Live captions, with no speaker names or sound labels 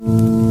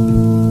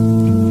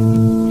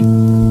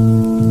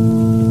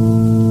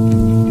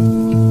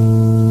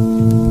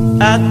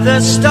At the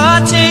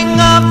starting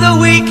of the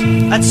week,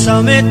 at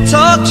Summit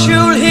Talks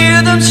you'll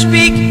hear them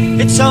speak.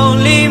 It's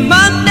only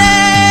Monday.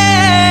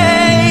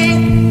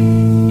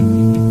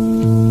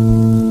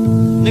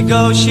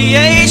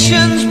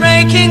 Negotiations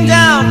breaking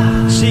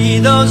down. See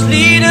those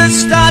leaders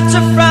start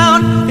to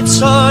frown. It's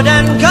sword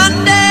and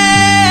gun day.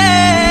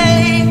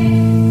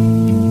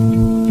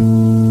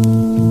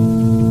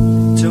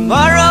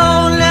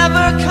 Tomorrow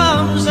never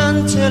comes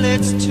until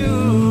it's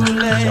too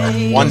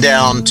late. One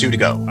down, two to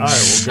go. All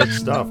right, well, good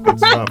stuff, good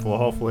stuff. Well,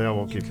 hopefully I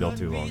won't keep y'all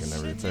too long and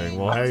everything.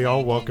 Well, hey,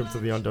 y'all, welcome to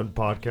the Undone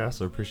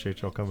Podcast. I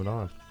appreciate y'all coming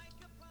on.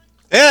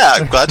 Yeah,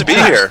 I'm glad to be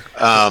here.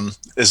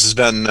 This has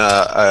been,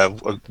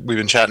 we've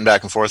been chatting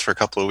back and forth for a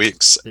couple of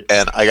weeks,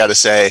 and I got to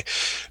say,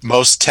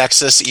 most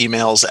Texas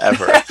emails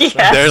ever.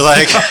 Yeah. They're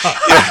like,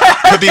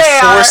 it could be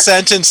four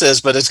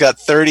sentences, but it's got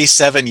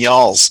 37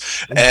 y'alls.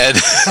 And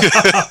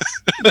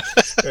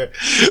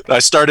I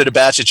started a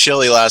batch of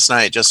chili last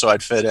night just so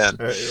I'd fit in.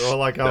 Well,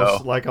 like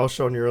I was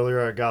showing you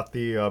earlier, I got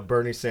the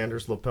Bernie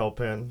Sanders lapel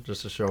pin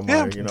just to show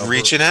my,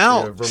 reaching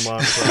out.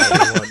 Vermont pride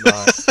and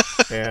whatnot.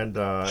 And,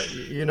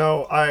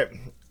 I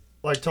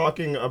like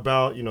talking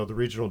about, the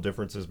regional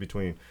differences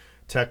between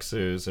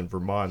Texas and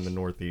Vermont and the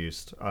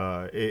Northeast.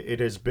 It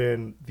has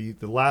been the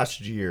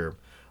last year.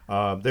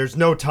 There's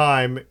no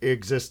time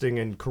existing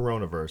in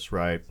coronavirus,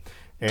 right?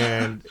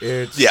 And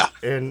it's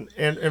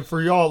and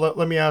for y'all,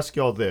 let me ask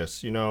y'all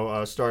this,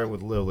 starting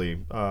with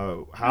Lily,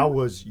 how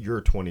was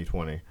your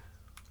 2020?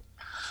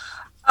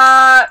 So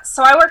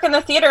I work in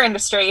the theater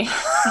industry,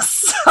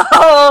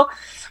 so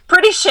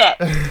pretty shit.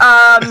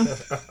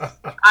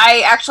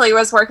 I actually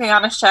was working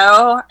on a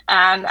show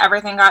and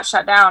everything got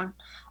shut down.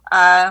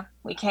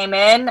 We came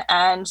in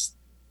and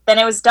then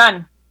it was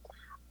done.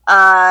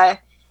 And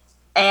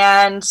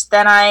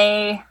then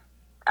I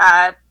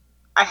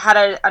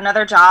had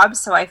another job,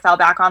 so I fell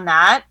back on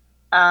that,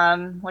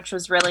 which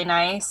was really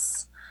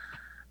nice.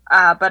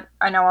 But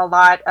I know a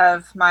lot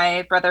of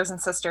my brothers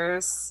and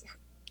sisters,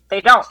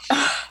 they don't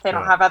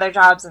have other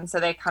jobs, and so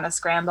they kind of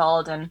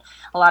scrambled, and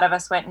a lot of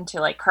us went into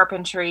like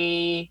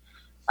carpentry,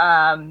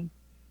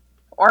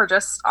 or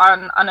just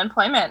on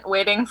unemployment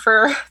waiting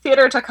for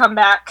theater to come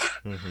back.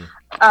 Mm-hmm.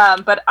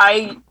 But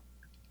I,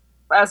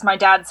 as my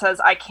dad says,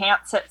 I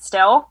can't sit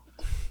still.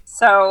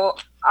 So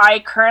I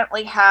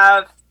currently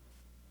have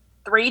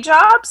 3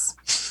 jobs.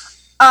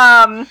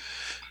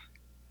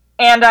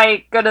 And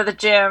I go to the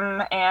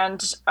gym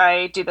and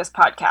I do this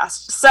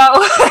podcast. So,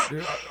 I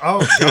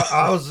thought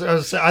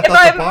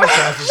the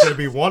podcast was going to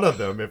be one of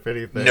them, if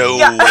anything. No,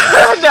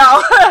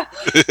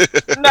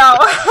 no.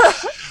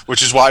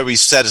 Which is why we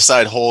set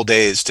aside whole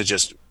days to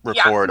just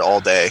record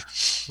all day.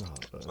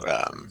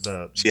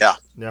 Yeah.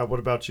 Yeah. What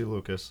about you,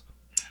 Lucas?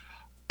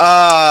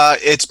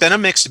 It's been a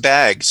mixed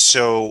bag.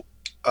 So,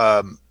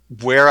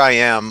 where I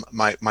am,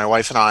 my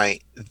wife and I,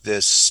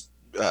 this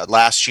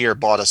last year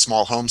bought a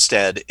small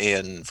homestead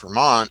in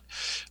Vermont.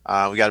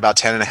 We got about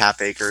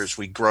 10.5 acres.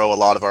 We grow a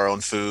lot of our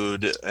own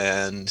food,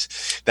 and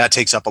that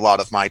takes up a lot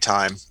of my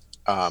time.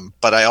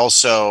 But I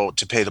also,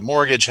 to pay the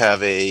mortgage,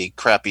 have a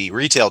crappy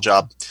retail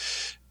job,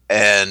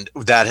 and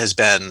that has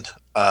been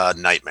a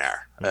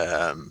nightmare.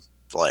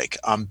 Like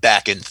I'm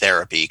back in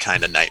therapy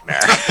kind of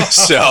nightmare.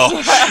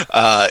 So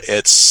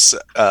it's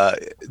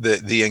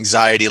the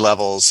anxiety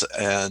levels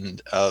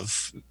and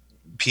of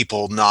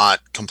people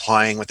not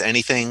complying with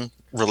anything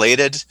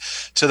related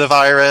to the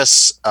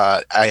virus.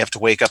 I have to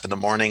wake up in the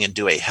morning and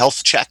do a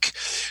health check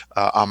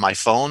on my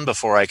phone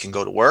before I can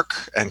go to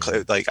work. And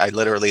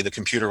the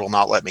computer will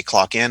not let me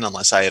clock in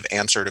unless I have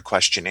answered a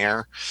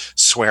questionnaire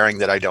swearing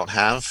that I don't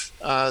have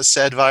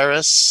said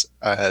virus.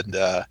 And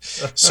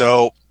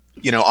so,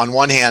 on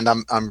one hand,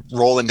 I'm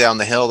rolling down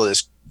the hill to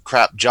this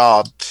crap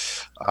job.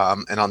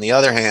 And on the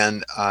other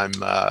hand, I'm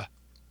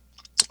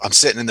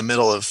sitting in the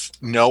middle of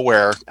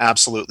nowhere,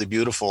 absolutely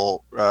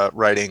beautiful,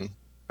 writing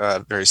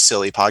very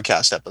silly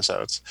podcast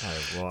episodes.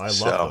 Well, I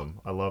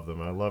love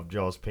them. I loved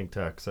y'all's Pink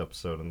Tax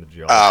episode and the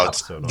geology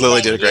episode.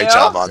 Lily did a great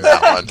job on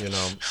that one.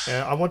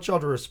 And I want y'all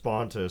to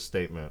respond to a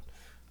statement.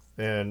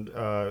 And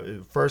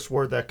first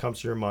word that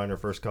comes to your mind, or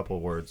first couple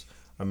of words: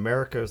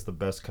 America is the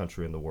best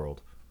country in the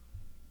world.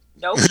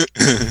 Nope.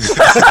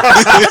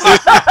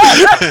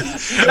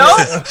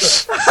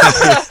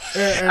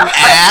 And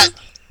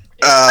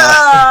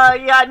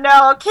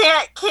no,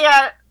 can't.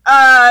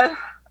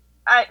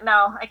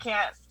 I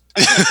can't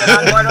get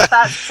on board with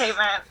that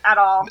statement at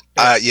all.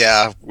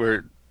 If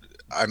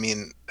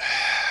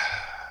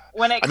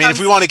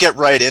we want to get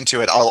right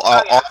into it,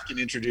 I can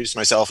introduce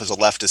myself as a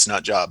leftist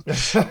nut job.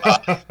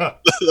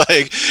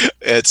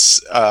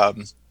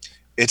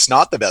 It's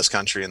not the best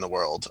country in the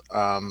world,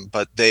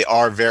 but they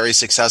are very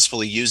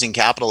successfully using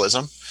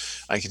capitalism.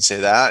 I can say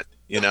that.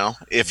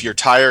 If you're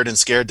tired and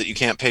scared that you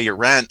can't pay your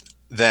rent,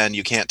 then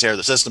you can't tear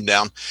the system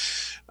down.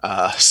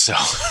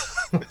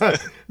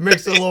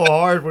 Makes it a little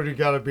hard when you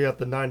got to be at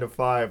the 9 to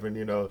 5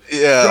 and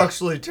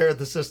structurally tear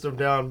the system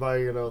down by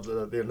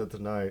the end of the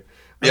night.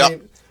 I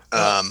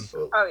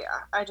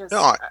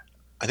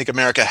think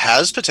America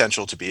has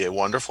potential to be a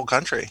wonderful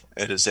country.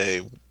 It is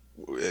a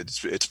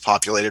It's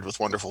populated with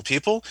wonderful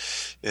people.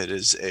 It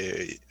is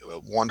a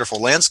wonderful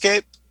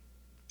landscape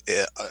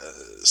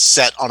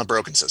set on a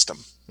broken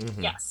system.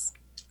 Mhm. Yes,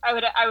 I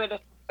would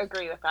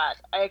agree with that.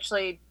 I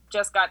actually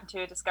just got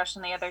into a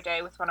discussion the other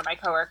day with one of my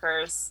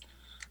coworkers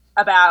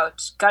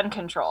about gun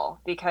control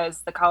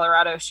because the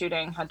Colorado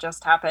shooting had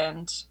just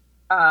happened,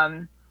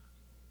 and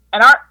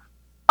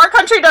our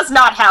country does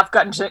not have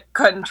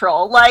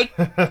control. Like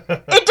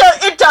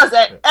it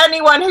doesn't.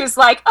 Anyone who's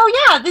like,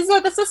 oh yeah, these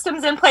are the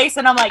systems in place,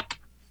 and I'm like,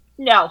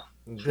 no,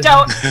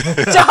 don't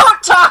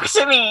talk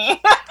to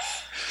me.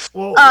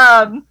 Well,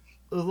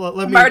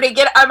 let me.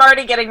 I'm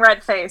already getting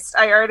red faced.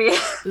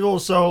 Well,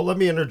 so let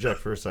me interject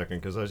for a second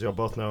because, as y'all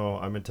both know,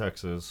 I'm in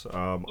Texas.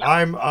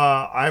 I'm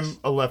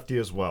a lefty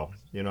as well.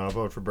 You know, I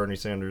voted for Bernie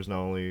Sanders not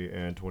only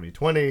in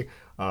 2020,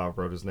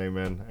 wrote his name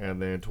in,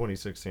 and then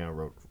 2016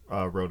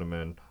 I wrote him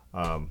in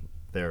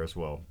there as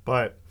well.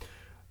 But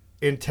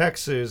in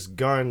Texas,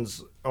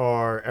 guns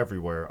are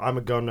everywhere. I'm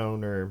a gun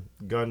owner.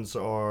 Guns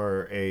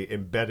are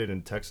embedded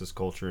in Texas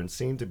culture and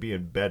seem to be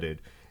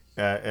embedded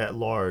at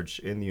large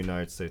in the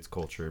United States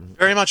culture.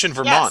 Very much in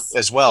Vermont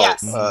as well.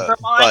 Yes, Vermont,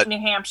 but New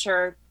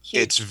Hampshire.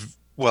 Huge.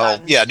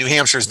 Yeah, New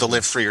Hampshire's the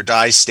live free or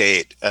die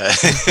state.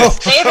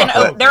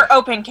 They're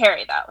open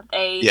carry though.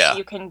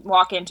 You can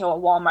walk into a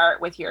Walmart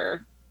with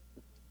your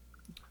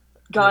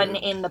gun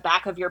in the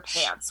back of your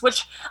pants,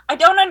 which I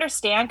don't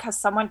understand because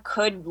someone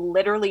could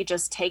literally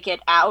just take it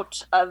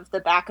out of the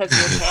back of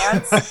your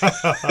pants.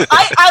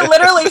 I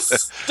literally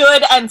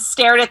stood and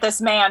stared at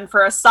this man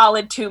for a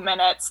solid 2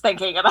 minutes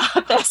thinking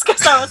about this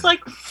because I was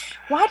like,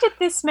 why did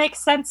this make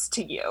sense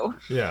to you?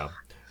 Yeah.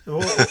 Well,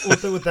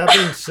 with that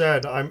being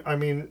said, I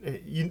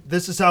mean,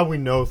 this is how we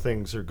know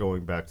things are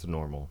going back to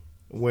normal.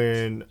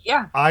 When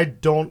I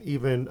don't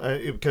even,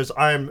 because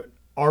I'm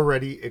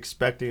already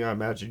expecting, I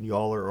imagine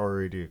y'all are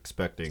already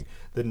expecting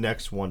the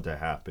next one to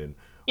happen.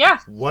 Yeah.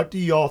 What do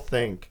y'all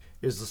think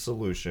is the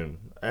solution?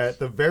 At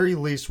the very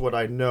least, what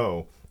I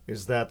know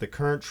is that the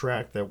current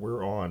track that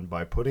we're on,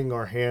 by putting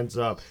our hands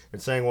up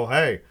and saying, well,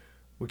 hey,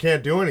 we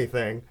can't do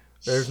anything,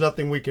 there's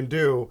nothing we can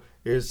do,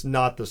 is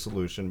not the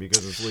solution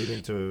because it's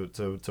leading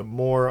to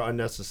more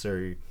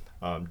unnecessary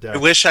death. I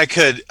wish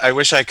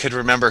I could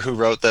remember who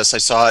wrote this. I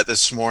saw it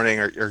this morning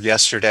or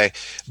yesterday.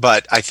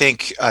 But I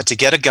think to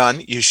get a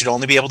gun, you should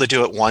only be able to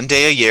do it one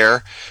day a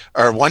year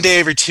or one day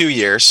every 2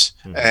 years.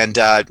 Mm-hmm.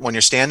 And when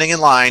you're standing in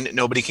line,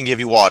 nobody can give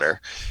you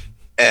water.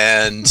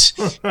 And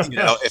you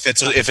know, if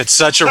it's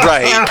such a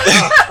right.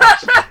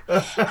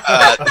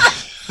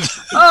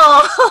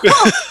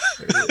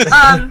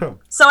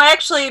 So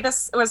actually,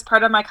 this was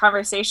part of my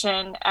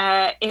conversation.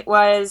 It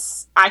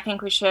was, I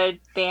think we should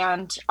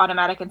ban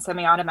automatic and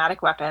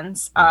semi-automatic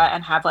weapons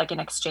and have like an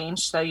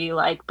exchange. So you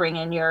like bring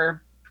in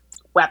your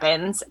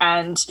weapons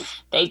and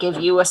they give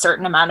you a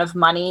certain amount of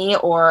money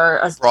or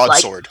a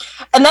broadsword.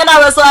 And then I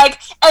was like,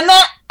 and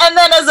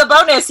then as a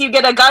bonus, you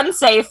get a gun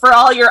safe for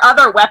all your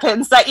other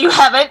weapons that you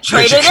haven't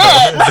traded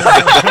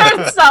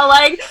in. So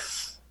like.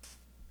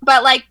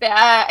 But like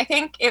I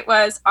think it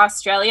was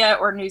Australia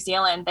or New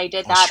Zealand, they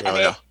did that.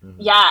 Australia.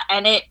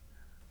 And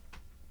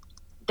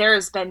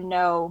there's been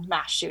no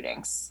mass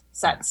shootings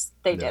since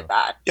they did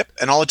that. Yep,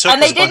 and all it took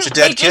was a bunch of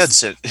dead kids.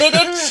 They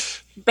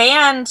didn't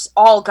ban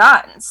all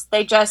guns.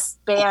 They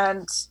just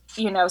banned,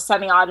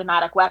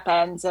 semi-automatic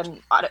weapons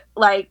and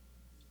like.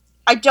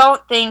 I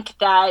don't think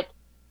that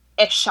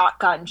a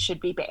shotgun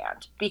should be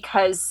banned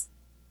because.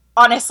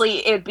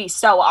 Honestly, it'd be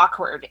so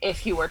awkward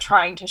if you were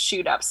trying to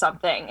shoot up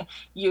something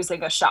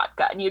using a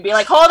shotgun. You'd be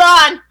like, hold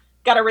on,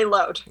 gotta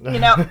reload,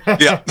 Yeah.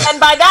 And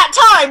by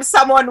that time,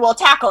 someone will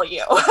tackle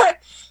you.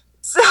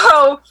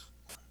 So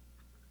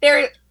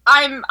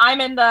I'm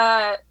in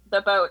the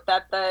boat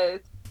that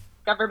the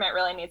government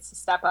really needs to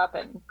step up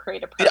and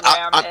create a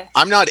program.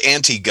 I'm not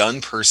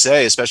anti-gun per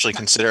se, especially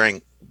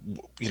considering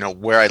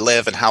where I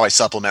live and how I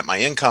supplement my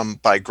income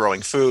by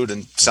growing food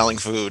and selling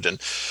food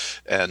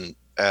and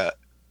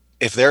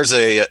if there's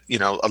a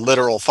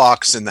literal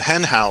fox in the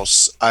hen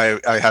house,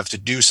 I have to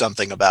do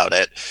something about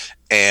it.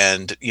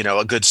 And,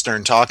 a good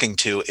stern talking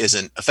to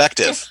isn't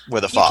effective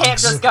with a fox. You can't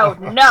just go,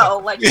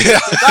 no, like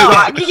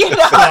dog,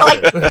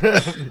 like,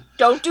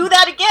 don't do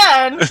that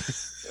again.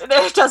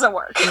 It doesn't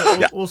work.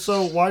 Well,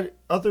 so why,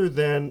 other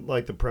than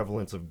like the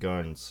prevalence of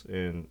guns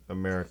in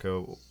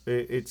America,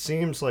 it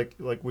seems like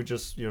we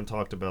just,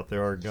 talked about,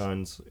 there are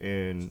guns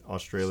in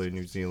Australia,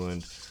 New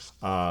Zealand,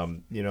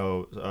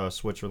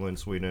 Switzerland,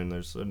 Sweden.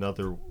 There's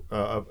another,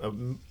 I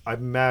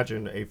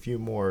imagine a few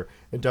more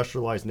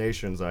industrialized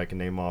nations I can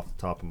name off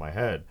the top of my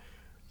head.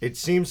 It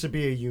seems to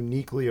be a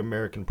uniquely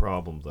American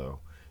problem, though.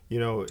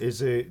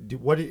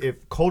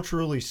 If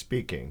culturally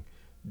speaking,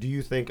 do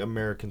you think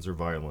Americans are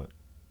violent?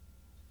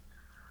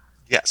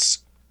 Yes.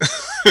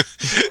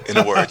 In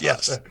a word,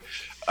 yes.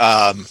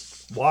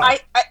 Why?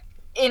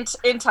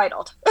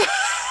 Entitled.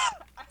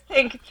 I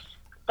think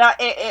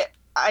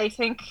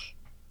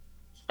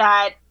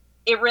that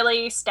it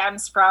really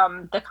stems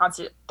from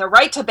the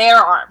right to bear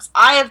arms.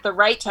 I have the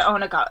right to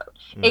own a gun.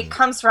 Mm. It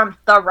comes from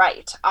the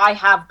right. I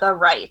have the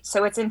right.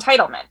 So it's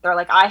entitlement. They're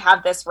like, I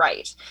have this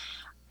right.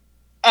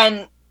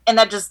 and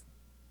that just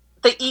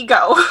the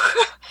ego.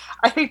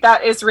 I think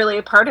that is really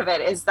a part of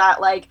it, is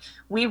that like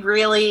we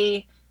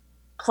really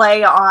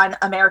play on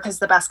America's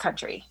the best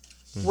country.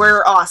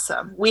 We're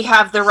awesome. We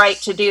have the right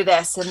to do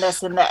this and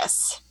this and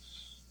this.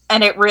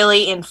 And it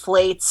really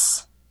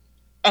inflates,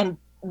 and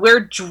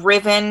we're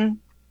driven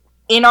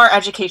in our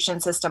education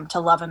system to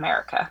love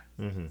America.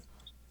 And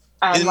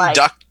like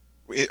I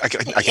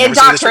can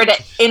never say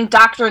this.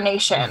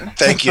 Indoctrination.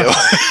 Thank you.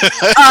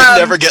 I can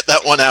never get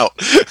that one out.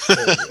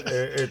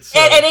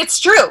 And it's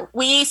true.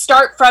 We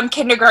start from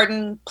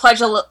kindergarten,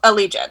 pledge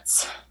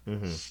allegiance.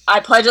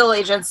 I pledge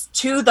allegiance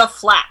to the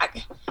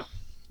flag.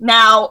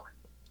 Now,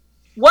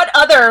 what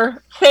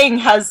other thing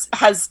has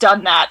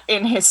done that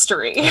in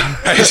history?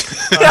 I'm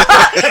just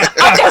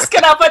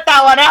gonna put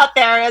that one out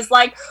there as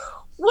like,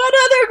 what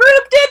other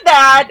group did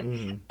that?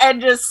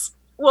 And just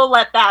we'll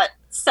let that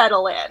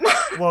settle in.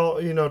 Well,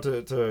 you know,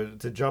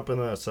 to jump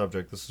into that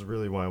subject, this is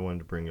really why I wanted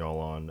to bring y'all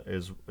on.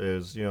 Is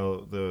you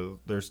know,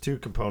 there's two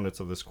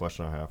components of this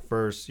question I have.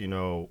 First, you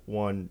know,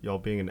 one, y'all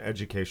being an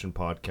education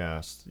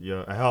podcast,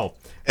 yeah, hell,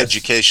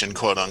 education,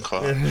 quote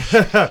unquote,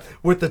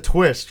 with the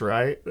twist,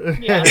 right?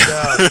 Yeah.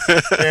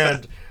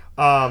 And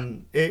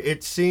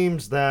it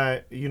seems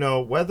that, you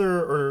know,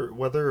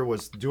 whether it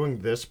was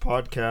doing this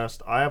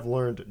podcast, I have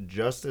learned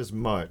just as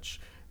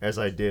much as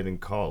I did in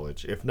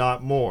college, if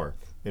not more.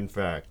 In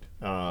fact,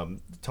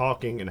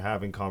 talking and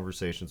having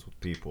conversations with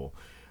people.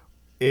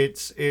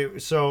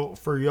 So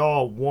for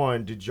y'all,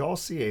 one, did y'all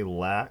see a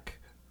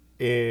lack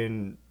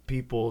in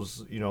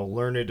people's, you know,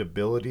 learned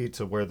ability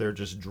to where they're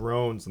just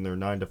drones in their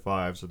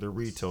 9-to-5s or their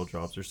retail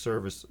jobs or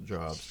service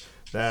jobs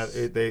that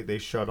they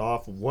shut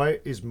off?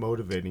 What is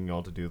motivating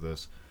y'all to do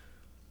this?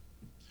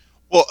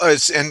 Well,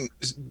 and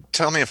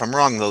tell me if I'm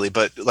wrong, Lily,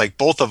 but like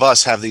both of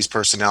us have these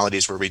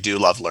personalities where we do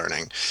love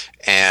learning.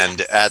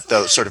 And at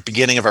the sort of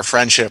beginning of our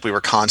friendship, we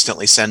were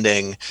constantly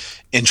sending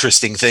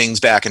interesting things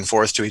back and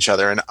forth to each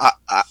other. And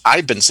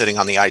I'd been sitting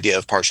on the idea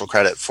of partial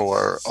credit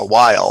for a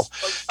while,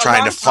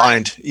 trying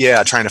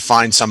to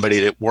find somebody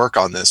to work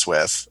on this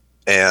with.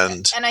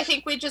 And I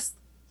think we just,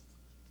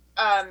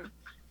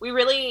 we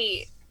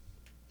really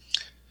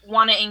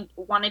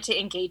wanted to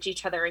engage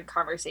each other in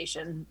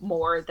conversation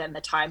more than the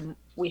time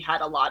we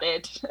had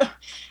allotted.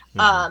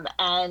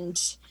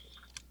 And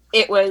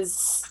it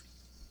was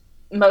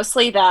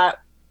mostly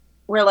that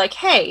we're like,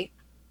 hey,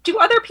 do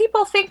other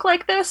people think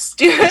like this?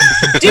 Do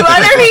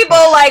other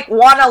people like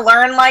want to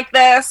learn like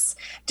this?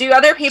 Do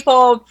other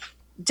people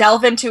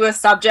delve into a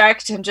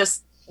subject and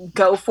just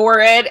go for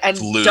it and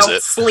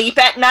don't sleep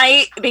at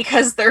night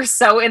because they're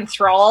so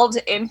enthralled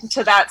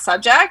into that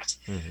subject?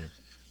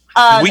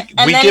 We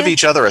give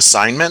each other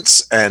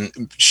assignments,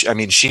 and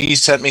she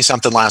sent me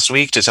something last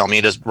week to tell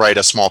me to write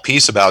a small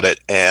piece about it,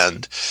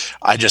 and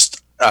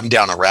I'm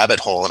down a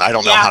rabbit hole, and I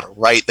don't know how to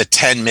write the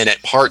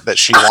 10-minute part that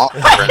she wants.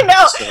 I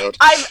know.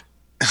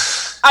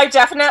 I've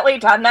definitely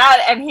done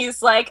that, and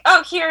he's like,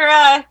 "Oh,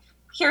 here,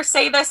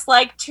 say this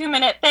like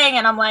 2-minute thing,"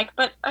 and I'm like,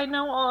 "But I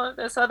know all of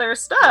this other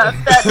stuff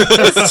that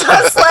is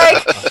just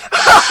like,"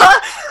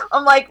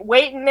 I'm like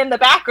waiting in the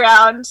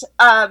background,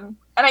 and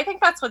I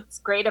think that's what's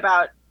great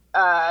about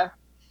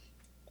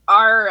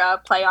our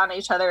play on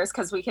each other, is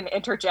because we can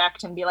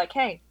interject and be like,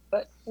 hey,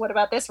 but what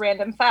about this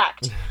random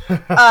fact?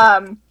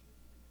 But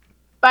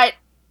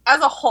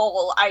as a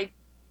whole, I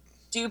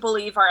do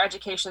believe our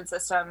education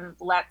system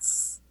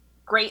lets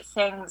great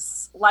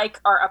things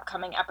like our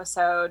upcoming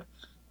episode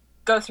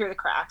go through the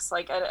cracks.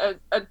 Like a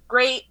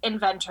great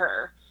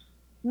inventor,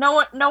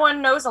 no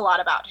one knows a lot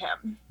about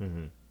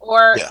him.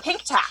 Or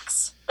pink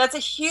tax. That's a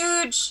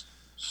huge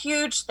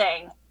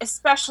thing,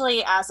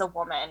 especially as a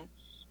woman.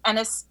 And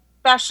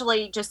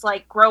especially just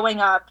like growing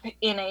up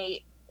in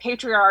a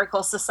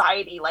patriarchal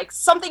society, like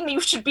something you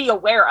should be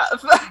aware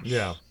of.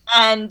 Yeah.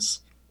 And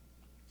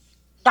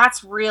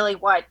that's really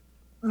what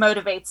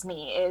motivates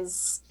me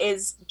is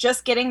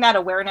just getting that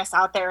awareness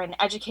out there and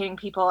educating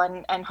people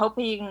and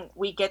hoping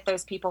we get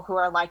those people who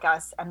are like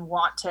us and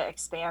want to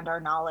expand our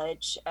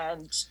knowledge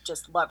and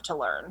just love to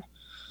learn.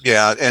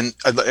 Yeah, and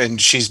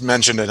she's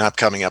mentioned an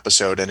upcoming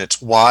episode, and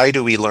it's why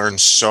do we learn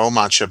so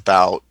much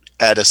about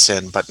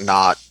Edison but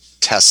not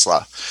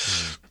Tesla?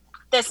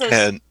 This is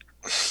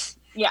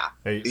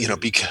Hey, you know,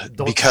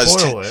 don't because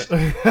spoil it.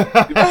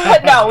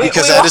 no,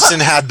 because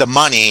Edison had the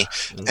money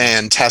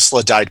and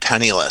Tesla died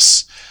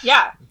penniless.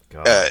 Yeah.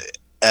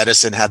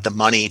 Edison had the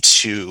money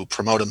to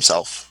promote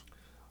himself.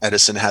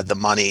 Edison had the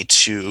money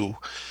to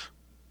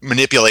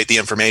manipulate the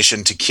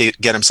information to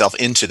get himself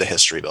into the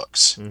history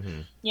books.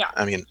 Yeah.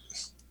 I mean,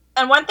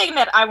 and one thing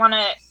that I want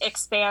to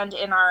expand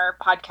in our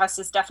podcast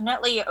is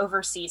definitely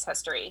overseas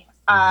history.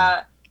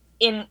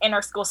 In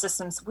our school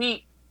systems,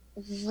 we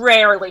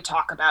rarely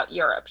talk about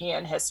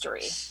European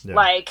history. Yeah.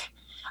 Like,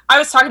 I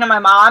was talking to my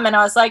mom and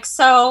I was like,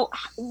 so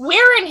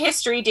where in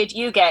history did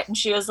you get? And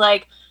she was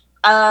like,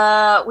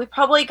 we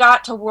probably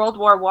got to World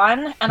War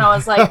I. And I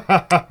was like,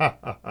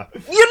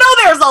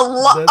 there's a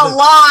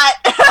lot.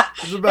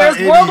 There's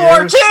World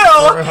War II.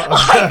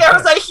 Like, there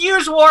was a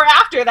huge war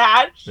after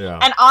that. Yeah.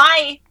 And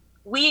I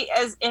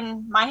as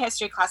in my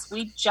history class,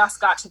 we just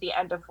got to the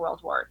end of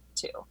World War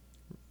II.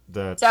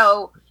 That's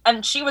So,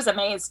 and she was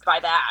amazed by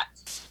that.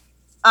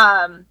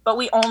 But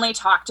we only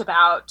talked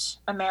about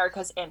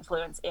America's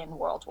influence in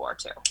World War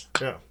II.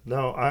 yeah.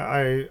 No,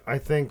 I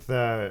think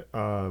that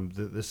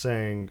the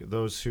saying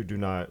 "those who do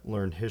not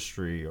learn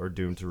history are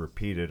doomed to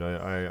repeat it."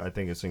 I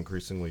think it's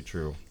increasingly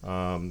true.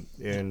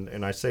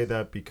 And I say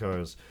that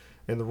because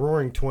in the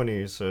Roaring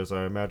Twenties, as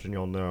I imagine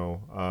y'all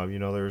know,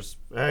 there's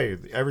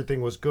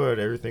everything was good,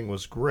 everything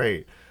was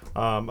great,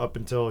 up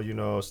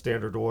until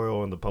Standard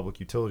Oil and the public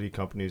utility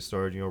companies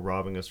started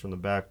robbing us from the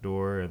back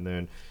door,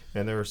 and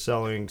they were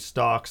selling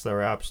stocks that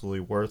were absolutely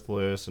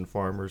worthless, and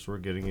farmers were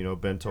getting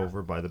bent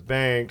over by the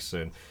banks,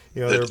 and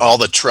All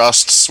the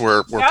trusts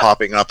were Yep.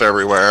 popping up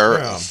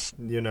everywhere.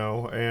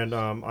 yeah. And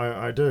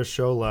I did a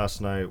show last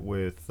night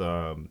with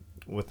a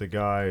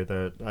guy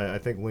that I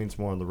think leans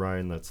more on the right,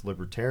 and that's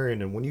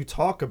libertarian. And when you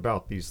talk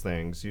about these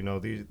things,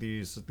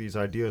 these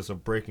ideas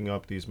of breaking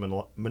up these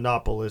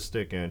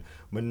monopolistic and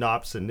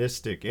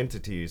monopsonistic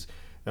entities,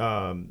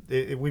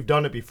 we've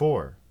done it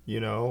before.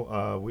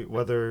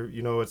 Whether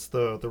it's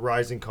the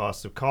rising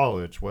cost of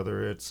college,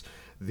 whether it's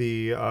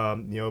the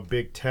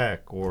big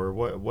tech, or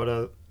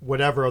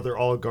whatever other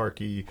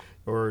oligarchy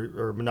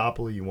or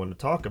monopoly you want to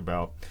talk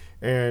about.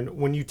 And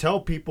when you tell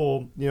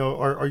people,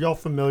 are y'all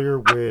familiar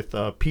with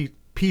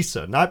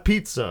pizza? Not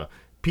pizza,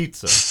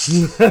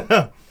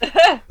 pizza.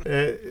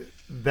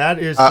 That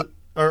is,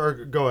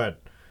 or go ahead.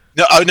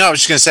 No, no, I was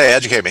just gonna say,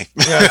 educate me.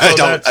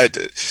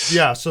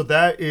 Yeah, so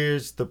that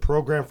is the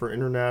Program for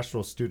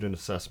International Student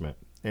Assessment.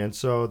 And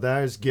so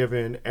that is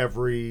given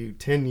every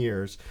 10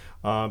 years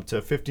to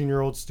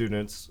 15-year-old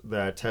students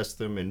that test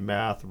them in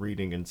math,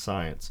 reading, and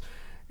science.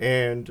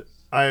 And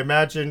I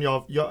imagine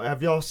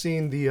y'all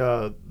seen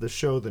the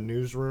show The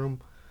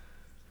Newsroom?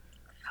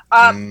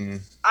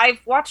 I've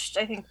watched,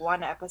 I think,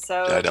 one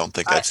episode. I don't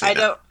think I've seen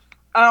it.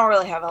 I don't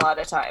really have a lot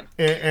of time.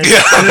 No, yeah,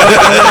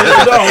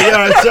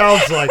 it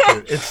sounds like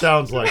it. It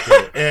sounds like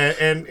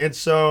it. And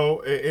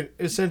so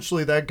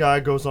essentially that guy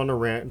goes on a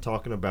rant and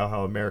talking about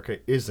how America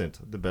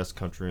isn't the best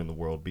country in the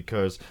world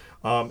because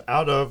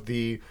out of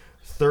the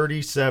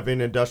 37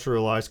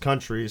 industrialized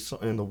countries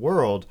in the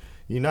world,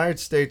 the United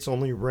States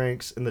only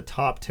ranks in the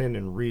top 10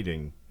 in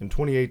reading. In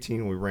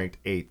 2018, we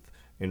ranked 8th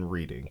in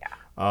reading.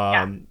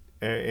 Yeah.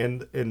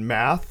 And in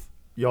math,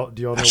 do y'all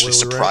know Actually where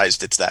we're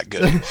surprised it's that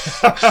good.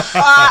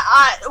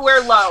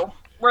 We're low.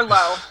 We're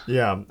low.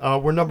 Yeah,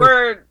 we're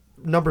number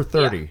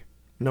 30. Yeah.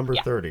 Number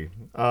Yeah. 30.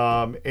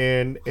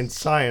 And in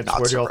science, Not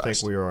where do y'all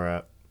surprised. think we are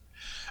at?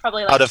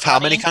 Probably like Out of how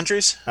 20. many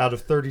countries? Out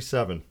of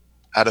 37.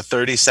 Out of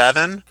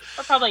 37?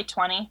 We're probably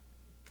 20.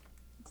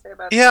 Say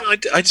about Yeah,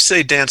 I'd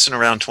say dancing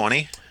around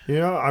 20.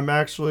 I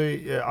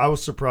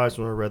was surprised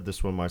when I read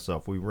this one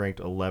myself. We ranked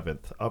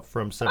 11th, up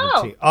from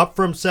 17. Up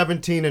from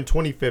 17 in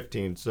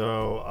 2015.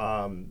 So,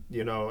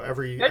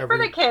 every Good for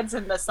the kids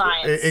in the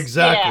science.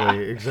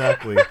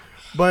 Exactly.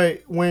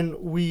 But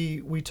when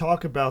we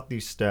talk about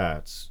these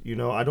stats,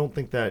 I don't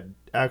think that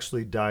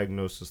actually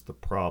diagnoses the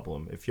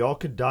problem. If y'all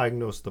could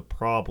diagnose the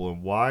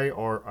problem, why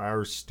are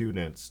our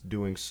students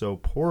doing so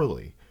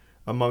poorly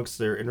amongst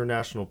their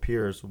international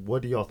peers?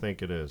 What do y'all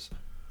think it is?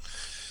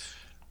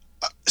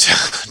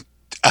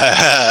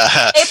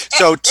 I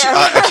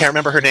can't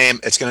remember her name.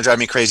 It's going to drive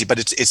me crazy, but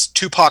it's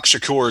Tupac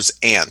Shakur's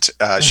aunt.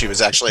 She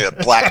was actually a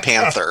Black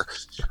Panther.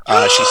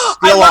 She's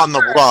still on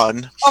the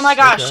run. Oh my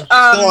gosh. Okay.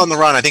 Still on the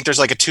run. I think there's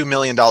like a $2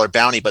 million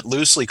bounty, but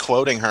loosely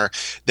quoting her,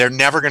 they're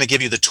never going to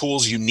give you the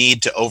tools you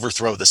need to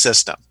overthrow the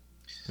system.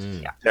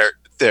 Yeah.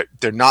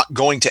 They're not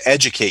going to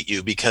educate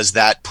you because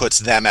that puts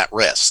them at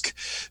risk.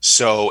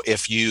 So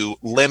if you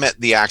limit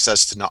the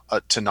access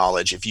to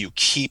knowledge, if you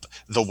keep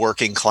the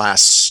working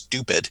class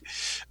stupid,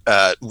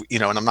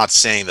 and I'm not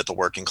saying that the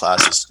working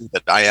class is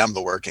stupid. I am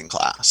the working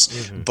class.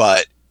 Mm-hmm.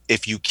 But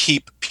if you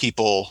keep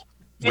people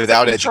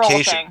without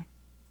education, thing.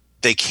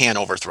 They can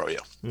overthrow you.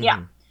 Mm-hmm.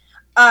 Yeah.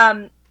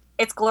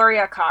 It's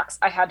Gloria Cox.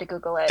 I had to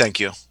Google it.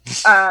 Thank you.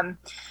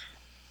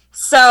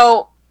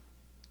 So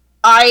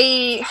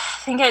I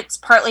think it's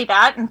partly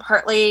that, and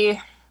partly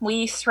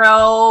we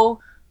throw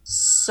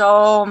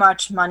so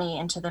much money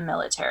into the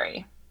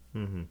military.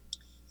 Mm-hmm.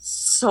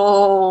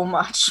 So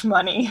much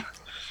money.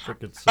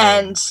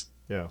 And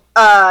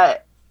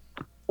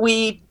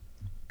we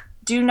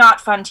do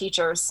not fund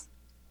teachers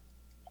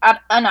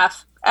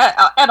enough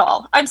at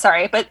all. I'm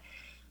sorry, but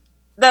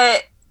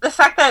the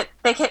fact that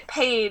they get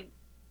paid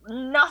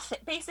nothing,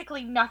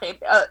 basically nothing,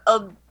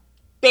 a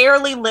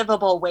barely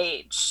livable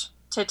wage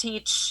to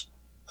teach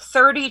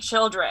 30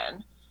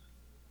 children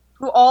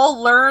who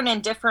all learn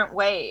in different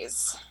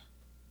ways.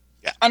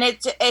 Yeah. And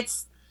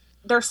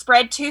they're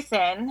spread too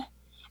thin.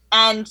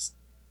 And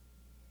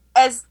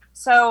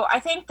so I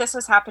think this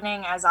was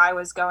happening as I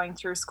was going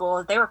through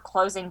school. They were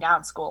closing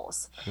down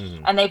schools.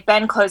 Mm-hmm. And they've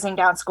been closing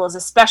down schools,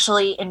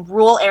 especially in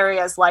rural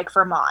areas like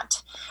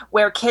Vermont,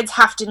 where kids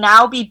have to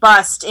now be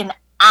bused an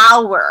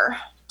hour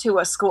to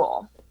a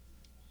school.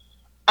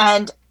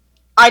 And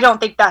I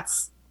don't think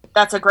that's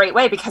a great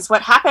way, because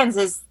what happens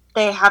is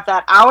they have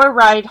that hour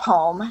ride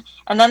home,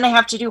 and then they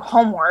have to do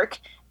homework,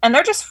 and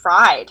they're just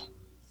fried.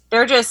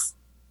 They're just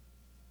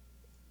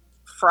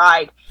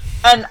fried.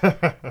 And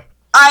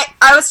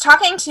I was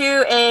talking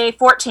to a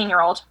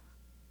 14-year-old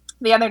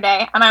the other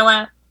day, and I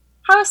went,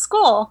 "How was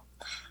school?"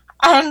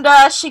 And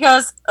she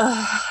goes,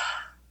 "Ugh,"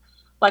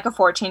 like a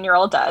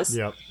 14-year-old does.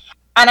 Yep.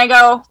 And I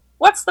go,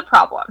 "What's the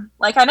problem?"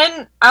 Like,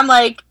 I'm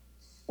like,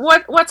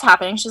 what's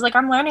happening? She's like,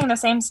 "I'm learning the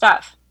same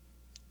stuff."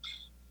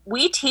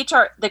 We teach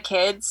the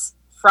kids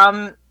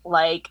from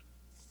like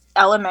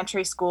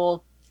elementary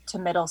school to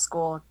middle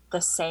school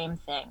the same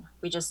thing.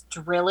 We just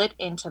drill it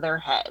into their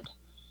head.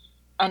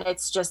 And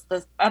it's just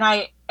this, and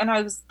I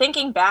was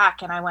thinking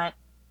back, and I went,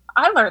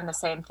 I learned the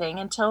same thing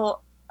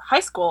until high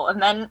school.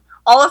 And then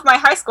all of my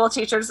high school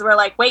teachers were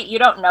like, "Wait, you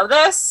don't know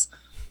this?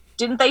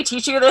 Didn't they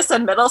teach you this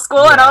in middle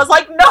school?" Yeah. And I was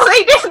like, "No,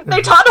 they didn't.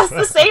 They taught us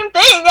the same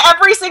thing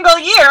every single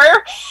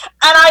year,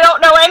 and I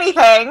don't know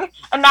anything.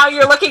 And now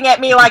you're looking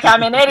at me like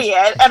I'm an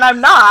idiot, and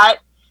I'm not."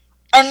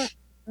 And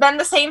then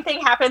the same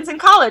thing happens in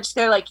college.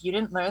 They're like, "You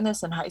didn't learn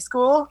this in high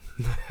school?"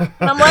 And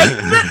I'm like,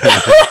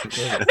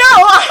 "No,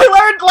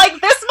 I learned like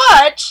this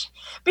much,"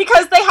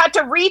 because they had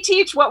to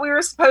reteach what we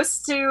were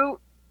supposed to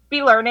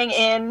be learning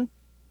in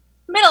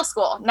middle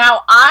school.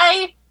 Now,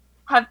 I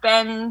have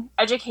been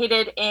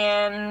educated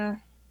in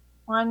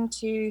 1,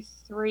 2,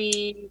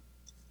 3,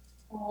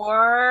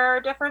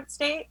 4 different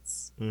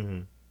states.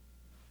 Mm-hmm.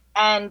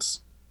 And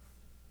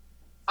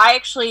I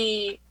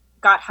actually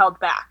got held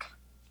back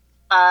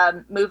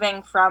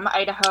moving from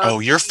Idaho. Oh,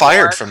 you're to New fired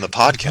York. from the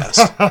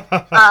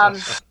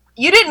podcast.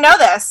 You didn't know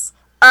this,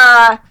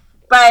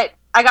 but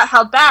I got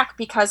held back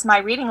because my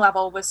reading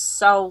level was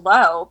so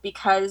low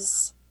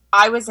because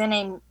I was in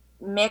a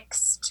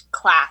mixed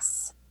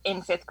class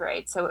in 5th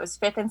grade. So it was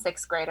 5th and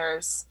 6th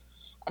graders,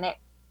 and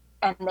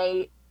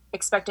they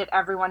expected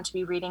everyone to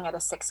be reading at a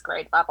 6th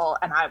grade level,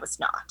 and I was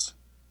not.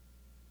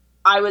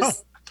 I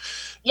was,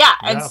 yeah,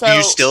 and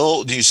Yeah.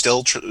 so do you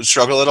still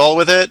struggle at all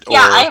with it? Or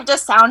yeah, I have to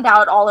sound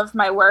out all of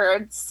my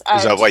words.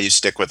 is that and- why you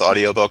stick with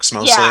audiobooks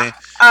mostly? Yeah.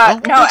 Oh,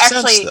 that No, makes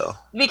sense, actually, though.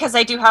 because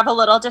I do have a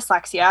little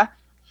dyslexia.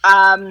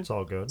 It's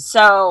all good.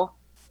 So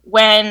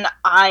when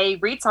I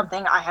read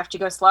something, I have to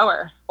go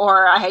slower,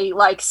 or I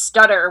like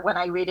stutter when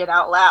I read it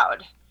out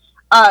loud.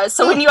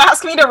 So when you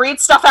ask me to read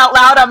stuff out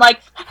loud, I'm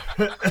like,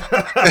 "Oh,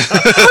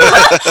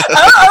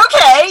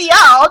 okay, yeah,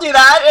 I'll do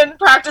that," and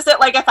practice it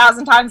like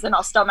 1,000 times, and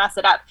I'll still mess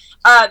it up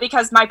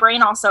because my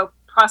brain also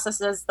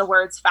processes the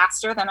words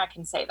faster than I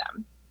can say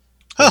them.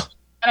 Huh.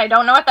 And I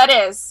don't know what that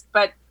is,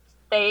 but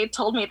they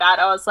told me that.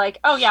 I was like,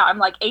 "Oh yeah, I'm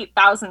like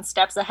 8,000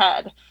 steps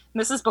ahead." And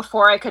this is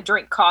before I could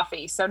drink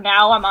coffee, so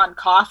now I'm on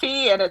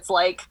coffee, and it's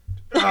like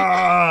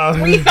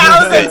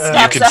 3,000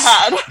 steps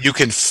ahead. You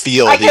can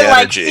feel I the can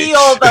energy. like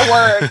feel the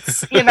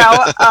words, you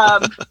know.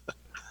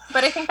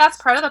 But I think that's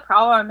part of the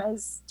problem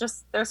is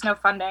just there's no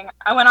funding.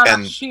 I went on a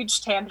And-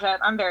 huge tangent.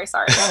 I'm very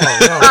sorry.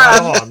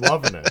 I'm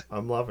loving it.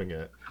 I'm loving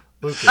it.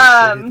 Lucas,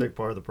 what do you think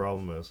part of the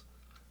problem is?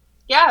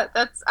 Yeah,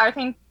 that's I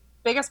think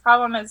biggest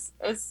problem is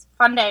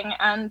funding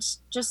and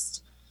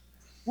just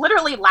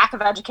literally lack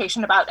of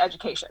education about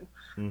education.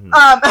 Mhm.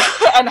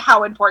 And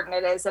how important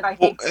it is. And I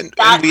think Well, and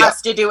that we- has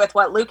to do with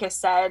what Lucas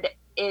said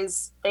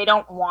is they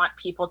don't want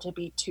people to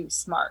be too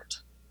smart.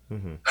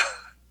 Mhm.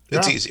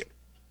 It's Yeah. easier.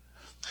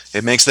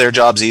 It makes their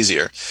jobs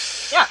easier.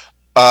 Yeah.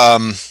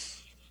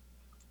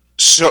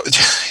 So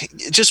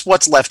just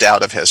what's left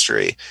out of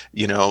history,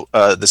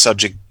 the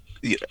subject,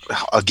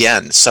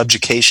 again,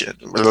 subjugation,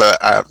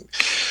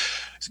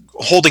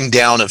 holding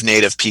down of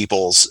native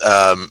peoples,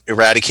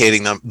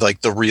 eradicating them,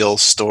 like the real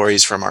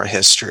stories from our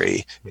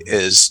history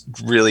is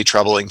really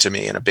troubling to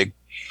me and a big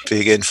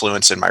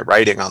influence in my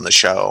writing on the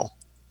show.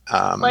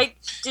 Like,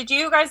 did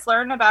you guys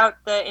learn about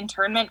the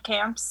internment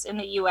camps in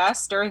the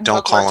U.S. during Don't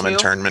World call War them II?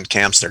 internment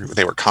camps.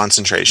 They were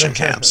concentration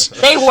camps.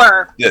 They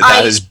were.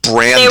 That is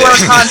branding.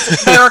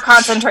 They were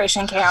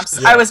concentration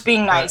camps. I was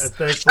being nice.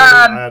 Thankfully,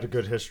 I had a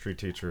good history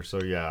teacher,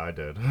 so yeah, I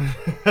did.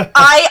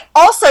 I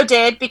also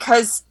did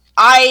because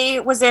I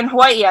was in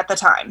Hawaii at the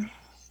time.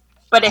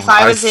 But if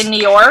I was in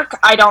New York,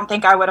 I don't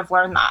think I would have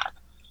learned that.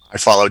 I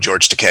follow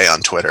George Takei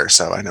on Twitter,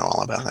 so I know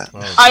all about that.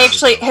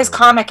 Oh, His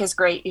comic is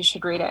great. You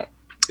should read it.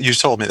 You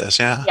told me this,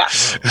 yeah. Yeah.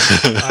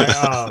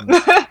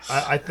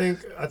 I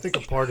think a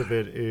part of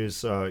it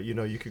is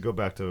you could go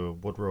back to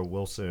Woodrow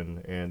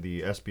Wilson and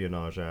the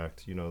Espionage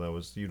Act, that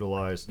was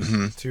utilized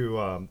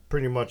to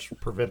pretty much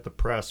prevent the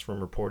press from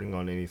reporting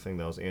on anything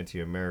that was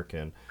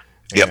anti-American,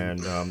 Yep. and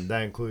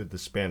that included the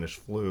Spanish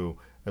flu,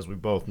 as we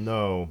both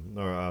know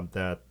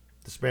that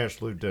the Spanish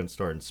flu didn't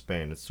start in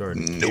Spain; it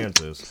started in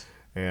Kansas,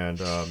 and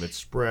it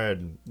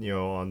spread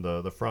on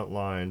the front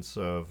lines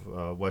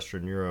of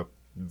Western Europe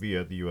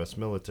via the U.S.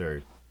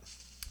 military.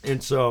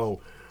 And so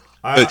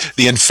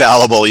The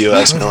infallible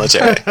U.S.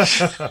 military.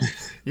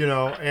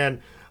 and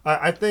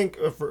I think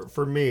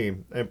for me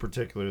in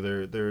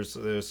particular,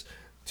 there's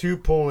two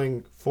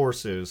pulling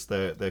forces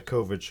that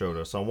COVID showed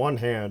us. On one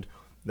hand,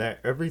 that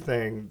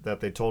everything that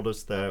they told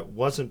us that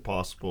wasn't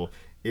possible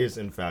is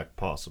in fact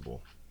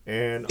possible.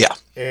 And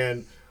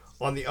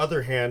on the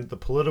other hand, the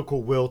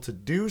political will to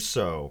do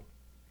so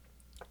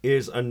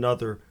is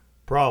another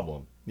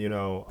problem.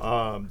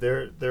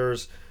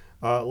 There's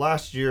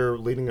last year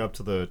leading up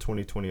to the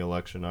 2020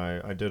 election,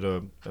 I did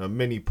a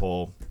mini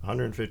poll,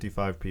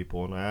 155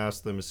 people, and I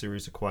asked them a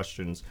series of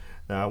questions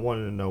that I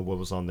wanted to know what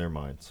was on their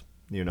minds.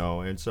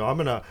 And so I'm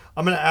gonna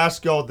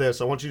ask y'all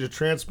this. I want you to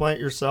transplant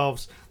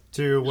yourselves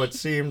to what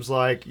seems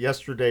like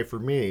yesterday for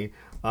me,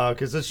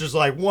 because it's just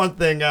like one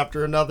thing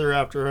after another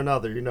after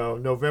another.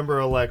 November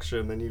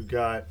election, then you've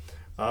got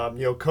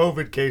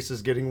COVID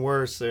cases getting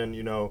worse, and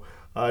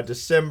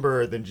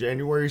December, then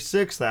January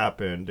 6th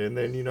happened, and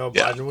then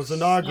Biden was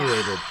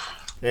inaugurated,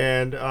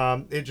 and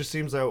it just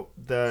seems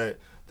that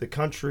the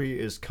country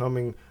is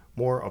coming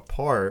more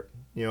apart.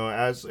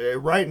 As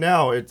right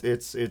now,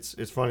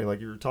 it's funny. Like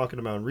you were talking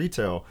about in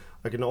retail,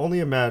 I can only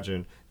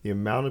imagine the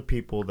amount of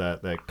people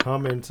that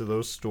come into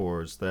those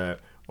stores that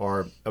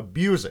are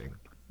abusing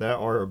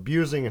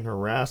and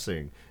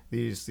harassing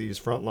these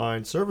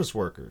frontline service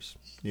workers.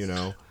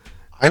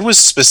 I was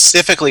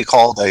specifically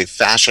called a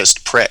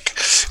fascist prick.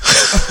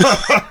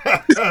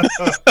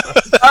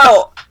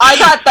 Oh, I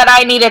thought that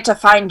I needed to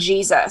find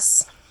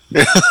Jesus.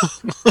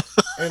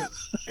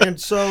 and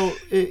so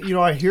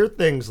I hear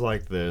things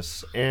like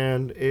this,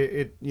 and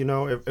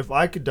if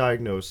I could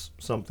diagnose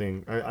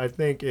something, I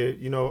think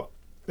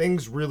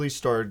things really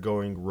started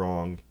going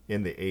wrong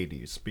in the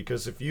 80s,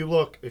 because if you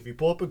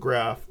pull up a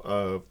graph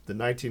of the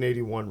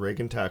 1981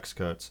 Reagan tax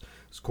cuts,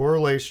 it's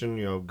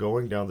correlation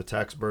going down the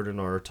tax burden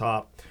on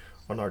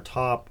our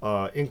top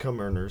income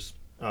earners.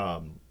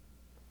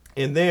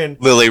 And then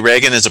Lily,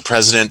 Reagan is a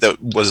president he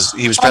was Oh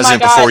my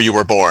president God. before you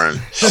were born.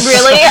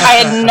 Really?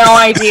 I had no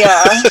idea.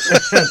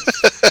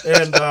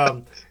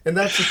 and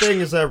that's the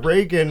thing, is that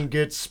Reagan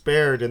gets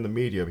spared in the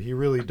media. He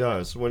really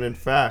does. When in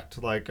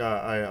fact, like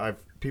I've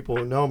people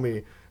who know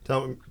me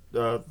tell me,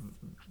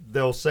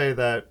 they'll say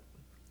that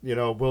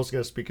Will's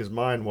gonna speak his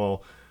mind.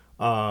 Well,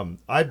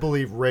 I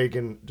believe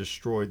Reagan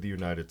destroyed the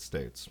United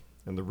States,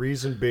 and the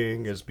reason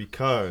being is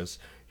because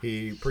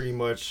he pretty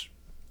much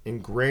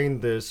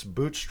ingrained this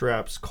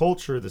bootstraps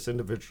culture, this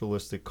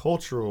individualistic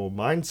cultural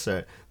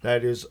mindset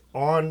that is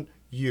on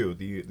you.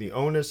 The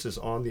onus is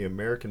on the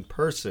American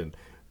person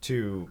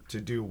to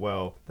do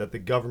well, that the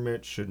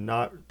government should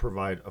not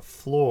provide a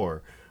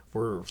floor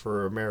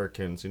for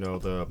Americans.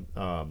 The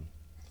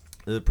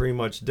pretty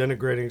much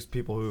denigrating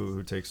people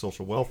who take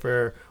social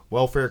welfare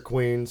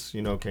queens,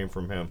 came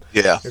from him.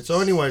 Yeah. And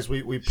so anyways,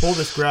 we pull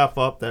this graph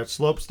up that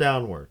slopes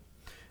downward.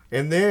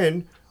 And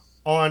then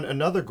on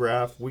another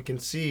graph, we can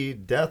see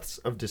deaths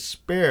of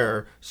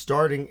despair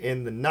starting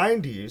in the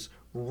 90s,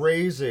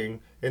 raising.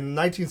 In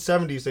the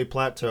 1970s, they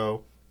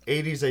plateau.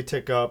 80s, they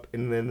tick up.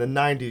 And then the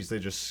 90s, they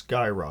just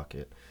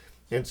skyrocket.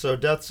 And so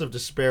deaths of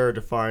despair are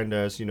defined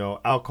as,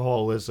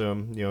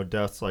 alcoholism,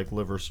 deaths like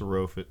liver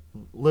cirrhosis.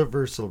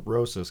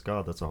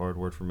 God, that's a hard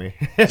word for me.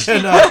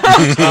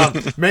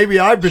 And, maybe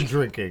I've been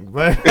drinking,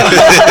 but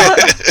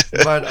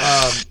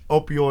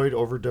opioid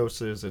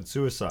overdoses and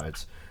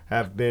suicides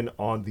have been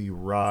on the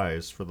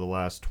rise for the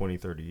last 20,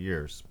 30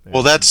 years.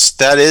 Well, that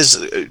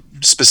is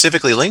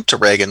specifically linked to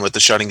Reagan with the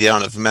shutting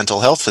down of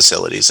mental health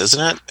facilities,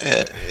 isn't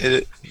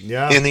it?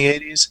 Yeah. In the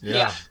 80s?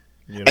 Yeah.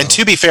 And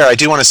to be fair, I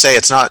do want to say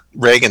it's not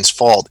Reagan's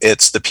fault.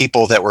 It's the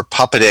people that were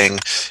puppeting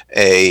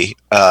a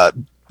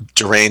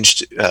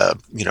deranged,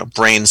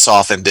 brain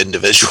softened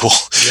individual.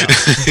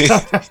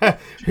 Yeah.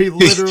 He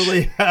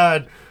literally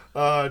had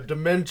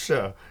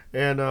dementia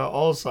and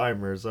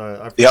Alzheimer's.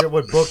 I forget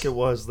what book it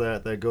was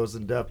that goes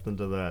in depth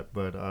into that,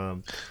 but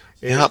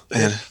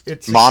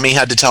it's mommy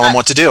had to tell him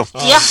what to do.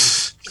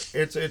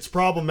 It's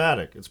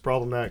problematic. It's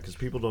problematic because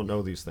people don't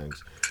know these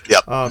things.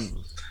 Yep.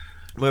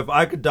 But if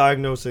I could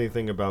diagnose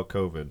anything about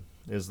COVID,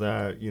 is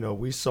that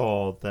we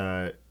saw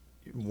that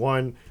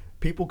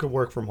people can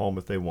work from home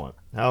if they want.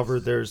 However,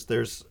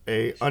 there's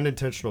a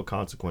unintentional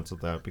consequence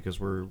of that, because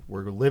we're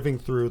living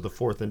through the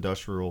fourth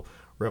industrial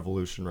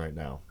revolution right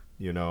now.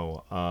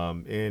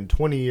 In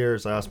 20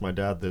 years, I asked my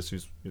dad this,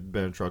 who's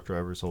been a truck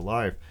driver his whole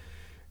life,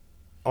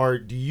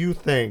 do you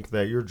think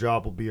that your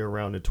job will be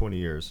around in 20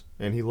 years?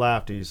 And he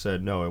laughed. He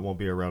said, no, it won't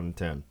be around in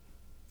 10.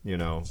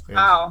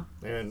 Wow.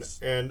 And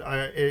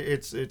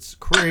it's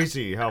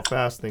crazy how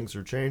fast things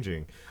are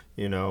changing.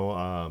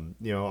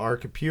 Our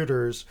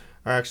computers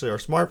our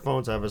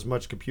smartphones have as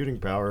much computing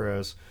power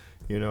as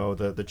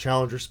the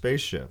Challenger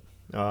spaceship.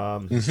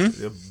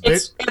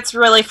 It's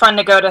really fun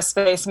to go to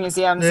space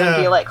museums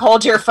and be like,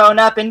 hold your phone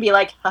up and be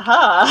like,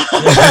 haha,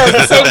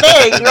 same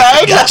thing,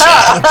 right?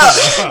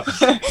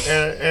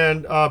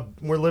 and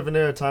we're living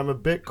in a time of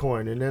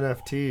Bitcoin and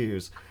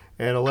NFTs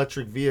and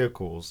electric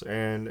vehicles.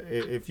 And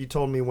if you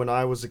told me when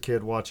I was a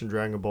kid watching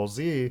Dragon Ball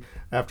Z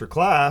after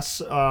class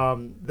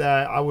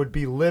that I would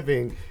be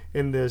living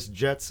in this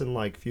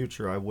Jetson-like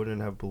future, I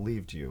wouldn't have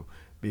believed you,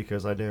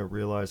 because I didn't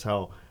realize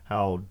how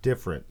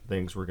different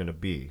things were going to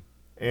be.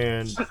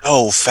 And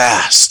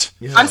fast.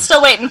 Yeah. I'm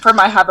still waiting for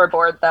my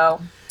hoverboard,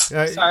 though.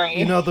 Sorry.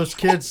 You know those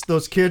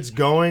kids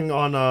going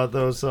on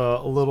those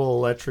little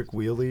electric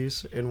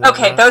wheelies and whatnot?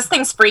 Okay, those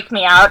things freak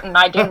me out, and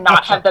I do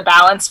not have the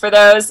balance for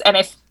those. And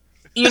if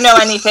you know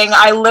anything,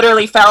 I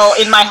literally fell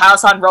in my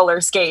house on roller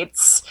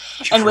skates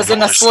and was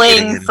in a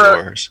sling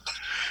for.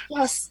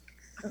 Yes,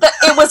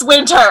 it was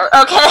winter,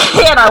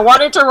 okay, and I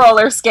wanted to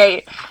roller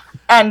skate,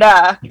 and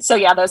so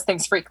yeah, those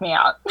things freak me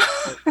out.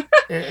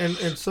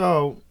 and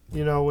so,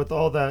 you know, with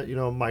all that, you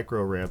know,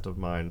 micro rant of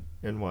mine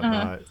and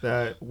whatnot,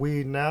 that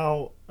we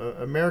now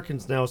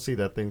Americans now see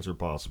that things are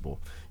possible.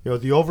 You know,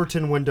 the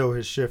Overton window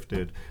has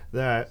shifted.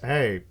 That,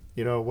 hey,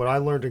 you know, what I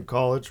learned in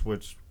college,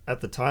 which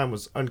at the time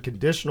was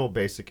unconditional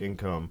basic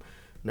income,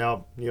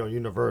 now, you know,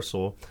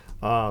 universal,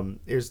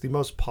 is the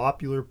most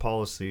popular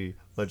policy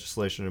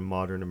legislation in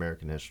modern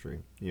American history.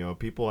 You know,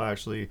 people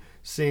actually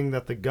seeing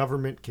that the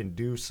government can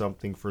do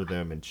something for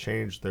them and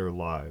change their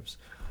lives.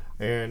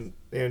 And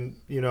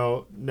you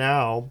know,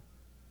 now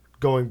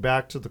going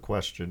back to the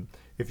question,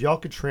 if y'all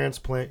could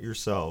transplant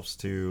yourselves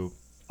to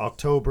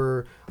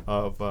October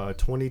of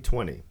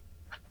 2020,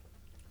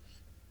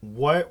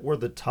 what were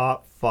the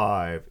top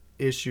 5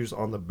 issues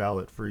on the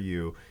ballot for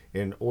you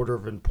in order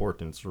of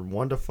importance, from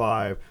 1 to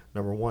 5?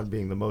 Number 1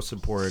 being the most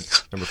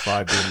important, number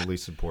 5 being the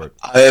least important.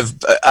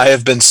 I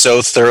have been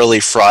so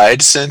thoroughly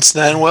fried since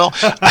then, Will.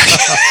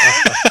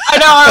 I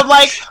know. I'm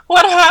like,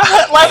 what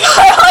happened?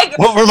 Like,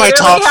 What were my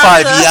top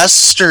 5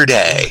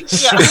 yesterday?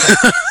 Yeah.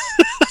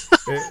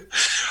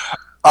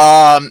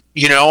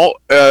 You know,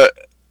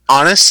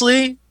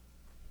 honestly,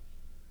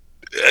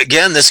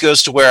 again, this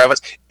goes to where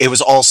it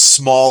was all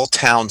small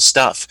town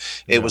stuff.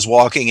 It was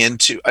walking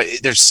into,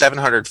 there's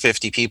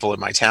 750 people in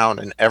my town,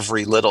 and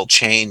every little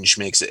change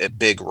makes a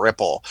big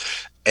ripple.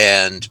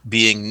 And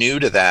being new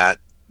to that,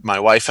 my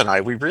wife and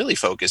I, we really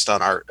focused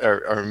on our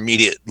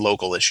immediate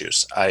local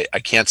issues. I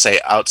can't say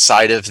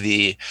outside of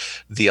the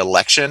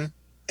election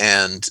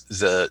and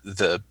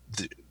the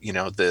you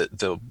know,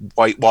 the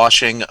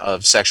whitewashing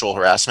of sexual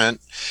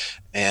harassment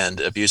and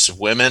abuse of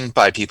women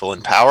by people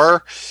in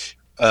power.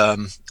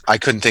 I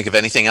couldn't think of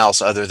anything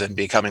else other than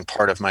becoming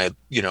part of my,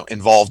 you know,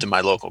 involved in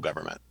my local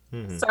government.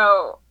 Mm-hmm.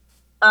 So,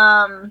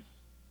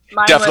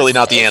 definitely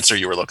not the answer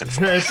you were looking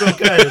for. It's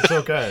okay. It's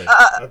okay.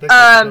 I think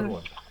that's a good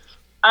one.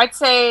 I'd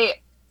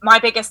say my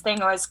biggest thing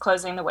was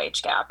closing the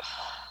wage gap.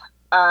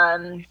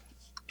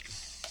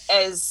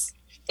 Is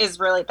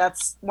really,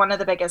 that's one of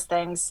the biggest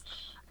things.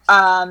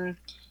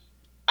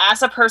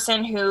 As a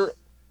person who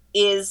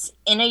is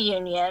in a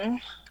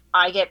union,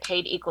 I get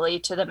paid equally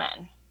to the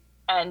men,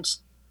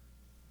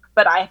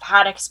 but I've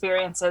had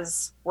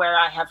experiences where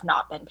I have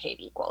not been paid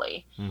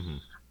equally. Mm-hmm.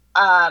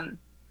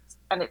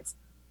 And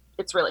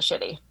it's really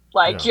shitty.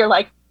 Like, you're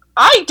like,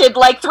 I did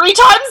like 3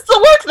 times the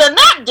work than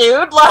that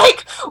dude.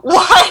 Like,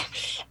 what?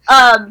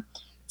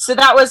 So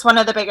that was one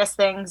of the biggest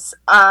things.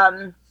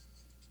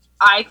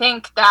 I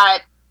think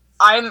that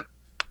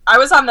I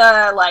was on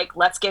the, like,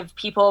 let's give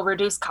people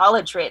reduced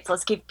college rates.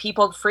 Let's give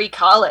people free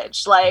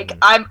college. Like,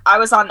 I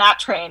was on that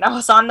train. I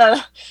was on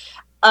the,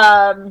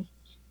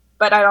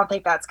 but I don't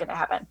think that's going to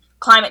happen.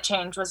 Climate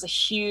change was a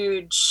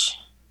huge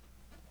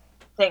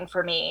thing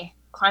for me.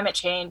 Climate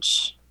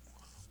change.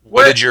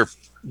 What did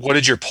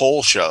your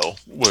poll show?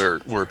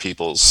 Were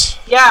people's?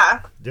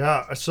 Yeah.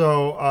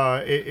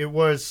 So it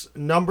was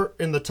number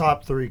in the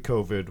top 3.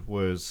 COVID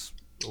was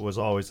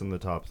always in the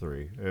top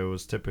 3. It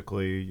was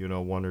typically, you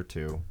know, 1 or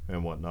 2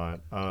 and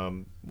whatnot.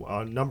 On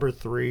number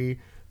 3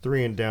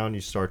 and down, you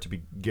start to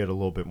get a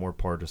little bit more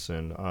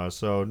partisan.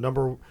 So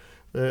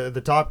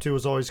the top 2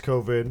 was always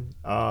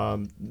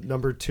COVID.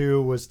 Number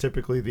 2 was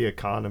typically the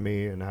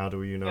economy and how do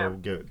we, you know,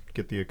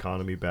 get the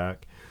economy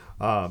back.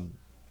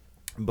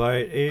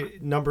 But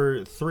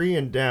number 3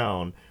 and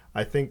down,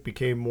 I think,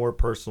 became more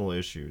personal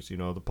issues. You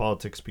know, the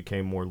politics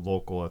became more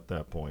local at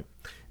that point.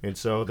 And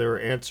so there were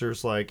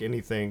answers like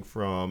anything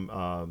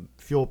from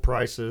fuel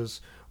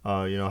prices,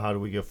 you know, how do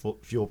we get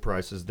fuel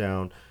prices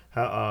down?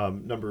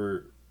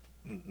 Number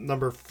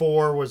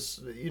 4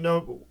 was, you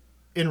know,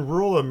 in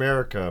rural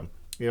America,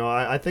 you know,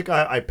 I think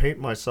I paint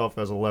myself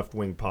as a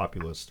left-wing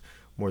populist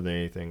more than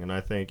anything. And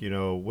I think, you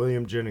know,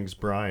 William Jennings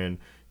Bryan,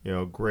 you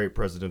know, great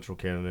presidential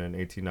candidate in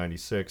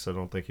 1896. I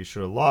don't think he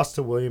should have lost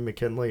to William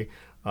McKinley.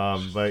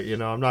 But, you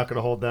know, I'm not going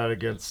to hold that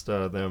against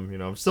them. You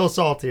know, I'm still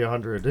salty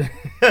 100 years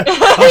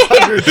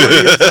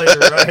later,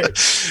 right?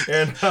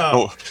 And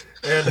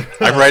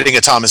I'm writing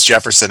a Thomas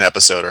Jefferson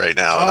episode right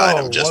now, and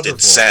I'm just wonderful.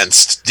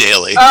 incensed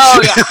daily.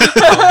 Oh,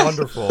 yeah.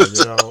 Wonderful,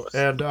 you know.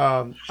 And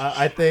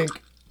I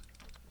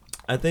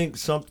think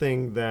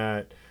something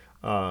that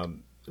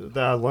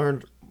that I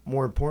learned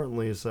more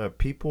importantly is that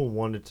people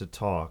wanted to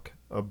talk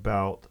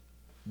about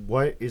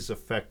what is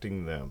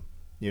affecting them.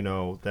 You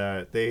know,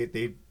 that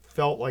they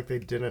felt like they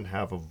didn't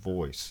have a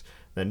voice,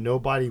 that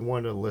nobody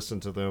wanted to listen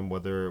to them,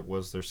 whether it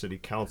was their city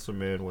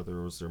councilman, whether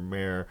it was their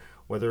mayor,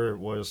 whether it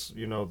was,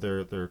 you know,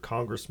 their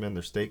congressman,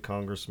 their state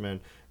congressman,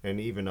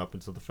 and even up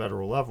into the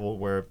federal level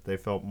where they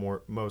felt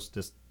most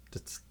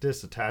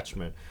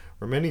disattachment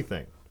from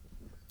anything.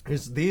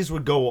 These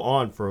would go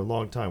on for a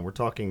long time. We're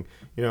talking,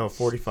 you know,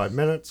 45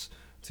 minutes,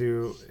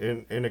 to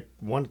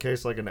one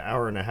case like an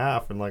hour and a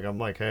half, and like I'm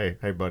like, hey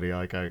buddy,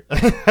 like I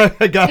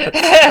I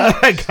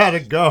gotta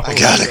go. I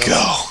gotta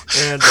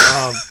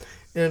go.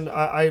 And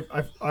I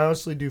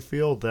honestly do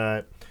feel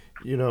that,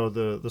 you know,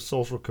 the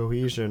social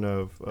cohesion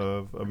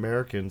of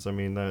Americans, I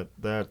mean,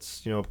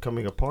 that's, you know,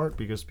 coming apart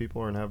because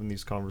people aren't having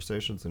these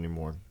conversations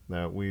anymore.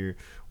 That we're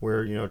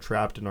you know,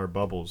 trapped in our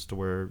bubbles to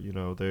where, you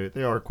know,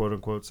 they are quote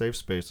unquote safe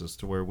spaces,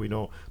 to where we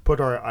don't put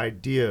our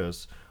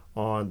ideas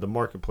on the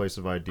marketplace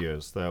of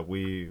ideas, that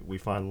we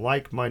find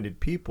like-minded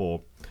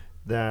people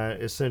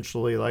that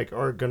essentially like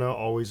are gonna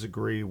always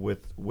agree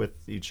with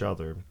each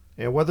other.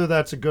 And whether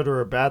that's a good or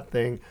a bad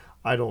thing,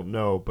 I don't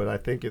know, but I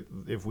think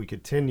if we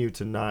continue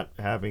to not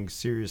having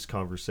serious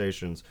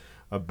conversations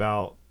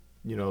about,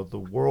 you know, the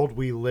world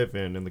we live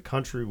in and the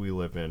country we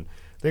live in,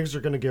 things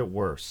are going to get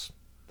worse.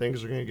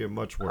 Things are going to get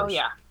much worse. Oh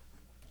yeah.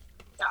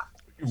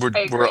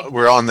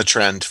 We're on the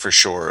trend for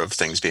sure of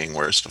things being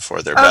worse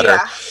before they're Oh better.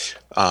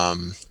 yeah.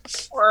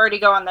 We're already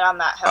going down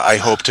that hill. I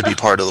hope to be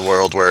part of the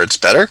world where it's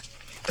better.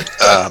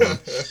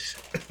 As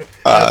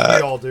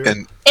we all do.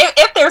 And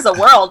If there's a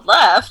world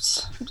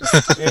left,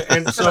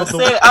 And so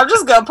I'm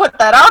just gonna put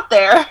that out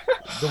there.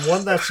 the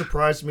one that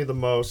surprised me the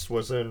most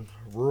was in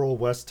rural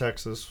West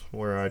Texas,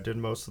 where I did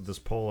most of this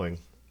polling,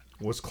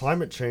 was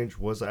climate change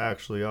was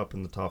actually up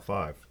in the top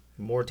 5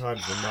 more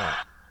times than not.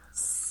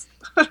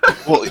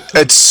 well,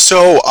 it's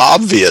so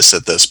obvious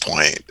at this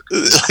point.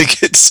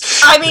 Like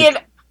it's. I mean,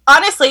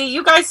 honestly,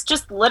 you guys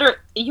just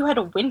you had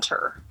a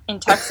winter in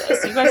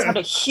Texas. You guys had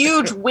a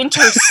huge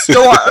winter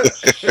storm,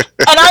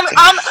 and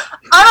I'm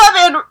up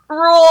in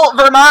rural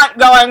Vermont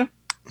going,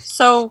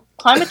 so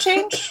climate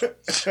change?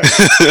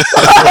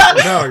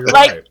 No, you're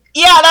Like, right.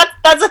 yeah,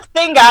 that's a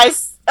thing,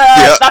 guys.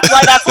 Yeah. That's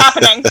why that's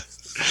happening.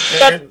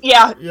 And-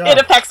 Yeah, yeah. it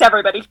affects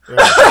everybody. Yeah,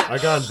 I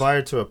got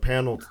invited to a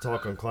panel to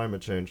talk on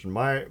climate change, and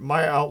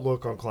my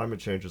outlook on climate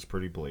change is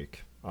pretty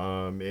bleak.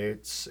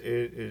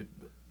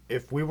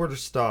 If we were to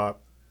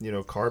stop, you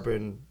know,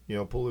 carbon, you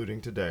know,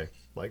 polluting today,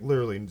 like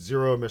literally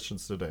 0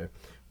 emissions today,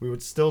 we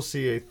would still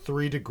see a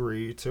 3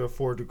 degree to a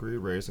 4 degree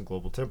raise in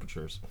global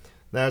temperatures.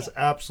 That's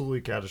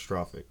absolutely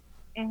catastrophic.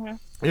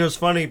 Mm-hmm. It was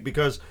funny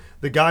because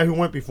the guy who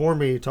went before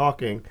me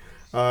talking,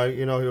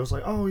 you know, he was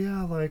like, oh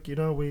yeah, like, you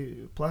know,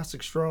 we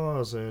plastic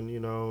straws and, you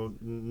know,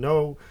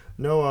 no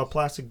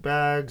plastic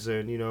bags,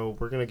 and, you know,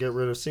 we're going to get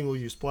rid of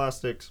single-use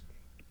plastics.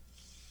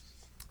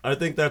 I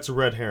think that's a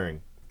red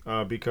herring,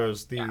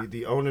 because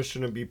the onus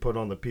shouldn't be put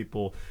on the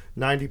people.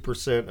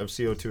 90% of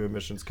CO2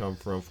 emissions come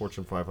from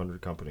Fortune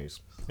 500 companies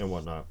and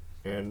whatnot.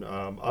 And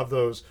of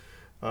those,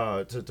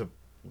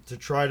 to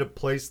try to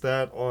place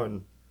that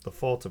on the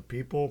fault of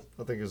people,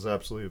 I think is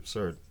absolutely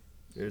absurd.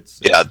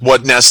 Yeah,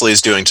 what Nestle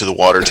is doing to the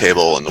water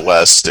table in the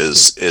West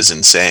is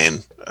insane.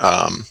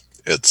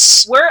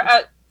 It's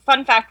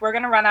Fun fact, we're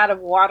gonna run out of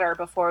water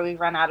before we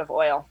run out of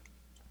oil.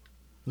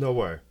 No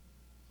way.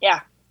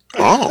 Yeah.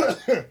 oh,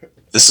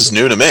 this is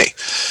new to me.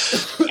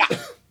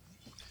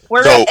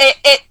 We're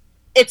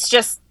it's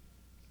just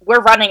we're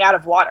running out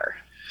of water.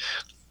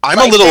 I'm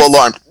Like, a little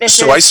alarmed. this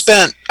So I is-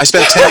 spent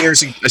 10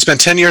 years. I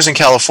spent 10 years in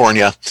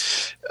California,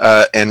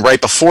 and right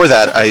before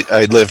that,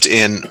 I lived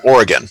in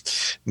Oregon.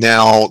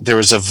 Now there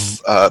was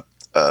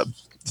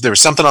there was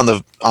something on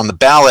the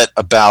ballot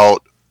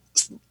about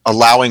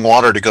allowing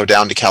water to go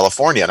down to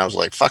California, and I was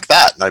like, "Fuck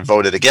that!" and I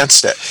voted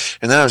against it.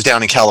 And then I was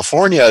down in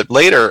California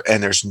later,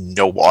 and there's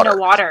no water. No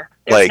water.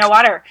 There's no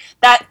water.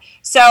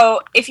 So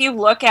if you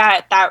look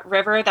at that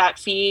river that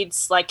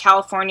feeds like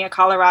California,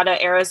 Colorado,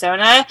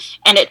 Arizona,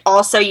 and it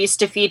also used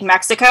to feed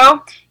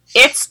Mexico,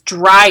 it's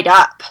dried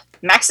up.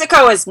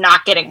 Mexico is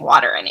not getting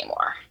water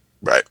anymore.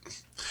 Right.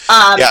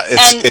 Yeah,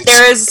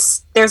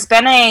 there's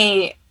been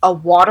a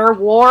water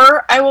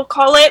war, I will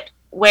call it,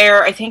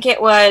 where I think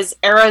it was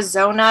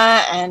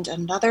Arizona and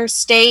another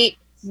state,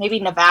 maybe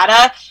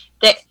Nevada,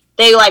 that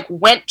they like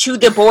went to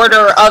the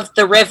border of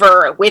the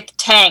river with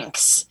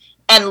tanks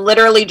and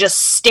literally just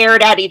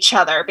stared at each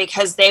other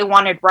because they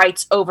wanted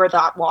rights over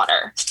that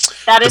water.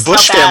 That is The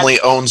Bush how bad. family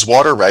owns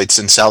water rights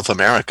in South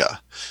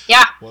America.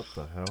 Yeah, What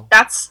the hell?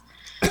 that's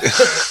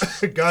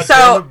God So-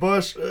 damn it,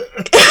 Bush.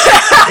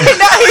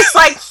 he's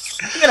like,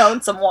 you know,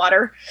 some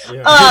water.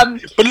 Yeah.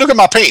 But look at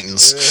my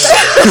paintings.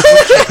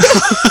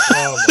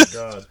 Oh my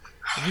god.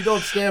 If you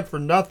don't stand for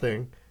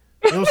nothing,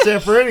 you don't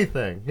stand for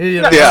anything.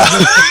 You know? Yeah.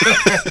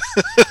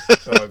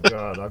 Oh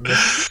god,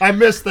 I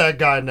miss that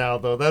guy now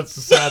though. That's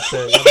the sad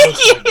thing. I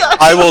miss that guy.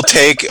 I will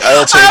take. I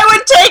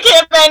would take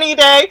him any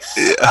day.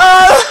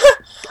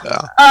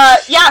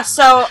 Yeah.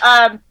 So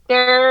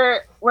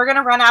we're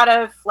gonna run out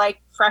of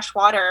like fresh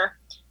water.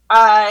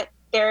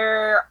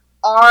 There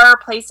are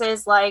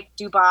places like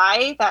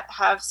Dubai that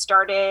have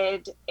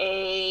started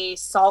a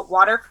salt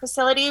water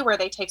facility where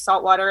they take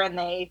salt water and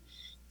they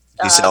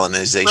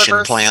Desalinization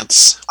reverse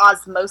plants.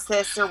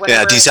 osmosis or whatever.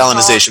 Yeah, it's called.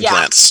 desalinization Yeah.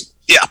 plants.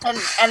 Yeah.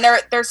 And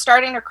they're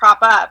starting to crop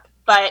up,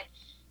 but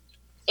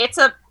it's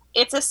a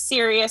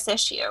serious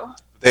issue.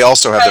 They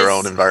also have their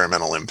Because- own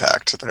environmental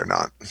impact. They're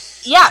not.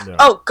 Yeah. No.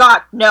 Oh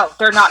God, no,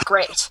 they're not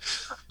great.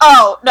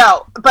 Oh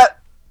no, but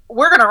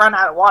we're gonna run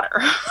out of water.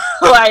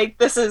 Like,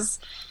 this is.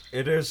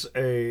 It is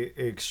a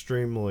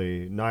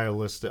extremely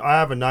nihilistic. I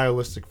have a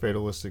nihilistic,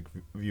 fatalistic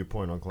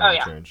viewpoint on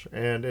climate change,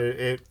 and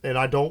and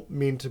I don't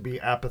mean to be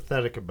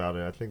apathetic about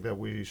it. I think that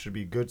we should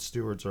be good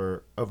stewards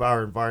of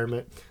our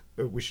environment.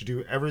 We should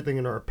do everything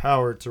in our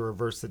power to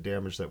reverse the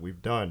damage that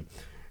we've done.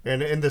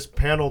 And in this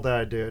panel that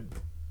I did,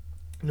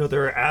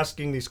 they're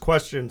asking these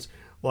questions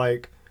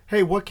like,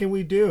 "Hey, what can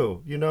we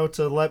do?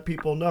 To let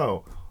people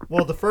know."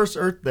 Well, the first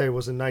Earth Day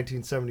was in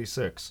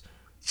 1976.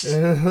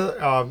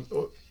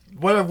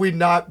 What have we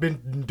not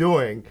been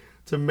doing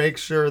to make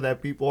sure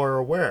that people are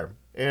aware?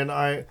 And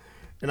I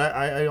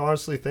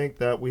honestly think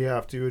that we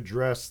have to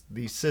address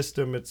the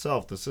system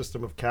itself, the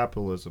system of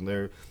capitalism.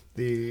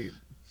 The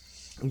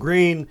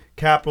green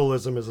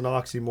capitalism is an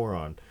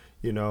oxymoron.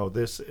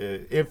 This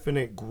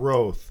infinite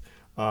growth,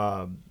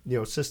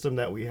 system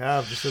that we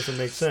have just doesn't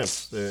make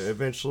sense.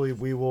 Eventually,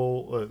 we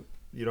will,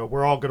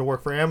 we're all going to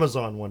work for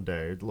Amazon one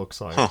day. It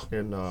looks like,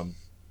 and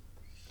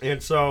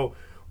so.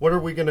 What are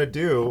we going to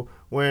do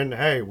when,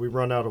 hey, we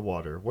run out of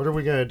water? What are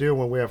we going to do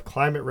when we have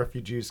climate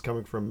refugees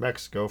coming from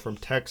Mexico, from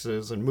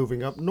Texas, and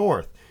moving up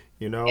north?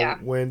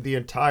 When the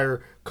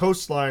entire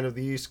coastline of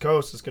the East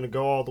Coast is going to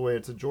go all the way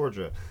into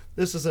Georgia.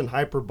 This isn't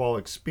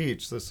hyperbolic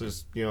speech. This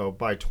is,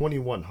 by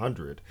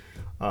 2100.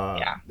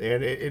 And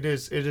it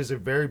is a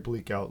very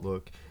bleak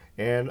outlook.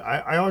 And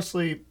I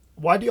honestly,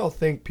 why do y'all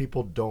think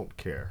people don't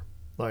care?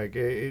 Like,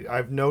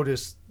 I've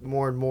noticed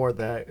more and more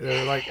that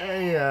they're like,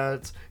 hey,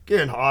 it's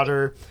getting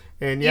hotter.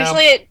 And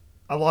usually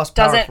I lost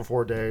power for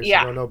 4 days.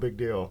 Yeah. So no big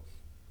deal.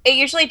 It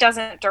usually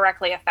doesn't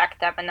directly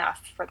affect them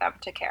enough for them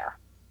to care,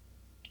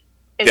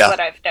 is what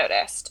I've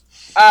noticed.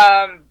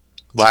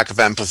 Lack of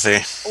empathy.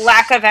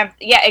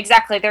 Yeah,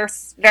 exactly. They're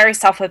very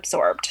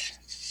self-absorbed.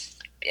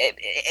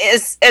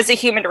 As a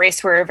human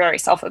race, we're very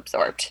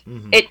self-absorbed.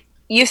 Mm-hmm.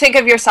 You think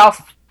of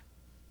yourself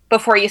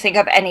before you think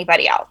of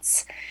anybody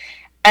else.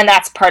 And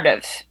that's part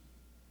of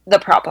the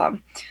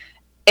problem,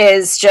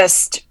 is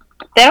just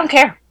they don't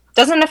care.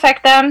 Doesn't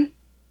affect them.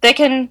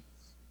 It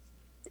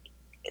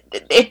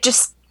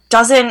just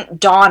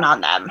doesn't dawn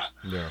on them.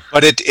 Yeah.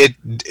 But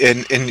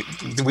and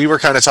we were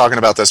kind of talking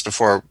about this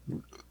before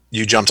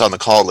you jumped on the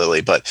call,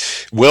 Lily,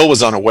 but Will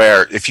was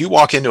unaware. If you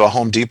walk into a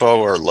Home Depot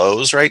or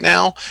Lowe's right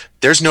now,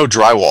 there's no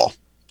drywall.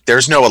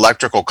 There's no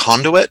electrical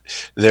conduit.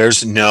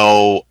 There's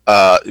no,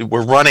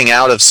 we're running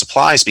out of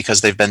supplies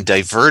because they've been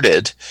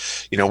diverted.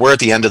 We're at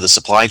the end of the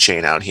supply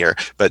chain out here,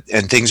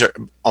 and things are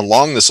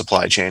along the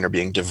supply chain are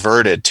being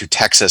diverted to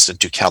Texas and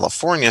to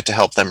California to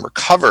help them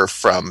recover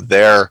from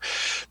their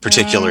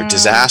particular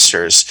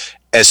disasters.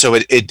 And so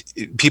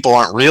people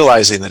aren't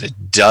realizing that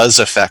it does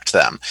affect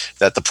them,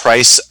 that the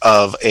price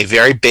of a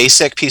very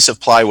basic piece of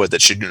plywood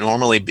that should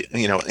normally be,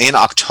 in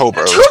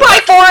October.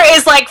 2x4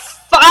 is like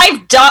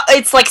 $5.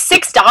 It's like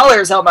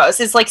 $6 almost.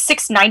 It's like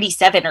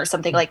 $6.97 or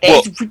something like that.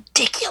 Well, it's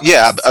ridiculous.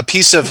 Yeah, a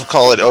piece of,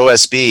 call it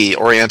OSB,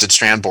 oriented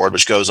strand board,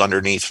 which goes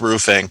underneath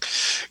roofing,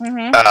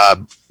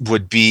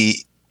 would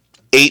be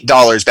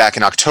 $8 back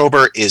in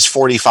October, is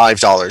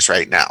 $45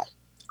 right now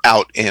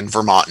out in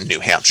Vermont and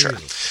New Hampshire.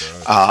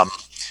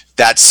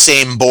 That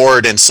same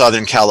board in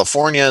Southern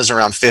California is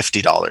around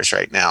 $50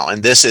 right now,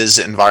 and this is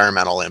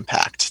environmental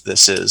impact.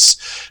 This is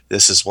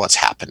what's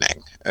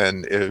happening,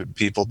 and if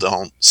people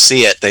don't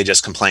see it, they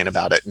just complain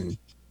about it and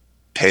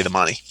pay the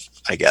money,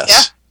 I guess.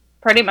 Yeah,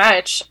 pretty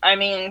much. I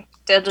mean,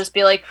 they'll just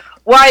be like,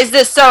 "Why is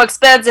this so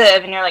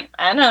expensive?" And you're like,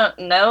 "I don't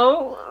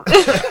know."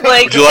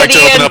 Like, would you like to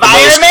open up a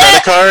Lowe's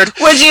credit card?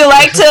 Would you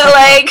like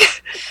to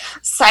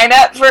sign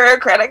up for a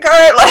credit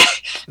card?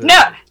 Like,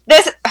 no.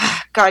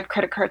 God,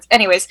 credit cards.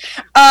 Anyways,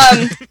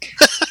 I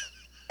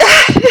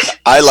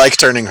like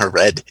turning her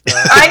red.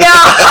 I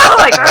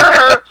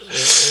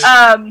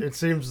know. It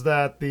seems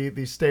that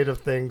the state of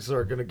things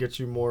are going to get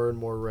you more and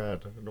more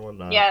red and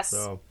whatnot. Yes,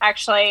 so.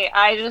 Actually,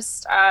 I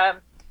just I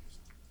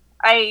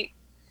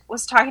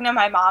was talking to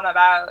my mom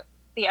about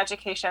the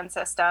education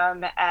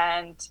system,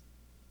 and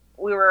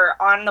we were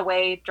on the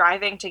way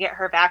driving to get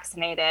her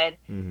vaccinated,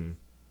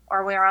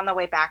 or we were on the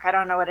way back. I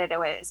don't know what it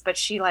was, but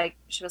she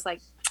was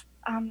like,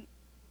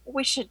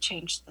 we should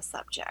change the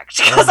subject,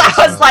 because I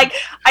was like,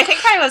 I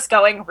think I was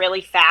going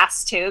really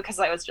fast too, because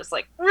I was just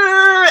like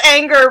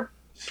anger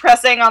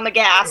pressing on the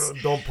gas.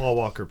 Don't Paul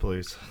Walker,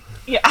 please.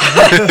 Yeah.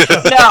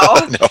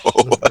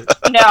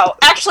 No.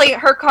 Actually,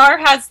 her car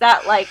has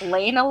that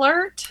lane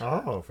alert.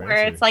 Oh, fancy.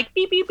 Where it's like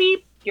beep beep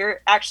beep.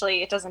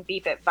 It doesn't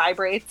beep, it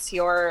vibrates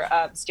your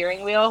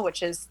steering wheel,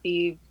 which is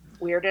the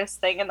weirdest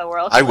thing in the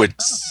world. I would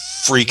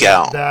freak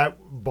out. That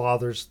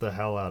bothers the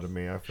hell out of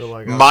me. I feel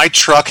like my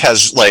truck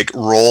has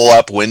roll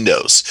up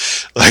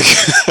windows.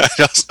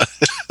 That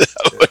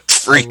would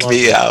freak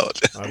me out.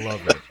 I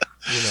love it.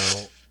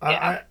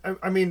 I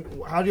mean,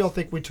 how do y'all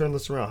think we turn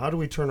this around? How do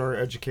we turn our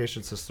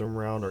education system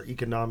around, our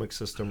economic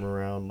system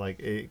around?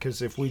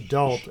 Because if we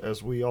don't,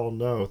 as we all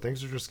know,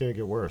 things are just going to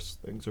get worse.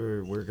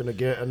 We're going to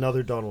get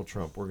another Donald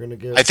Trump. We're going to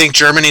get. I think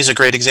Germany's a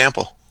great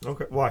example.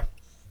 Okay, why?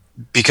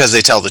 Because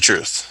they tell the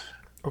truth.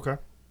 Okay.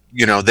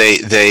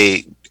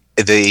 They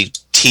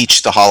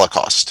teach the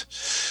Holocaust.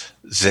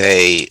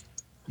 they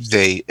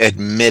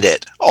admit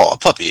it. Oh, a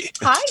puppy.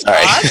 Hi,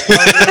 Sorry.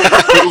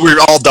 Dog. We're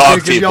all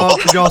dog Did people.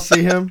 y'all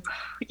see him?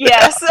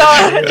 Yes,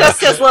 just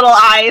his little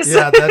eyes.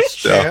 Yeah, that's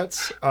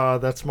Chance.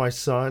 That's my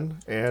son,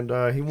 and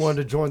he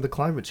wanted to join the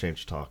climate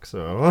change talk.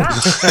 So,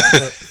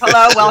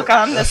 Hello,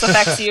 welcome. This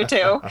affects you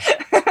too.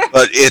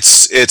 But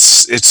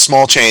it's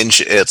small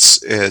change.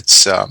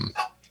 It's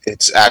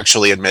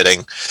actually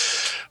admitting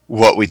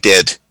what we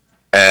did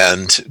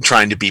and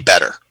trying to be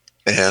better.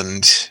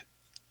 And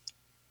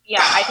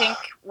Yeah, I think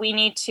we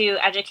need to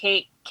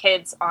educate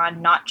kids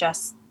on not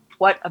just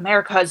what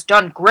America has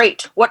done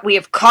great, what we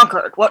have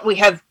conquered, what we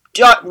have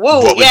done. Whoa,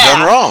 what we've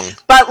done wrong.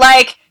 But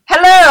like,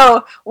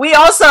 hello, we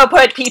also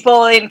put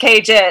people in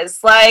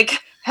cages. Like,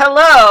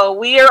 hello,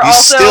 we are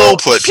also still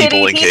put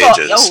people in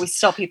cages. Oh, we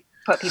still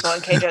put people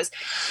in cages.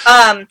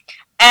 And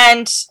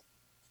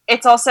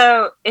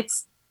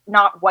it's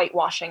not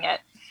whitewashing it.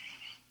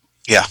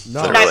 Yeah,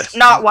 No. literally.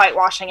 Not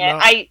whitewashing it. No.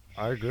 I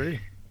I agree.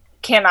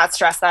 cannot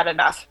stress that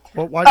enough.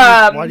 Well,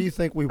 why do you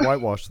think we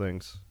whitewash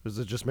things? Does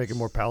it just make it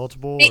more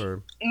palatable,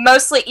 or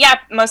Mostly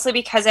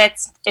because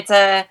it's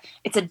a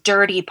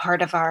dirty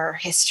part of our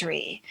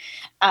history,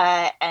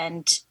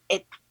 and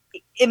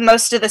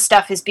most of the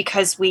stuff is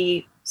because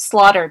we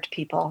slaughtered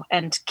people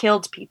and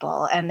killed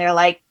people, and they're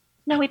like,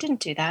 no, we didn't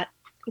do that.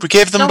 We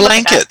gave them Don't look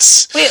at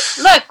that.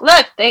 blankets.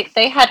 Look,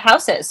 they had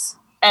houses,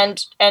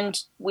 and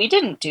we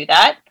didn't do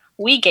that.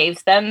 We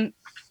gave them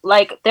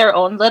like their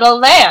own little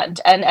land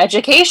and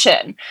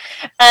education,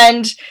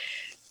 and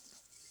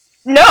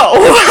no,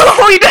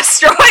 we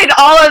destroyed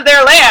all of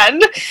their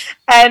land,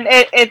 and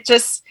it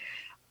just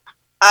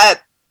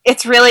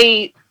it's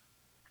really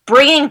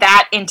bringing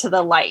that into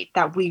the light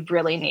that we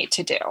really need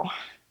to do,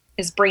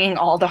 is bringing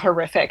all the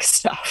horrific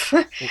stuff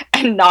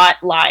and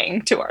not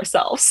lying to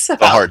ourselves The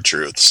about, hard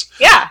truths.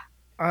 yeah.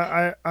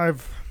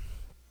 I've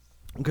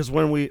because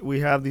when we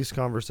have these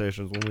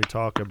conversations, when we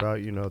talk about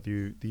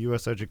the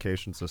U.S.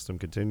 education system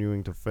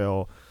continuing to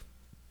fail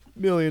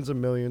millions and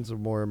millions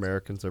of more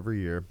Americans every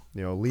year,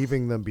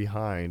 leaving them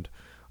behind,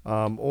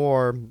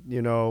 or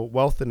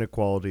wealth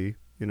inequality.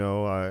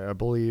 I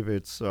believe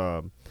it's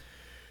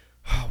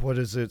what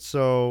is it?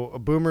 So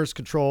boomers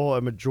control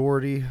a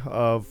majority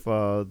of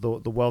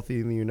the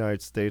wealthy in the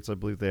United States. I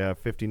believe they have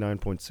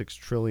 $59.6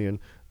 trillion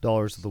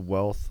of the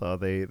wealth.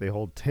 They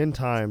hold 10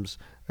 times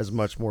as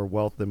much more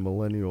wealth than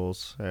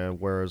millennials,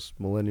 whereas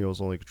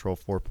millennials only control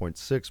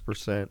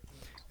 4.6%.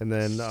 And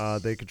then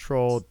they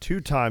control 2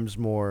 times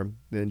more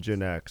than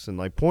Gen X. And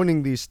like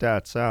pointing these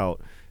stats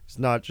out, it's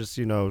not just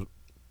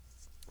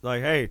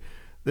like, hey,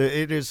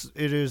 it is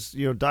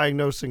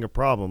diagnosing a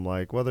problem,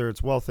 like whether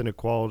it's wealth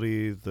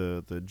inequality,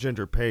 the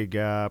gender pay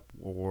gap,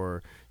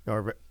 or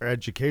our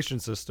education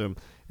system.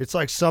 It's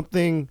like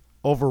something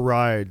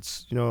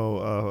overrides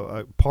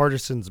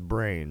partisans'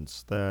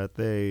 brains, that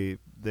they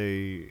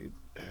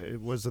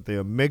was it the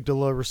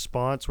amygdala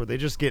response, where they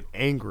just get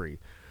angry,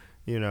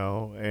 and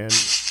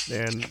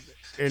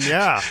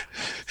yeah.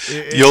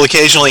 You'll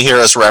occasionally hear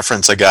us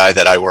reference a guy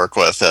that I work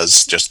with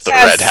as just the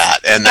Yes, red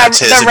hat, and that's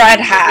the his red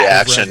hat.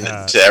 reaction The red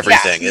hat. to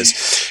everything.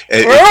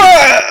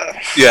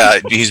 Yeah,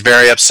 he's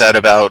very upset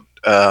about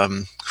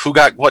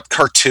what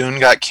cartoon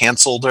got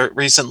canceled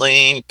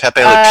recently,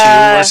 Pepe Le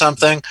Pew or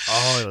something.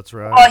 Oh, that's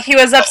right. Well, he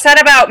was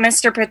upset about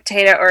Mr.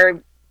 Potato,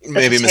 or the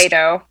Maybe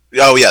potato.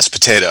 Oh yes,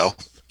 Potato.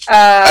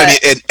 I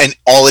mean, and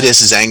all it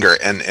is anger,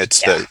 and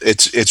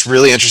it's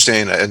really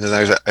interesting. And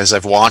as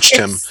I've watched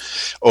him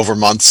over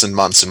months and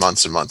months and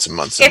months and months and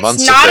months and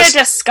months, it's not a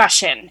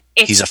discussion.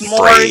 It's he's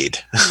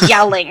afraid. more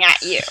yelling at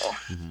you.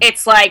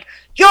 It's like,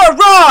 you're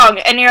wrong,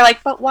 and you're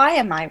like, but why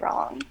am I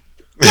wrong?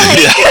 Like,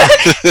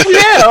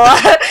 no.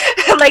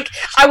 Like,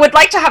 I would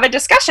like to have a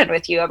discussion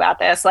with you about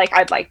this. Like,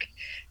 I'd like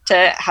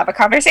to have a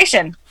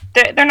conversation.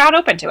 They're not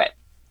open to it.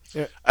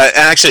 And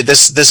actually,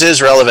 this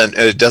is relevant.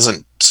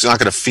 It's not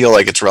going to feel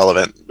like it's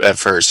relevant at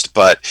first,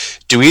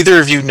 but do either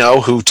of you know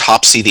who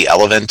Topsy the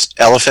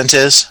elephant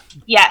is?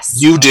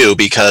 Yes. You do,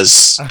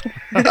 because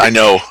I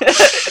know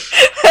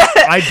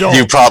I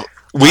don't.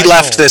 we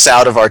left this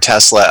out of our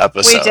Tesla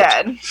episode. We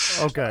did.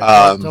 Okay,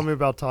 tell me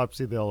about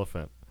Topsy the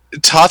elephant.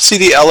 Topsy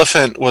the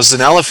elephant was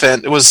an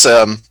elephant. It was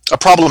a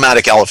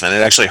problematic elephant.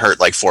 It actually hurt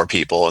like 4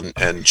 people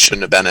and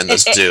shouldn't have been in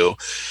this zoo.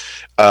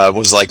 It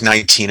was like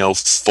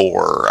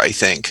 1904, I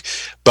think.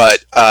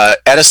 But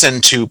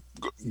Edison, to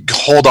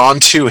hold on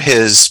to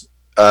his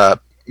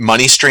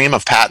money stream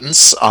of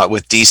patents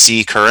with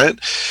DC current,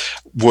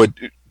 would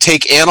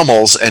take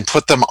animals and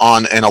put them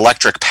on an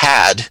electric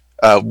pad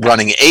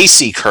running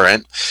AC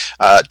current.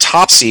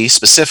 Topsy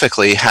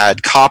specifically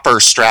had copper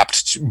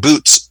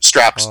boots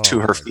strapped to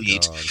her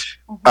feet,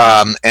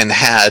 and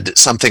had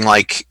something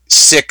like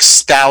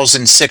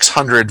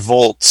 6,600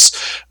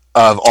 volts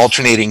of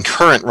alternating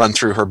current run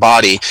through her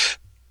body.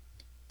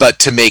 But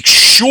to make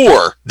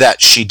sure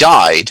that she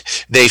died,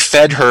 they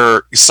fed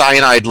her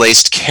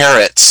cyanide-laced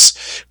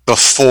carrots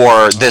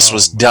before this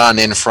was done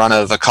in front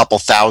of a couple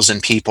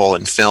thousand people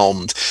and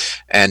filmed.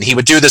 And he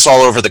would do this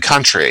all over the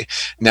country.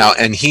 Now,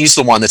 and he's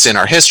the one that's in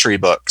our history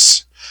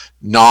books,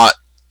 not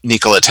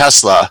Nikola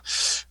Tesla.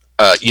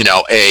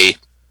 a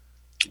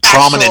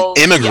prominent Actual-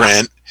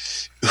 immigrant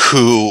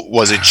who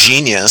was a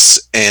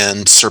genius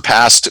and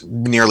surpassed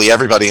nearly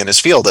everybody in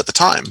his field at the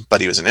time, but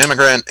he was an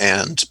immigrant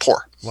and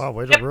poor. Wow,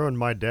 way to ruin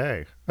my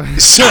day.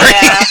 Sorry.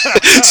 Yeah.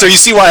 So you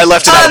see why I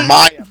left it out of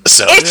my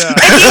episode.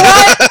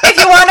 If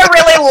you want a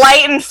really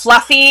light and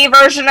fluffy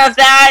version of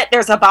that,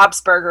 there's a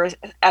Bob's Burgers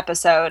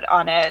episode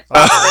on it.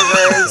 Bob's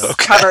Burgers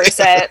Okay. covers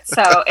it,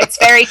 so it's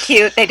very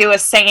cute. They do a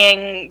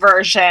singing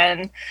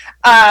version.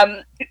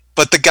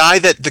 But the guy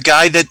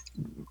that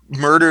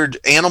murdered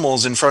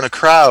animals in front of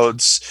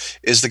crowds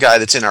is the guy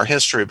that's in our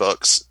history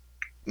books,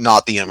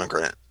 not the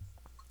immigrant.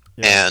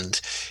 Yeah. And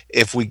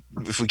if we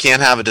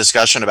can't have a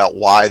discussion about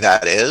why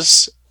that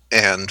is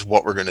and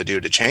what we're going to do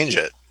to change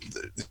it,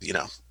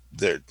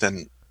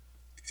 then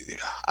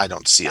I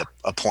don't see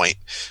a point.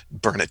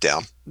 Burn it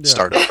down. Yeah.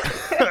 Start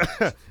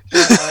over.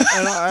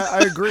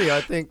 I agree.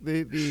 I think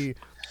the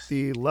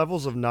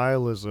levels of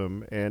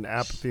nihilism and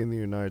apathy in the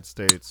United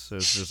States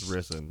has just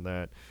risen.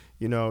 That,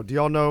 do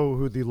y'all know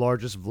who the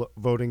largest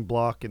voting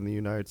bloc in the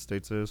United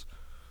States is?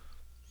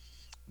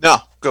 No,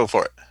 go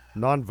for it.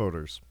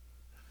 Non-voters.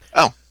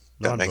 Oh,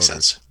 that makes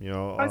Non-voters. sense.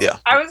 Yeah.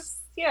 I was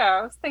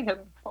thinking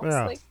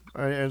mostly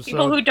And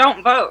people so, who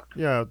don't vote.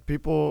 yeah,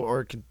 people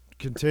are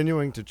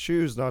continuing to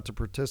choose not to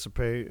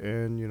participate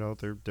in,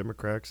 their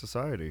democratic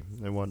society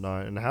and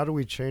whatnot. And how do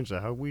we change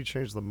that? How do we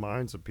change the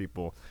minds of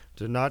people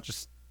to not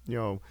just,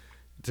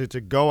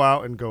 to go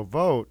out and go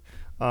vote,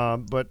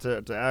 but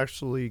to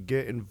actually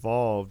get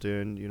involved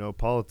in,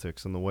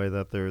 politics and the way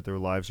that their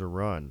lives are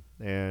run.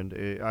 And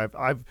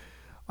I've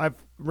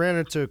ran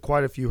into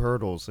quite a few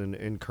hurdles in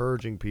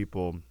encouraging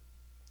people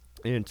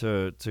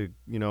into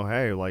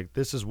hey, like,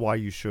 this is why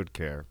you should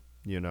care.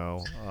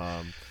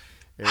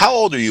 How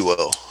old are you,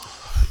 Will?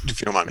 If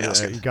you don't mind me You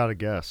asking. gotta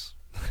guess.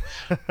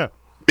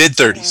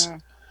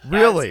 Mid-30s.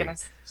 Really?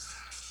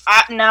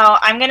 No,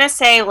 I'm gonna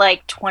say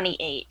like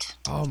 28.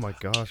 Oh my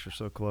gosh, you're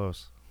so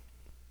close.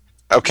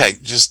 Okay,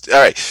 all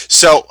right.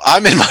 So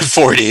I'm in my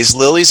 40s.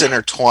 Lily's in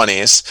her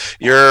 20s.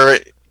 You're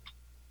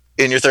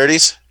in your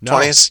 30s? No.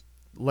 20s?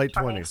 Late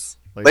 20s.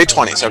 Late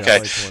 20s, Yeah, okay.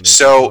 late 20s.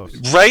 So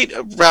Close. right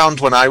around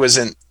when I was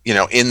in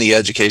the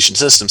education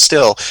system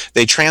still,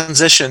 they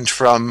transitioned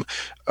from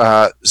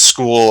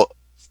school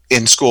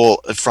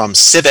from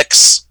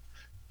civics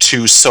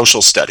to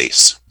social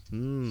studies.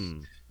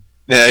 Hmm.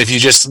 Now, if you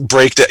just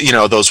break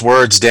those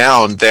words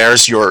down,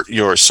 there's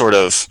your sort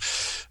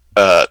of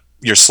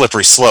your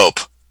slippery slope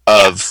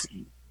of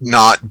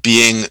not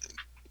being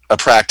a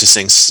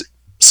practicing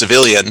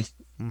civilian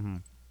Hmm.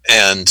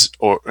 and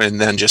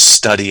then just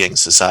studying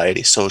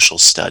society, social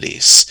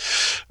studies,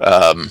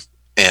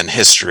 and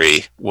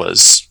history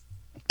was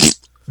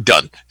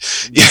done.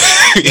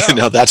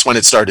 That's when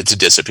it started to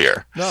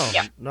disappear.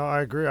 No,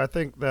 I agree. I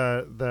think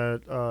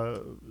that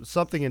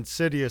something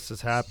insidious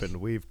has happened.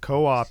 We've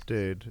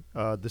co-opted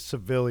the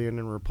civilian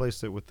and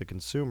replaced it with the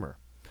consumer.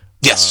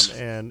 Yes.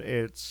 And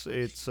it's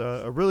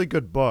a really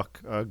good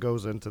book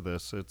goes into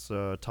this. It's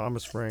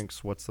Thomas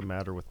Frank's "What's the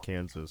Matter with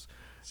Kansas,"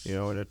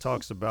 and it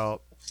talks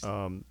about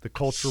the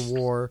culture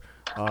war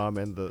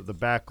and the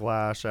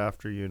backlash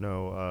after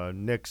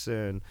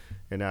Nixon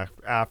and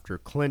after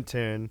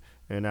Clinton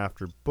and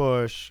after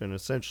Bush, and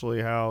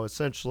essentially how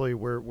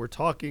we're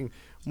talking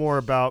more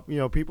about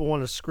people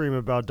want to scream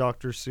about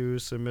Dr.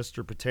 Seuss and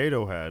Mr.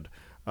 Potato Head,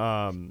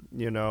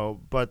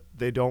 but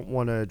they don't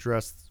want to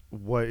address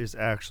what is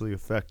actually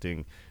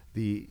affecting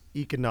the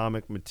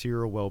economic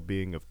material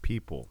well-being of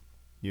people,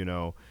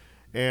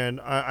 and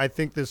I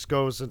think this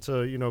goes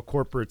into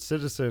corporate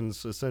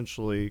citizens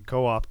essentially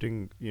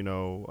co-opting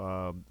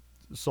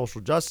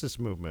social justice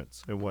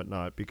movements and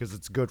whatnot because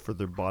it's good for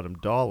their bottom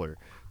dollar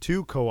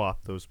to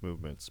co-opt those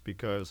movements,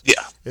 because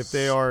if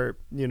they are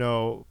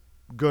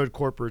good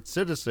corporate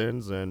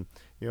citizens and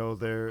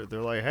they're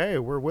like, hey,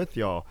 we're with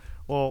y'all,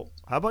 well,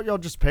 how about y'all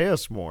just pay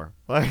us more?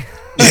 Like,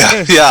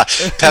 yeah.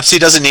 Pepsi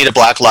doesn't need a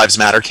Black Lives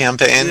Matter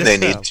campaign. Yeah. They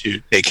need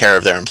to take care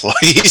of their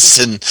employees,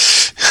 and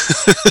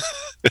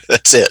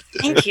that's it.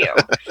 Thank you.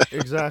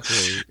 exactly.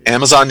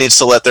 Amazon needs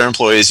to let their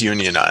employees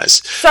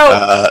unionize.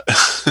 So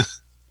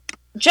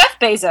Jeff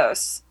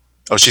Bezos.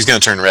 Oh, she's going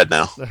to turn red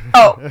now.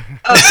 Oh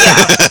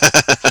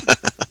yeah.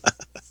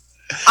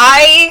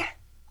 I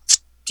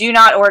do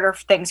not order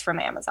things from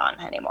Amazon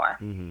anymore.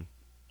 Mhm.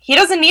 He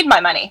doesn't need my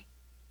money.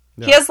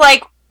 No. He has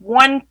like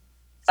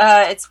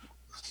it's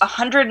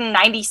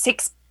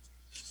 $196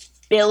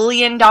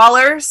 billion.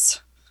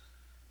 That's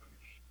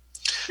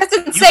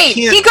insane. can't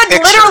He could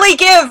picture- literally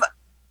give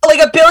like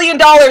 $1 billion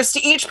to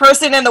each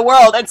person in the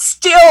world and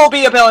still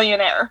be a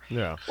billionaire.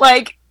 Yeah.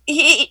 Like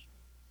he.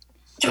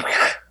 You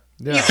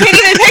Yeah. can't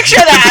even picture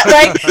that.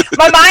 Like,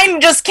 my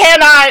mind just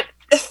cannot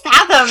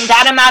fathom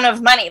that amount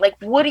of money. Like,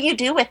 what do you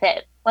do with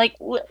it? Like,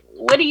 what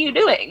are you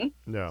doing?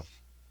 No.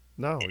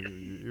 No.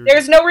 You're,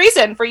 There's no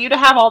reason for you to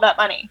have all that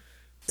money.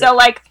 So,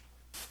 like,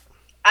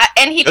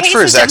 and he Good pays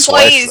for his his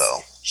ex-wife, employees though.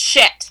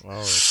 shit. oh,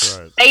 that's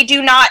right. They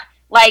do not,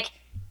 like,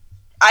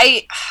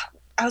 I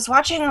was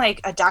watching,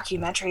 like, a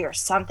documentary or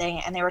something,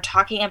 and they were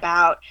talking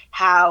about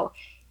how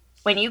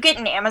when you get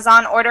an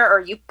Amazon order or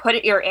you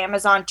put your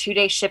Amazon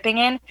 2-day shipping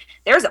in,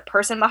 there's a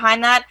person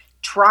behind that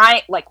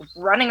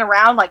running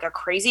around like a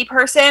crazy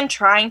person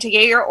trying to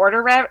get your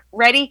order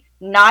ready,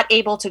 not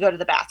able to go to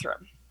the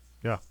bathroom.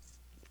 Yeah.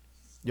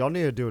 Y'all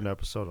need to do an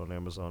episode on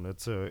Amazon.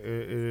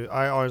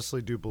 I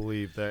honestly do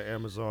believe that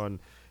Amazon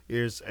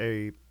is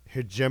a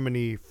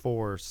hegemonic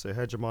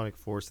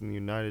force in the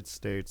United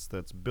States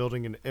that's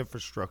building an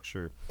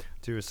infrastructure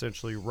to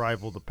essentially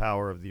rival the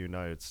power of the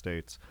United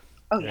States.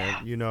 Oh yeah.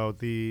 And,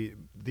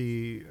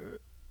 the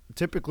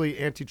typically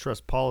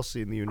antitrust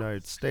policy in the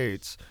United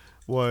States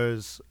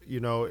was,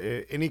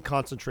 any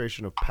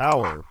concentration of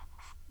power,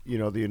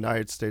 the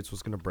United States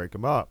was going to break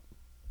them up.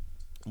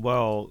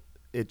 Well,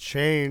 it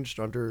changed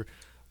under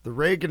the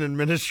Reagan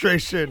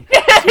administration.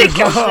 It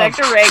goes back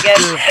to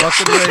Reagan.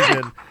 Fucking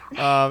Reagan.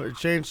 It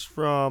changed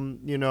from,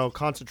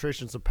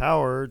 concentrations of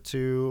power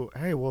to,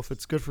 hey, well, if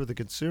it's good for the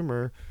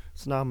consumer,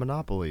 it's not a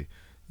monopoly,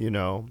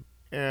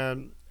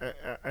 And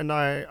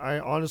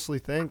I honestly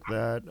think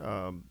that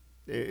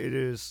it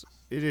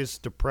is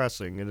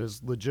depressing. It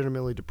is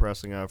legitimately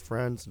depressing. I have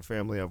friends and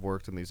family I've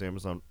worked in these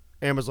Amazon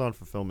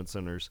fulfillment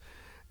centers,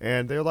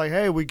 and they're like,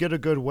 hey, we get a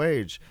good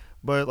wage.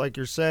 But like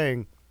you're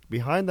saying,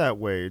 behind that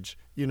wage,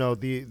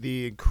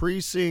 the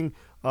increasing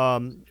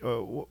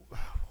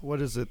what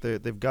is it?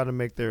 They've got to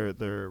make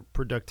their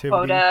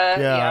productivity.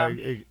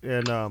 Quota,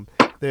 and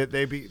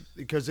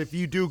because if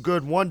you do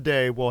good one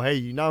day, well, hey,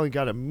 you not only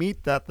got to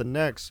meet that the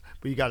next,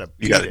 but you got to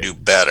do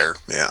better.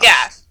 Yeah.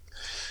 Yeah.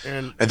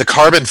 And the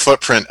carbon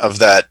footprint of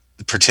that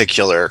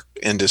particular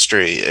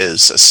industry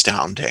is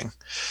astounding.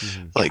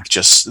 Mm-hmm. Like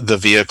just the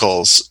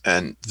vehicles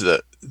and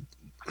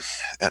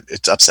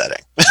it's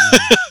upsetting.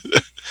 Mm-hmm.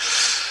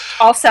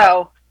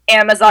 Also,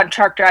 Amazon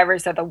truck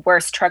drivers are the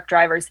worst truck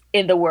drivers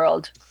in the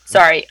world.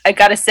 Sorry, I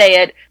gotta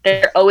say it.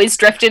 They're always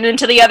drifting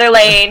into the other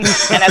lane.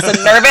 And as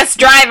a nervous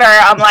driver,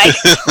 I'm like,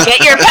 get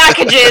your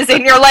packages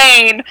in your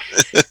lane.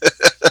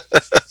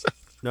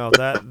 No,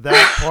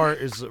 that part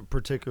is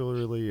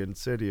particularly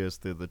insidious,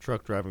 the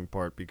truck driving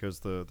part, because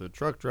the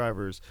truck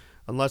drivers,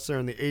 unless they're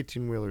in the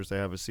 18-wheelers, they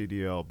have a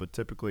CDL. But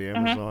typically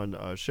Amazon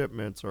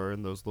shipments are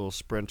in those little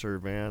Sprinter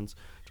vans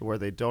to where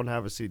they don't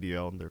have a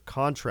CDL, and they're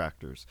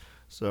contractors.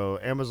 So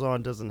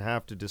Amazon doesn't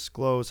have to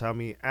disclose how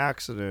many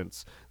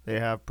accidents they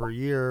have per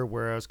year,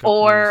 whereas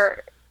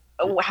or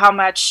how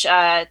much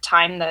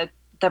time the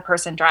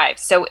person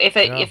drives. So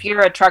if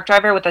you're a truck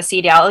driver with a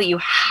CDL, you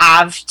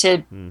have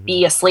to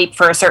be asleep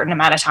for a certain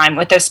amount of time.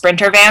 With those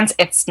Sprinter vans,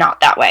 it's not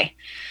that way.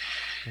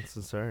 That's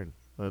insane.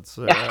 That's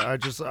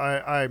Lucas.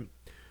 I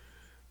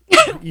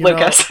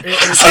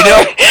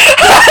know.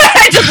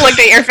 I just looked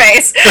at your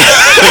face.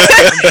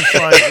 I'm just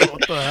like,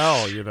 what the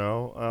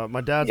hell,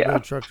 My dad's been a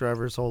truck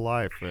driver his whole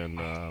life, and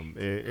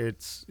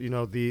it's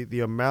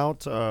the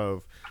amount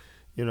of,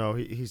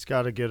 he's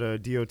got to get a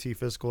DOT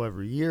physical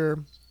every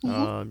year.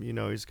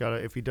 He's got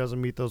to, if he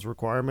doesn't meet those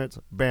requirements,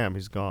 bam,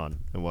 he's gone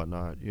and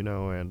whatnot.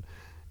 And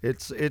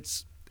it's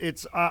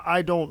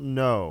I don't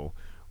know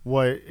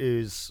what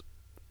is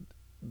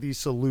the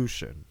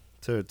solution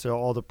to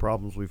all the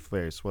problems we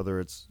face, whether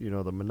it's,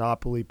 the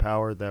monopoly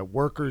power that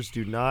workers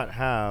do not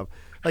have.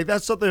 Like,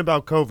 that's something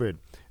about COVID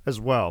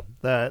as well,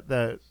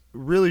 that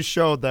really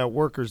showed that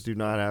workers do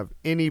not have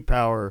any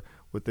power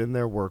within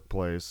their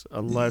workplace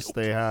unless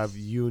they have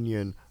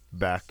union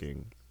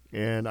backing.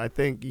 And I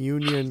think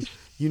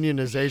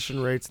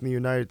unionization rates in the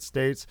United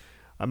States,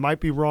 I might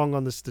be wrong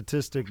on the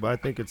statistic, but I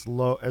think it's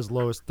as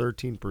low as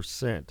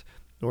 13%.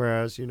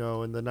 Whereas, in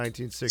the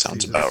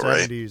 1960s and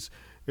 70s,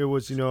 it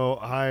was,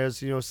 high as,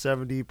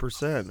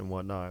 70% and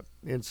whatnot.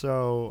 And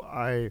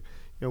so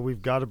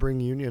we've got to bring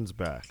unions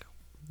back.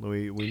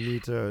 We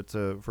need to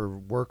for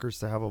workers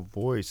to have a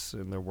voice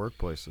in their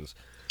workplaces.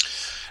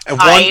 And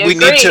we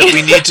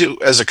need to,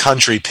 as a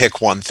country,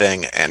 pick one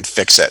thing and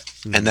fix it,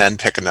 and then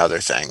pick another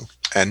thing,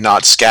 and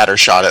not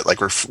scattershot it like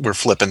we're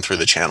flipping through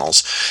the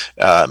channels.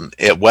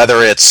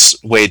 Whether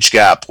it's wage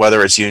gap,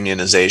 whether it's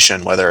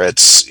unionization, whether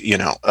it's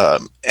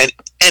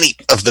any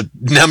of the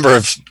number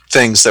of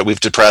things that we've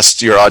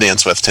depressed your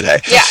audience with today.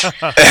 Yeah.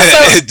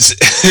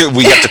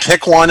 We have to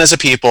pick one as a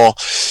people,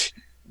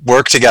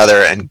 work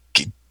together, and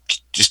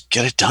just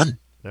get it done.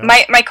 Yeah.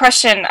 My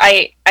question,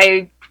 I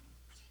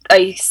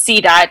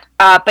see that,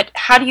 but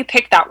how do you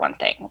pick that one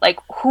thing? Like,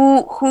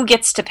 who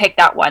gets to pick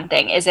that one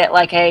thing? Is it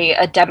like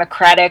a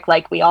democratic,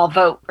 like we all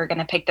vote, we're going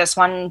to pick this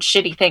one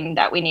shitty thing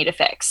that we need to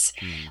fix?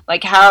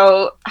 Like,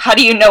 how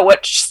do you know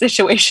which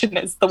situation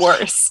is the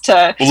worst?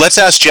 Well, let's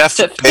ask Jeff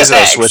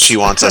Bezos which he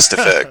wants us to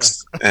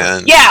fix.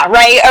 And yeah,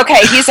 right.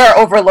 Okay, he's our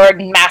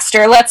overlord and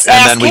master. Let's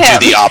ask him. And then we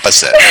do the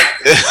opposite.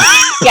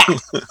 Yeah,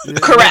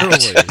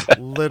 correct.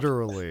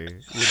 Literally.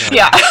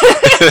 Yeah.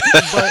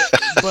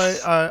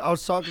 But I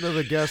was talking to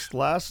the guest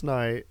last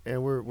night,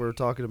 and we're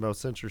talking about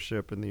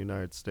censorship in the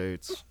United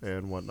States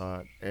and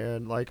whatnot.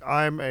 And like,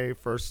 I'm a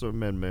First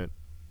Amendment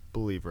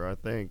believer. I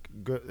think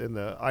good in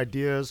the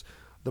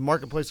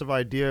marketplace of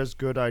ideas,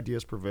 good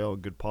ideas prevail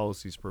and good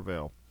policies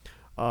prevail.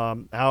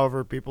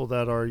 However, people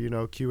that are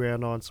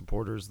QAnon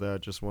supporters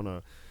that just want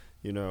to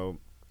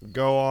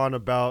go on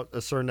about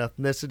a certain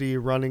ethnicity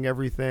running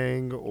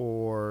everything,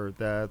 or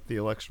that the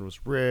election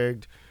was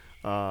rigged,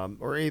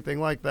 or anything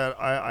like that.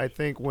 I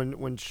think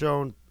when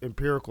shown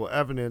empirical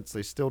evidence,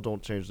 they still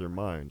don't change their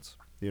minds.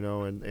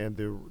 And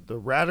the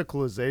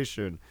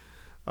radicalization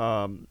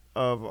of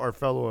our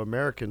fellow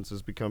Americans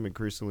has become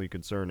increasingly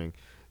concerning.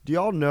 Do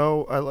y'all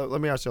know?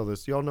 Let me ask y'all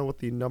this: do y'all know what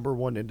the number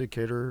one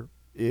indicator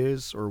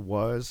is or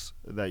was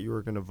that you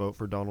were going to vote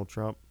for Donald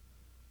Trump?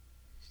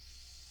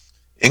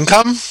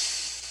 Income?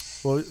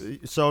 Well,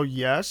 so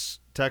yes,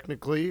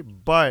 technically,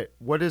 but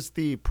what is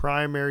the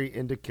primary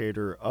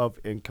indicator of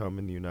income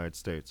in the United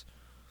States?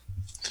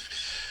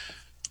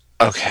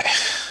 Okay.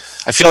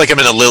 I feel like I'm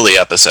in a Lily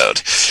episode.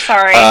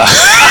 Sorry. Now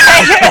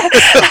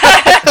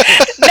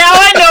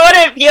I know what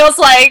it feels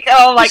like.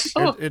 Oh, like,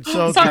 oh,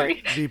 so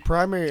sorry. The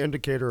primary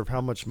indicator of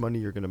how much money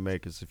you're going to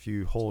make is if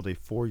you hold a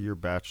 4-year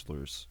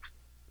bachelor's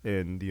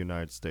in the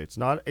United States.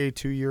 Not a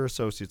 2-year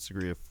associate's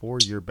degree, a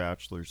 4-year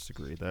bachelor's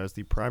degree. That is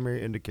the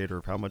primary indicator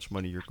of how much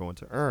money you're going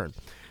to earn.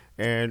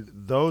 And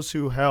those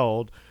who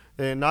held,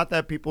 and not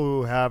that people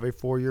who have a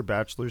 4-year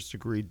bachelor's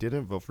degree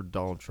didn't vote for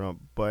Donald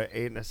Trump, but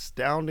an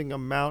astounding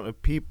amount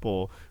of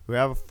people who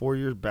have a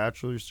 4-year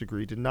bachelor's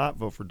degree did not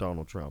vote for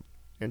Donald Trump.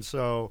 And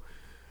so,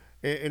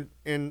 and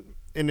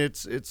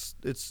it's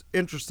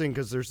interesting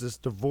because there's this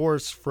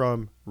divorce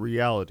from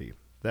reality,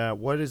 that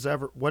what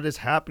is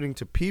happening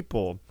to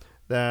people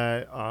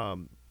that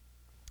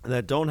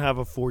don't have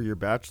a 4-year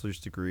bachelor's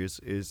degree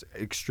is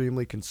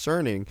extremely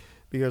concerning,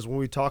 because when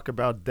we talk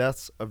about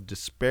deaths of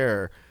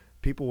despair,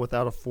 people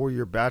without a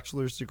 4-year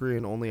bachelor's degree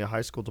and only a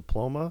high school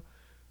diploma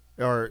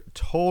it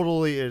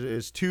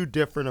is two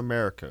different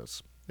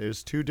Americas.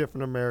 There's two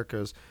different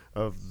Americas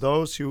of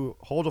those who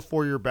hold a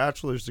 4-year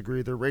bachelor's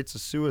degree. Their rates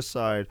of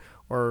suicide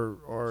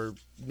are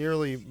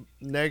nearly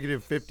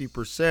negative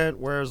 50%,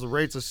 whereas the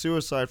rates of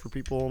suicide for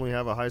people who only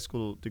have a high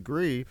school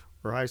degree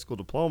or high school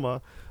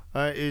diploma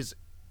is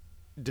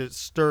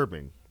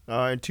disturbing.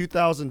 In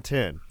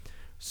 2010,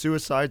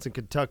 suicides in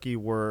Kentucky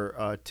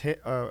were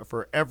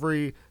for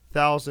every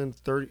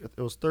 1,030.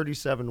 It was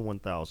 37 to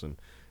 1,000.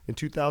 In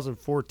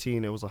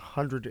 2014, it was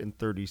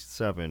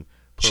 137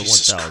 per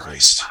Jesus 1,000.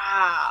 Christ.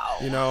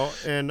 Wow.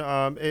 And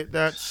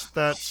that's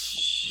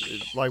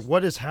like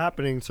what is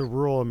happening to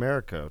rural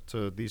America,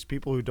 to these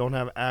people who don't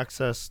have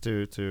access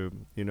to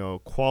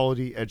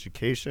quality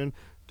education,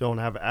 don't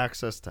have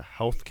access to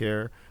health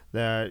care,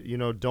 that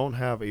don't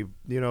have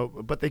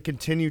but they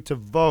continue to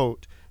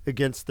vote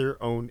against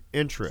their own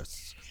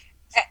interests.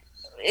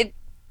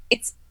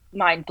 It's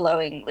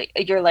mind-blowing.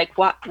 You're like,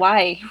 why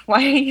are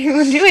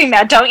you doing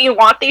that? Don't you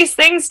want these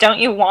things? Don't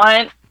you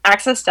want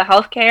access to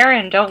health care,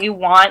 and don't you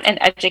want an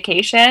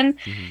education?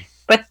 Mm-hmm.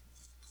 But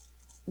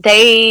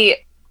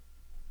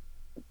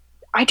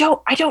I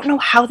don't know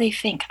how they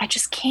think. I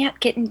just can't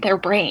get in their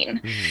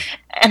brain. Mm-hmm.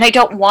 And I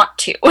don't want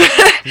to.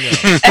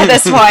 Yeah. At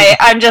this point,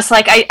 I'm just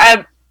like,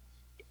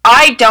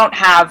 I don't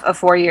have a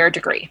 4-year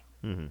degree.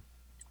 Mm-hmm.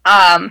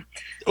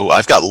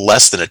 I've got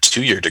less than a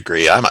 2-year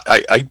degree.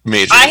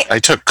 I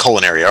took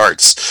culinary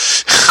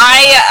arts.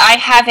 I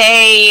have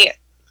a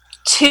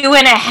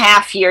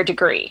 2.5-year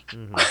degree.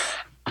 Mm-hmm.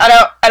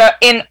 I don't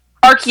in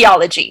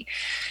archaeology.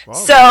 Wow.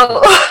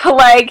 So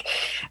like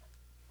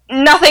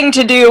nothing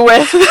to do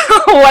with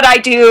what I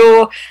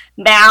do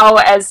now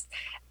as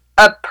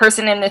a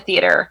person in the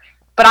theater.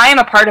 But I am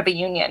a part of a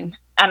union,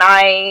 and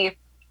I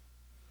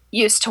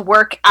used to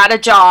work at a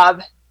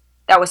job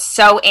that was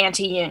so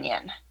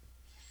anti-union,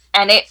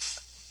 and it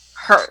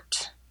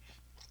hurt.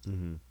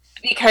 Mm-hmm.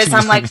 Because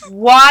I'm like,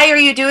 why are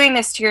you doing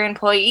this to your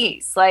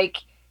employees? Like,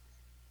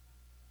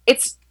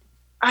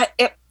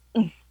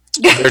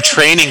 Their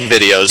training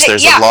videos,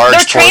 there's yeah, a large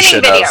their training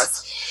portion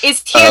videos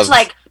is huge. of-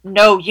 Like,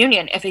 no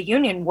union. If a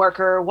union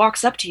worker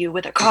walks up to you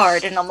with a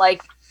card, and I'm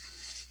like,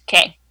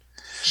 okay,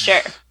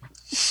 sure.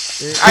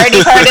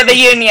 Already part of the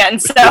union,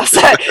 so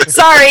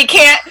sorry,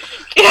 can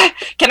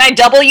I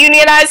double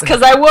unionize?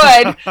 Because I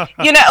would,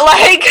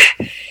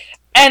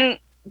 and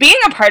being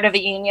a part of a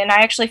union,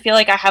 I actually feel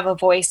like I have a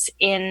voice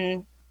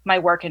in my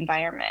work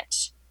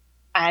environment,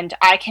 and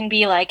I can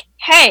be like,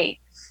 hey,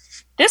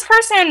 this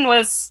person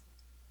was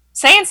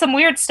saying some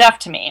weird stuff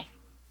to me.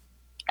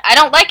 I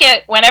don't like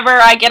it whenever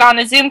I get on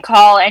a Zoom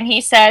call and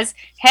he says,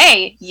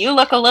 hey, you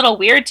look a little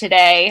weird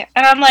today.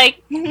 And I'm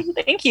like,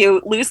 thank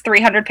you, lose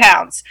 300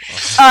 pounds.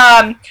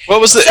 What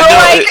was the...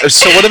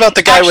 So what about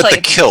the guy with the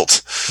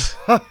kilt?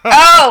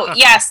 Oh,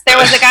 yes. There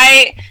was a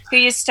guy who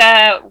used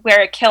to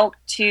wear a kilt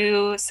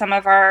to some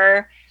of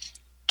our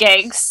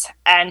gigs,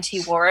 and he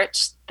wore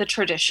it the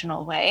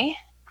traditional way.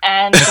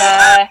 And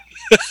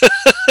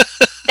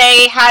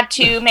they had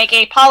to make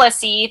a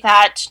policy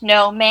that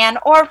no man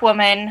or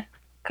woman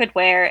could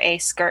wear a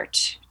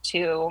skirt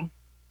to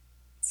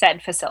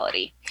said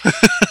facility.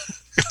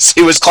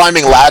 He was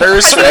climbing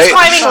ladders, right? He was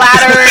climbing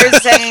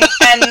ladders,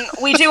 and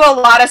we do a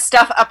lot of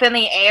stuff up in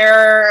the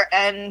air,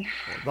 and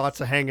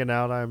Lots of hanging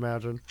out, I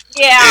imagine.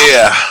 Yeah.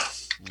 Wow.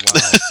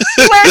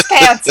 He wears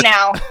pants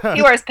now.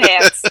 He wears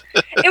pants.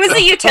 It was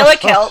a Utila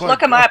kilt.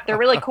 Look them up. They're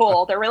really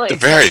cool. They're really They're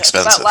very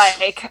expensive.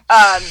 expensive.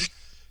 But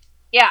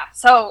yeah,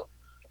 so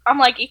I'm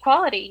like,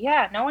 equality.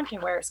 Yeah, no one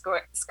can wear a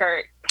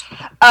skirt.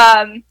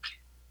 Um,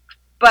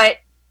 but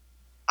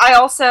I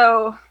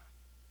also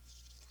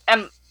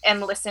am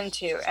listened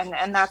to,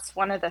 and that's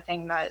one of the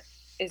things that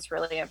is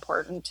really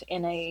important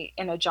in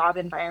a job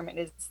environment,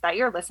 is that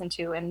you're listened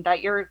to and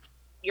that your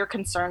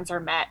concerns are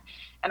met.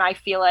 And I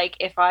feel like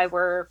if I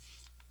were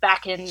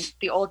back in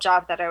the old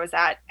job that I was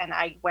at and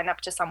I went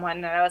up to someone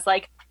and I was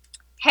like,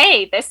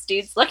 hey, this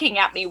dude's looking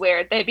at me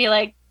weird, they'd be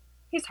like,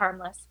 he's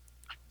harmless.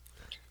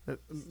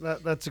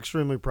 That's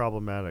extremely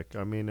problematic.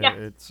 I mean,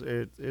 Yeah.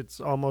 it's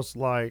almost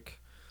like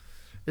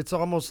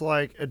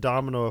a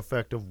domino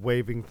effect of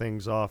waving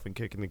things off and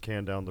kicking the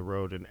can down the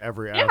road in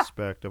every Yeah.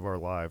 aspect of our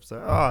lives.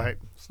 Oh, hey,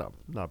 it's not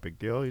a big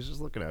deal. He's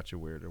just looking at you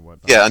weird or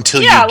whatnot. Yeah,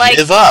 until Yeah, you like-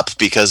 give up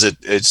because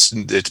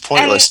it's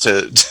pointless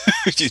to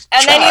you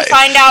And then you try.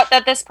 find out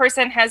that this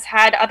person has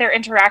had other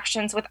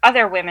interactions with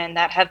other women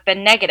that have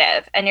been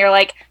negative, and you're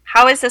like,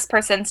 how is this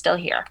person still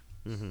here?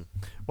 Mm-hmm.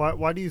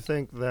 Why do you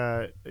think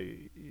that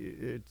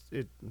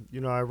it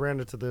I ran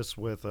into this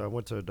with I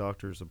went to a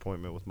doctor's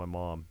appointment with my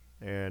mom,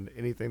 and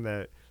anything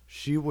that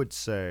she would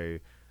say,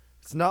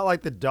 it's not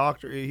like the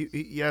doctor,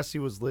 yes, he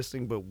was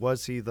listening, but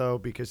was he though?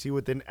 Because he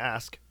would then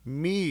ask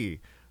me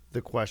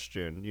the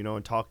question,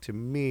 and talk to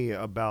me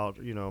about,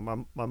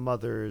 my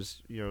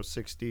mother's,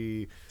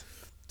 62,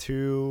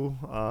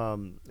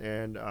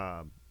 and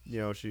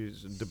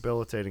she's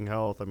debilitating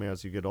health. I mean,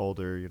 as you get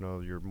older,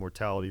 your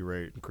mortality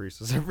rate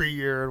increases every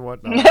year and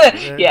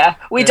whatnot. Yeah,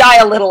 we die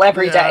a little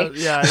every day.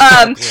 Yeah,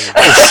 Um,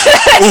 exactly.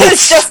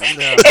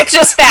 It's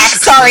just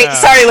facts. Sorry, Yeah.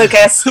 sorry,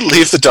 Lucas.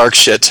 Leave the dark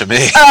shit to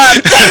me.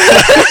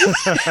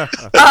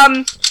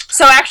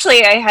 So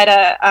actually, I had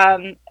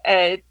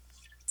a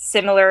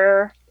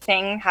similar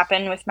thing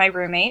happen with my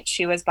roommate.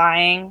 She was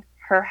buying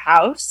her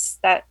house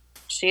that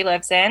she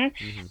lives in,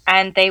 Mhm.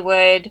 and they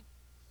would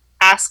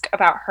ask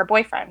about her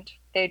boyfriend.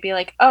 They'd be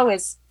like, "Oh,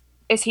 is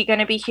he going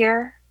to be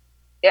here?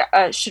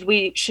 Should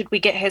we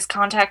get his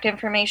contact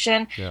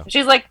information?" Yeah.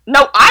 She's like,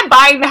 "No, I'm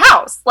buying the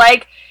house.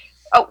 Like,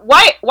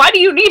 why do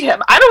you need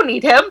him? I don't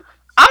need him.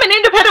 I'm an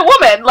independent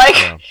woman." Like,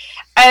 Yeah.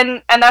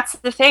 and that's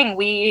the thing.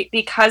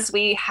 Because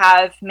we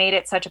have made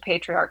it such a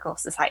patriarchal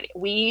society,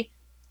 we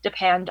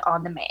depend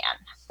on the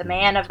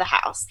man of the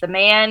house. The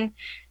man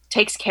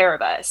takes care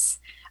of us.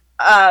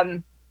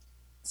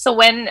 So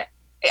when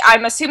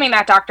I'm assuming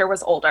that doctor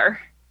was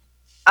older.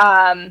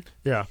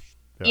 Yeah.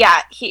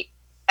 Yeah, he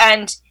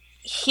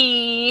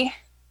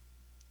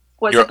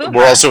was a boomer.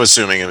 We're also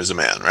assuming it was a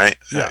man, right?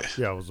 Yeah, it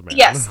was a man.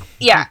 Yes,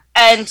 yeah,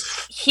 and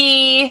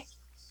he,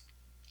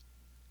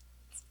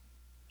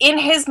 in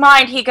his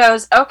mind, he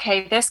goes,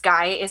 okay, this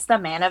guy is the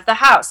man of the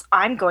house.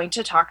 I'm going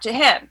to talk to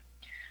him.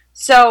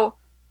 So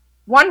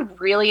one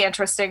really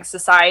interesting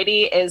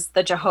society is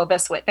the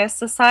Jehovah's Witness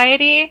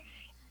Society,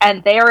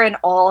 and they're an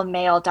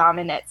all-male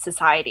dominant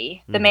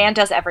society. The Mhm. man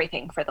does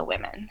everything for the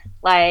women.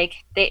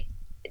 Like, they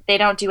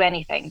don't do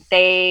anything.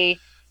 The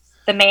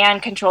man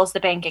controls the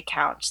bank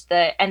account.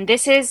 And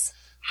this is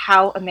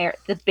how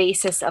the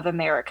basis of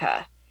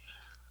America.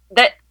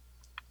 That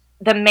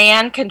the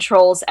man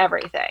controls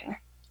everything.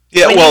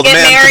 Yeah, When well, you the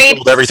get man married-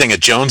 controlled everything at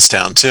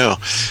Jonestown too.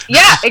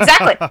 Yeah,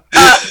 exactly.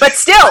 But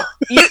still,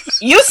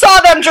 you saw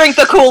them drink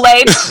the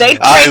Kool-Aid. They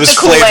drank It was the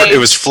Kool-Aid. flavor. It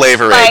was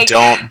Flavor Aid.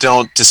 Like,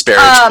 Don't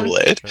disparage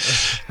Kool-Aid.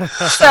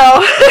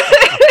 So,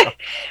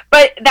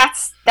 but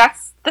that's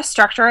the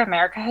structure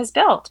America has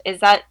built,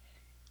 is that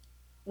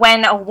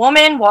when a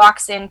woman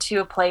walks into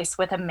a place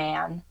with a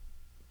man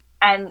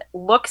and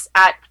looks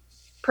at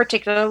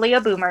particularly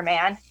a boomer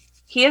man,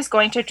 he is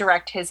going to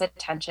direct his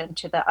attention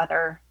to the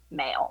other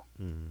male,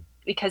 Mhm.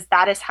 because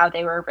that is how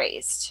they were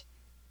raised.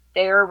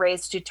 They were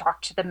raised to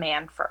talk to the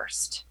man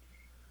first.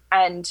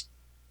 And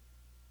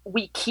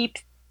we keep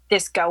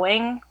this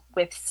going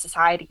with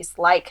societies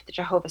like the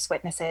Jehovah's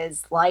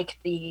Witnesses, like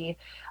I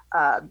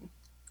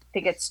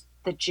think it's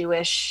the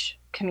Jewish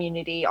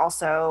community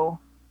also.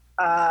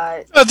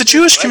 The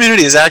Jewish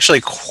community is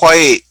actually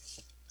quite.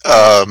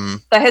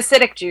 The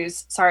Hasidic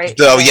Jews, sorry.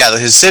 The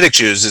Hasidic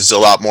Jews is a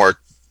lot more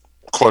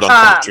quote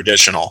unquote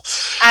traditional.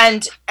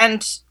 And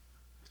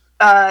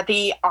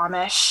the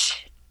Amish,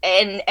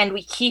 and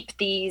we keep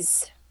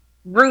these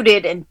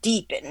rooted and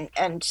deep,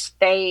 and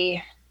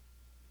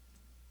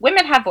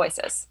women have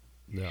voices.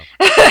 Yeah.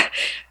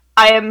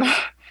 I'm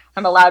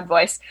a loud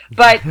voice,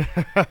 but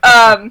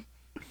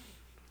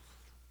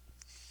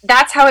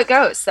that's how it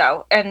goes,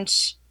 though. And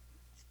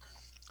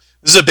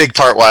This is a big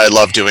part why I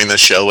love doing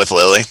this show with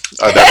Lily,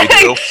 or that we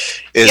do,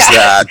 is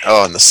Yeah. that,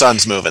 and the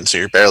sun's moving, so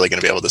you're barely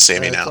going to be able to see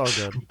me It's now. all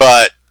good.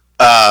 But,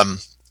 I'm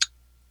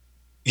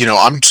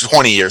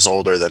 20 years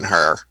older than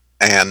her,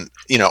 and,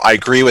 I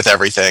agree with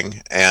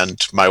everything, and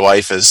my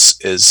wife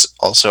is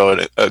also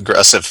an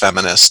aggressive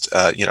feminist.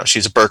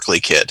 She's a Berkeley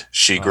kid.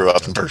 She grew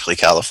up in Berkeley,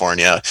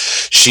 California.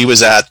 She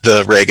was at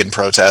the Reagan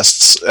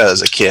protests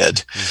as a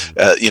kid,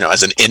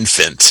 as an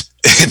infant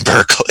in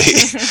Berkeley.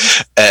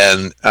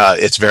 And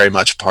it's very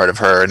much part of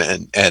her,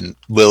 and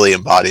Lily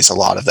embodies a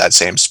lot of that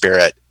same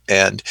spirit.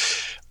 And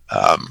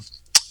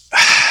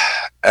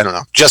I don't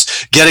know.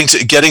 Just getting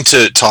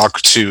to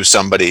talk to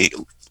somebody.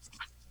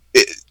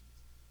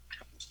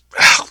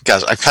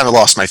 Guys, I've kind of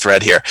lost my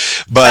thread here,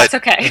 but That's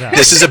okay.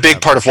 this is a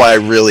big part of why I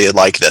really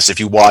like this.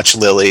 If you watch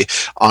Lily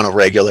on a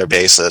regular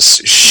basis,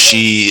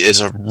 she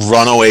is a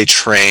runaway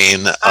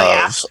train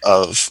of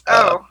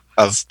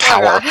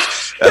power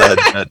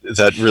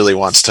that really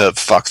wants to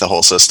fuck the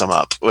whole system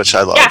up, which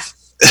I love. Yeah.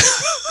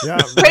 Yeah,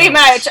 Pretty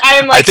much.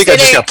 I'm like I think I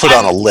just got put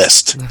on a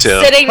list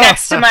too. sitting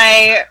next to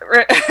my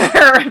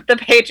the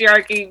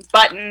patriarchy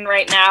button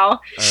right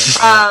now.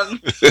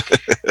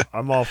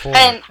 I'm all for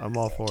And- it. I'm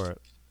all for it.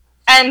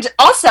 And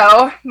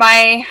also,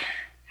 my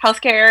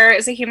healthcare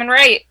is a human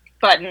right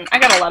button. I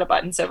got a lot of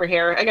buttons over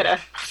here. I gotta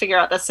figure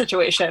out this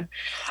situation.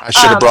 I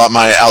should have brought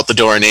my out the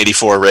door in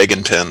 '84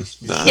 Reagan pin.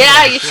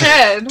 Yeah, you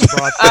should.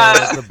 Brought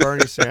the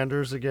Bernie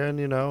Sanders again,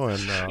 and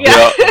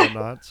Yeah.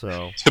 whatnot.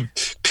 So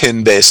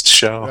Pin-based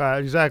show.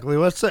 exactly.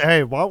 Let's say,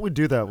 hey, why don't we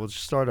do that? We'll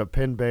just start a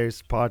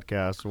pin-based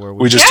podcast where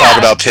We just Yeah. talk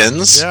about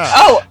pins. yeah.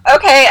 Oh,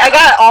 okay. I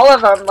got all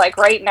of them like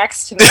right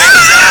next to me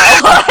right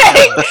now.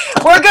 Like,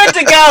 we're good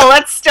to go.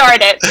 Let's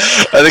start it.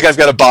 I think I've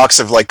got a box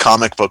of like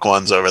comic book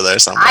ones over there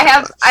somewhere.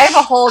 I have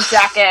a whole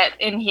jacket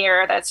in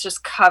here that's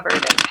just covered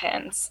in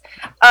pins.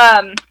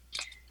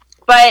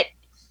 But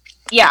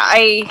yeah,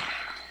 I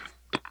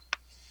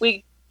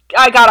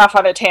got off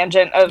on a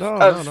tangent of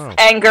No.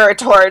 anger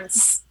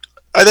towards.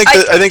 I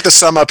think the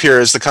sum up here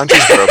is the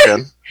country's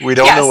broken. We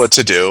don't know Yes. what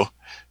to do,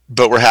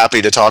 but we're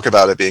happy to talk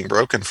about it being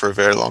broken for a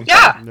very long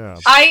time. Yeah, Yeah.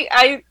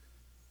 I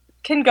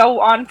can go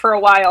on for a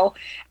while,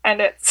 and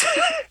it's a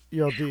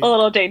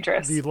little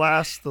dangerous. The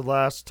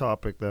last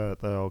topic that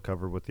I'll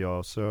cover with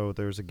y'all. So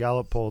there's a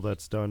Gallup poll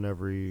that's done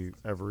every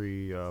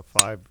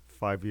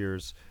 5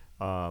 years,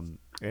 and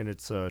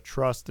it's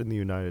trust in the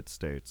United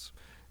States.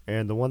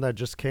 And the one that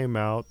just came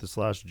out this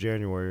last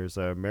January is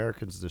that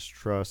Americans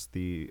distrust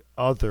the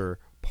other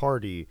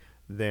party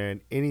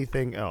than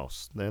anything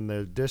else. Then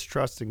the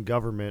distrust in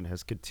government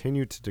has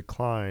continued to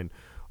decline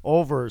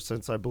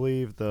since I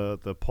believe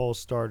the poll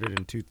started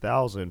in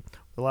 2000.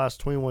 The last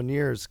 21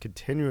 years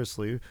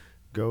continuously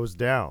goes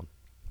down.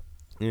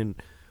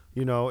 And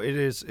it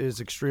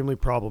is extremely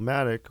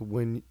problematic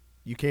when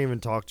you can't even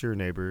talk to your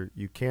neighbor,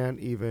 you can't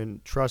even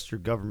trust your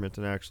government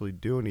to actually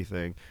do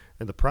anything,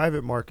 and the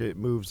private market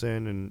moves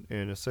in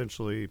and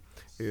essentially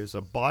is a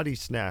body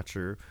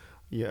snatcher.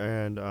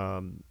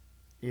 And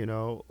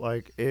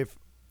like if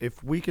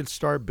we could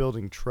start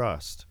building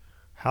trust,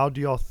 how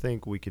do y'all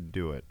think we could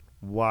do it?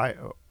 Why?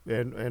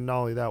 And not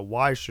only that,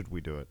 why should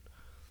we do it?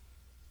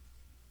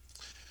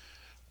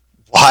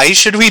 Why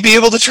should we be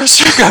able to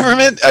trust our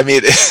government? I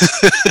mean, it's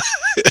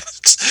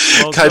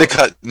kind of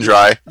cut and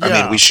dry. I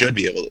Yeah. mean, we should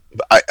be able to.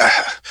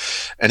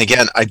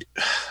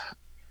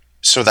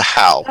 So the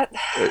how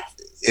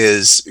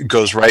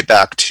goes right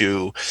back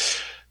to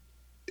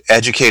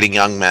educating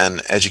young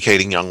men,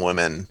 educating young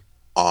women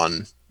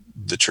on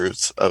the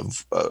truth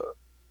of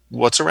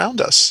what's around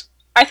us.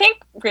 I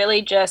think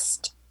really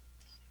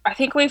I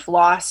think we've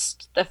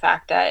lost the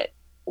fact that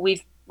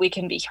we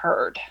can be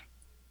heard.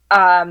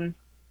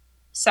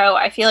 So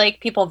I feel like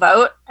people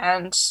vote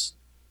and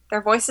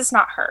their voice is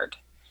not heard.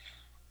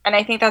 And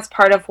I think that's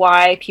part of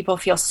why people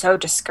feel so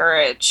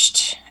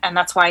discouraged. And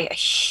that's why a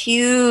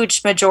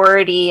huge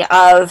majority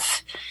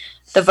of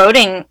the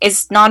voting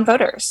is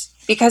non-voters,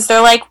 because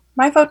they're like,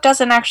 my vote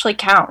doesn't actually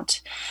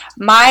count.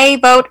 My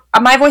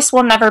voice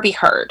will never be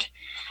heard.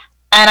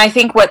 And I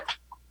think what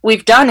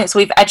we've done is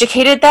we've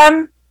educated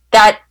them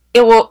that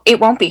it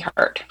won't be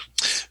heard.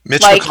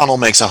 Mitch McConnell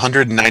makes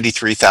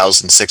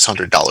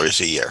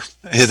 $193,600 a year.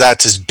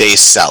 That's his base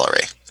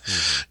salary,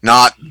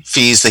 not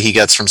fees that he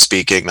gets from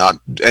speaking, not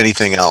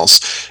anything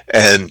else.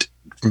 And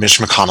Mitch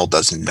McConnell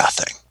does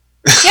nothing.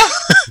 Yeah,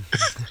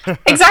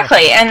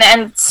 exactly.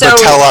 And so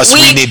but tell us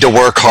we need to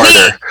work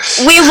harder.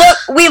 We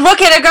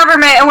look at a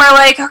government and we're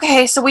like,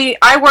 okay, so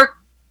I work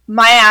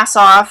my ass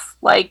off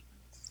like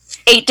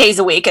 8 days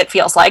a week. It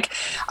feels like,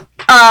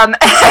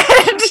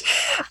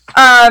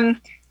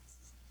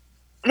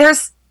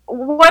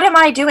 what am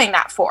I doing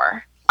that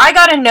for? I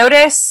got a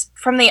notice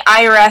from the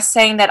IRS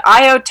saying that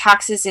I owed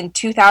taxes in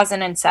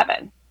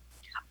 2007.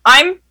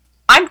 I'm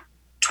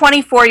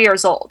 24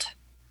 years old.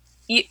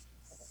 You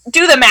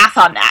do the math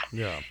on that.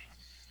 Yeah.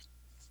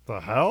 The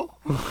hell?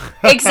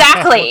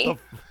 Exactly.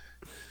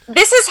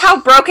 This is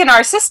how broken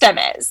our system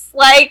is.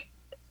 Like,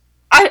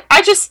 I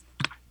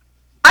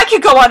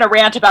could go on a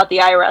rant about the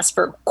IRS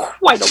for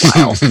quite a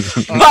while,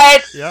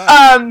 but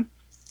Yeah.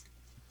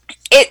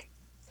 it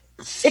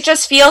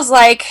just feels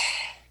like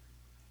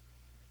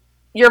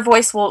your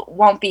voice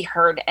won't be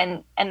heard,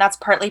 and that's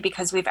partly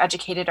because we've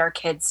educated our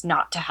kids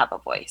not to have a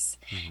voice.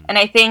 And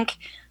I think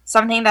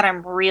something that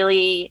I'm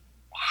really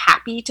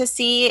happy to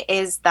see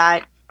is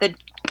that the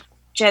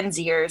Gen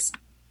Zers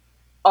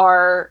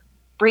are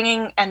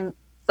bringing, and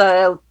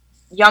the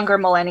younger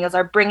millennials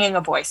are bringing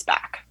a voice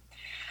back.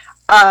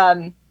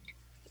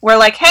 We're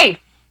like, hey,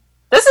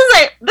 this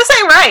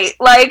ain't right.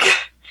 Like,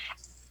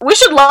 we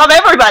should love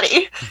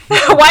everybody.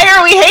 Why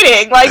are we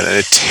hating? Like, And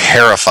it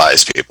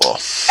terrifies people.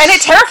 and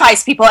it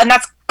terrifies people, and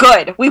that's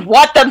good. We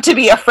want them to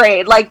be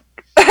afraid. Like,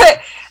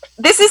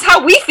 this is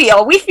how we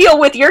feel. We feel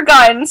with your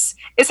guns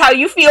is how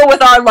you feel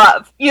with our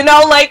love. You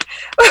know, like,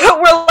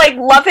 we're like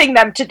loving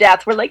them to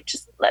death. We're like,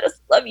 just let us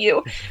love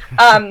you.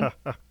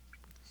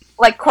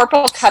 Like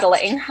corporal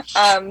cuddling,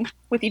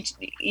 with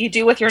you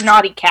do with your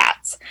naughty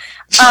cats.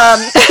 Sorry.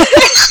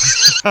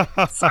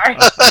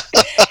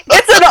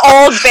 It's an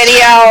old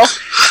video.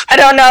 I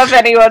don't know if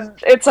anyone,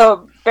 it's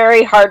a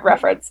very hard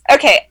reference.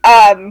 Okay,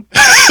 yeah,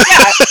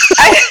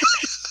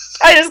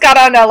 I just got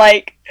on a,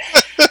 like,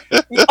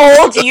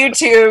 old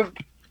YouTube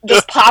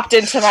just popped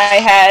into my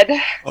head.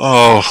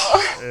 Oh,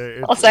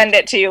 I'll send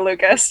it to you,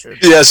 Lucas.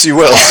 yes, you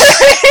will.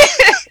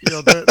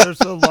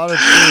 There's a lot of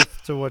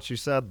truth to what you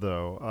said,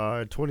 though.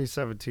 In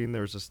 2017,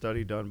 there was a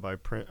study done by,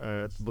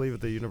 I believe,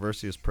 at the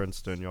University of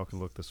Princeton. Y'all can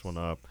look this one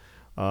up.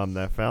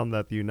 That found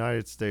that the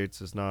United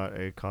States is not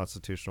a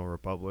constitutional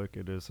republic.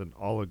 It is an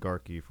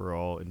oligarchy for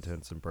all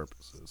intents and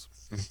purposes.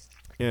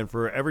 And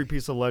for every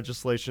piece of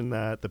legislation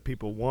that the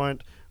people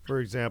want, for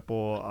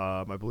example,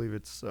 I believe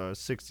it's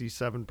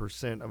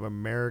 67% of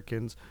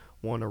Americans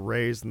want a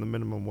raise in the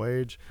minimum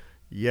wage.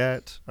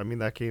 Yet, I mean,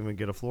 that can't even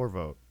get a floor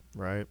vote,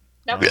 right?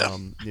 Nope.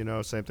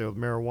 Same thing with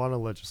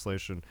marijuana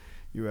legislation.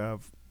 You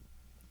have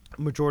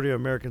a majority of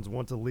Americans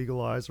want to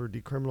legalize or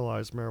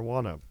decriminalize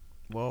marijuana.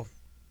 Well,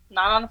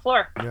 not on the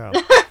floor. Yeah.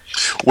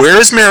 Where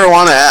is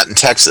marijuana at in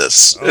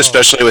Texas,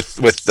 especially with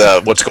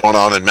what's going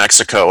on in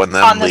Mexico and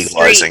them on the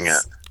legalizing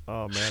streets. it?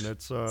 Oh man,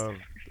 it's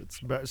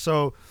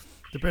so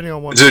depending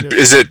on what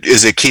Is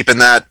it keeping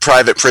that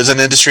private prison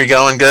industry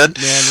going good?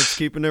 Man, it's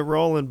keeping it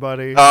rolling,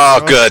 buddy.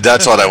 Oh, good.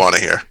 That's what I want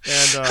to hear.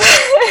 And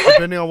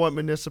depending on what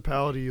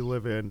municipality you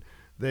live in,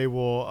 they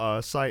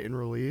will cite and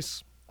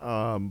release.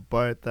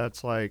 But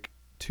that's like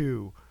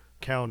 2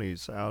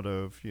 counties out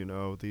of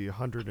the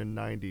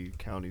 190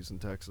 counties in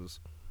Texas.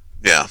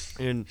 Yeah.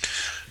 And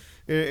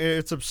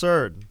it's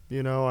absurd.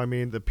 I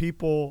mean,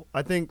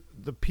 I think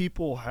the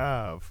people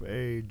have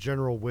a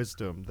general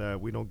wisdom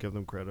that we don't give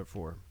them credit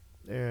for.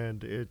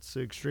 And it's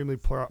extremely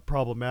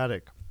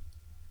problematic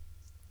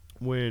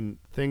when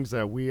things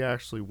that we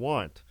actually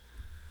want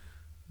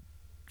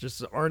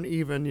just aren't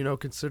even,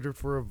 considered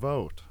for a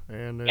vote.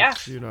 And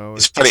it's,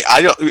 it's funny.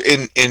 I don't,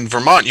 in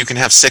Vermont, you can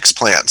have 6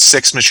 plants,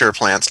 6 mature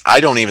plants. I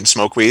don't even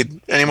smoke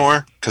weed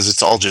anymore because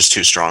it's all just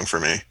too strong for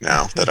me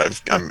now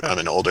that I'm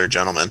an older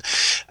gentleman.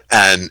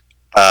 And,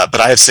 but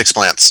I have 6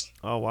 plants.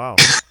 Oh, wow.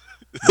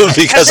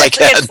 Because I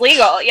can. It's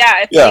legal.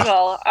 Yeah, it's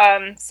legal.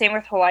 Same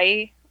with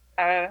Hawaii.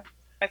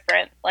 My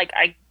friend, like,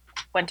 I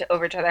went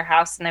over to their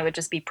house and they would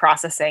just be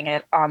processing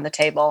it on the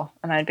table.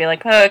 And I'd be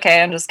like, oh, okay,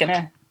 I'm just going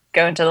to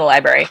go into the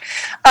library.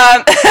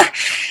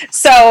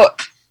 So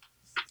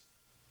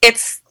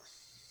it's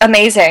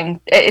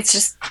amazing. It's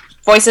just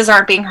voices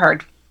aren't being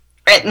heard.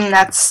 And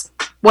that's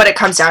what it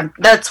comes down.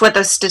 That's what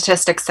the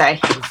statistics say.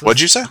 What'd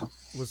you say?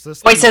 Was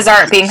this Voices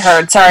aren't being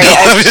heard. Sorry.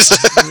 I'm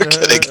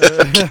kidding.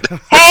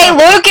 Hey,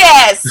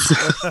 Lucas!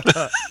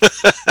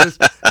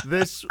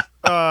 This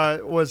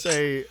was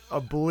a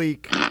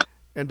bleak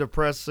and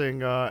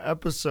depressing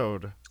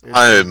episode.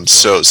 I'm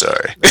so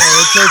sorry. No,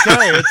 it's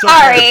okay. It's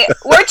okay. Sorry,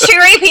 we're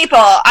cheery people.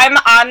 I'm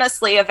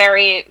honestly a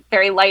very,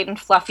 very light and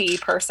fluffy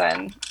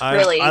person.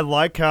 Really. I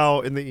like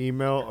how in the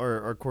email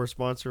our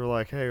correspondents were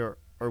like, "Hey,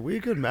 are we a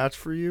good match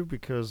for you?"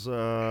 Because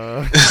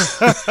yeah.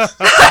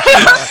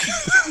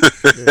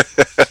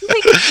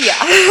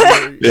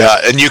 Yeah,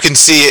 and you can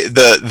see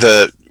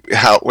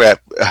how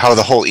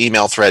the whole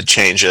email thread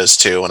changes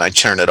too when I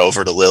turn it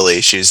over to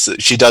Lily.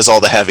 She does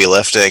all the heavy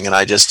lifting and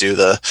I just do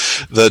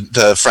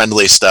the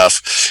friendly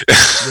stuff.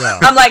 Yeah.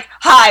 I'm like,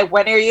 hi,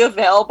 when are you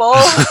available?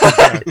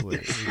 Exactly.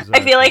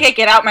 I feel like I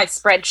get out my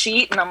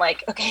spreadsheet and I'm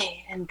like,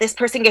 okay, and this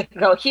person can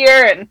go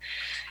here, and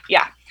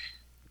yeah.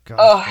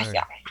 God,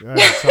 yeah.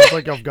 It sounds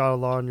like I've got a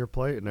lot on your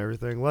plate and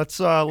everything. Let's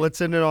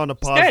end it on a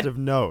positive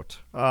note.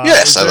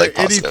 Yes, I like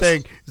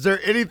positive. Is there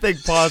anything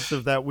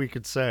positive that we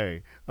could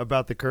say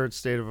about the current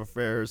state of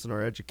affairs in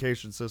our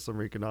education system,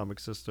 or economic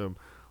system,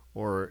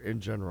 or in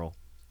general?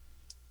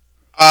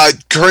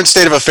 Current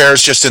state of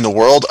affairs just in the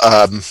world,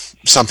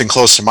 something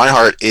close to my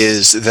heart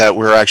is that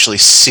we're actually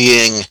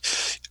seeing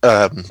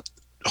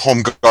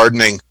home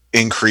gardening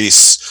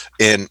increase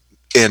in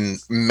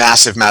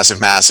massive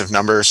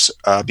numbers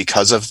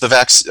because of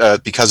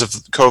because of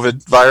the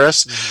COVID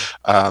virus.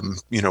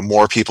 Mm-hmm.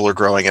 More people are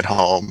growing at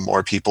home.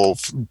 More people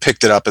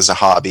picked it up as a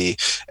hobby,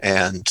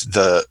 and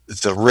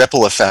the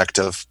ripple effect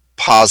of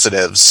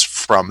positives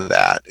from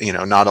that.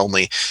 Not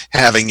only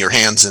having your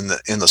hands in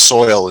the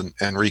soil and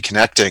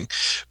reconnecting,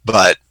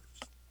 but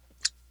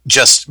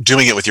just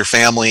doing it with your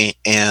family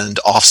and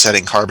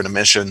offsetting carbon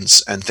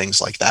emissions and things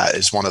like that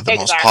is one of the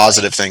most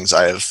positive things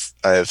I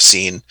have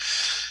seen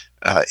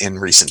in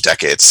recent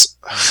decades.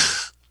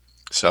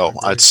 So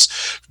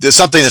there's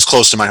something that's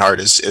close to my heart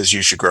is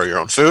you should grow your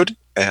own food,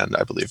 and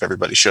I believe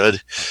everybody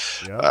should.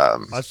 Yeah.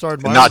 I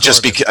started my not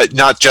just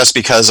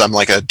because I'm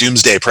like a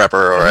doomsday prepper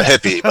or a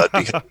hippie, but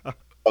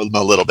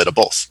A little bit of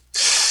both.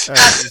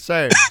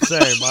 Same.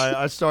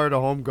 I started a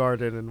home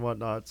garden and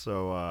whatnot,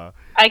 so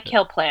I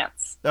kill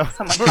plants.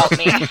 Someone help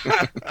me.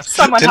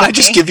 Someone Didn't help I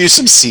just me. give you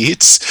some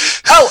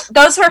seeds? Oh,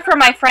 those were for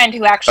my friend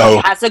who actually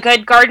Oh. has a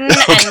good garden,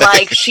 and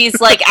like she's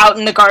like out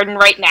in the garden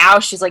right now.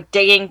 She's like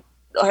digging.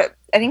 I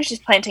think she's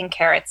planting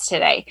carrots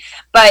today,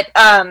 but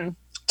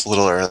It's a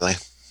little early.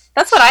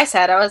 that's what I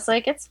said. I was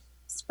like, it's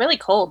really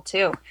cold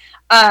too.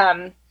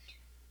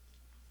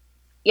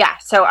 Yeah.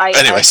 So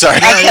Anyway, sorry.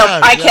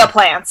 I kill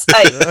plants.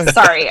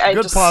 Sorry.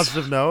 good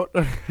positive note.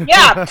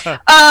 Yeah.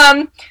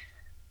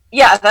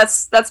 Yeah,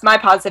 that's my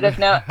positive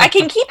note. I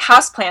can keep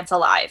houseplants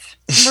alive.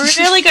 I'm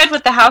really good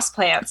with the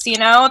houseplants, you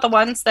know, the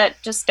ones that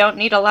just don't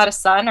need a lot of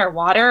sun or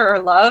water or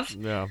love.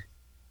 Yeah.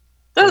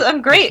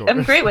 I'm great. Sure.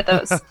 I'm great with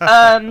those.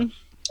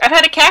 I've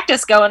had a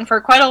cactus going for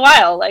quite a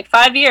while, like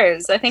 5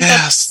 years. I think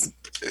that's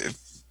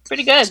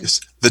pretty good.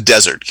 The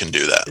desert can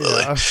do that,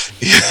 Lily.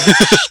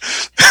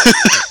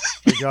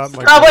 I got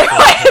my Probably girlfriend a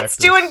why it's cactus.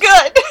 doing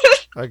good.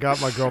 I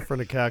got my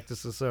girlfriend a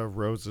cactus instead of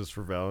roses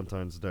for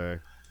Valentine's Day.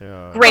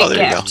 Yeah. Great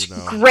there you gift. You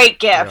know, Great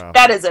gift. Yeah.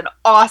 That is an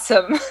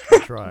awesome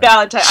try.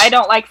 Valentine. I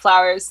don't like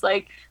flowers.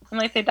 Like, I'm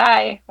like, they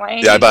die. Why?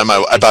 Yeah, I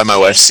buy my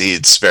wife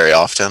seeds very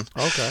often.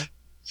 Okay.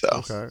 So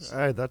Okay.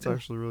 Hey, that's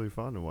actually really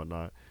fun and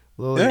whatnot.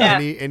 Lily, Yeah.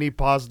 any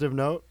positive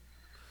note?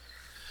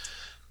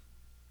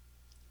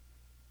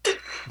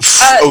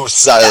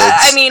 silence.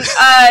 I mean,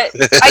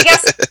 I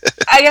guess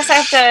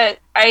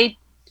I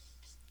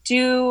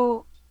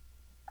do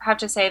have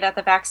to say that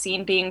the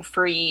vaccine being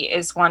free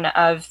is one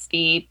of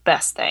the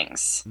best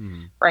things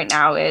right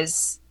now.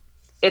 Is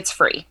it's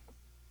free.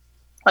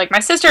 Like, my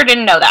sister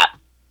didn't know that.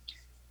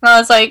 And I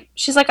was like,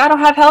 she's like, I don't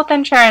have health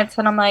insurance,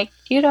 and I'm like,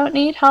 you don't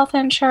need health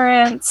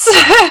insurance.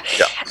 Yeah.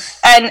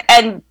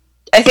 And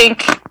I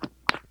think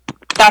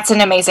that's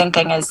an amazing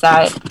thing, is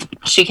that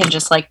she can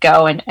just like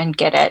go and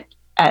get it.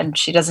 And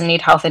she doesn't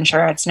need health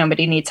insurance.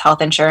 Nobody needs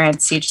health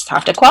insurance. You just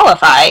have to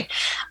qualify,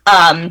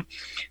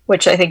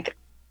 which I think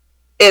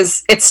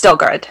it's still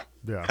good.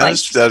 Yeah. that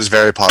is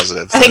very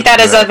positive. I think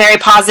that is a very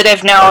positive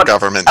Our note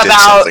government did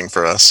about something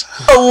for us.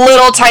 a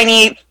little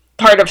tiny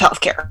part of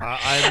healthcare.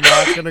 I'm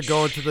not going to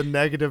go into the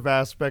negative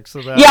aspects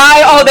of that.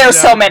 Yeah, there's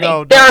Yeah, so many.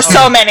 no, There are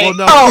so many. well,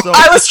 no, so-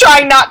 I was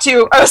trying not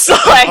to. I was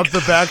like, of the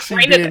vaccine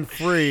Right in being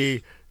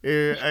free,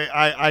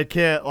 I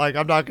can't, like,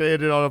 I'm not going to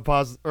end it on a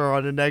positive or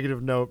on a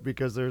negative note,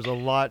 because there's a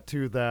lot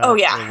to that. oh and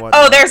yeah.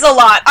 whatnot. Oh, there's a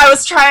lot. I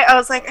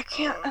was like, I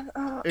can't.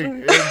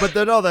 But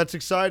then, no, that's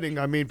exciting.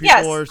 I mean, people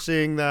Yes. are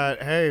seeing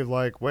that. Hey,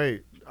 like,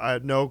 wait, I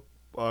had no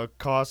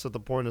cost at the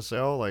point of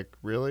sale. Like,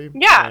 really?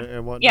 Yeah.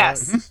 And whatnot.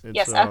 Yes. And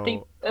Yes, so at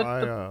the-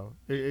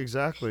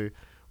 exactly.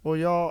 Well,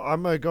 y'all,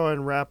 I'm gonna go ahead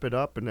and wrap it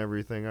up and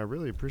everything. I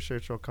really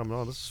appreciate y'all coming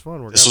on. This is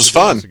fun. This was to do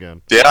fun. this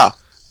again. Yeah.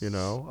 You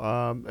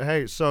know.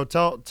 Hey, so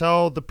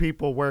tell the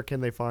people, where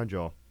can they find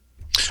y'all?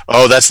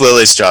 Oh, that's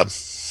Lily's job.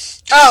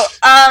 Oh,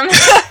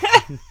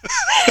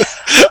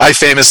 I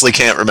famously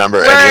can't remember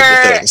any of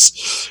the We're-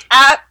 things.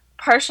 at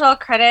Partial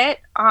Credit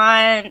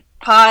on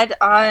Pod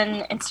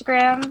on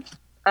Instagram,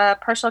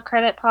 Partial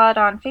Credit Pod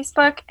on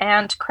Facebook,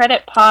 and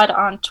Credit Pod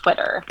on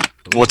Twitter.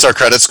 What's our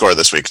credit score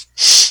this week?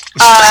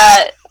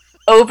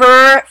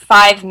 Over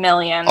 5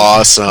 million.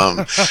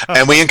 Awesome.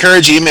 And we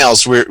encourage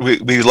emails.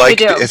 We like,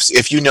 We do.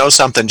 if you know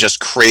something just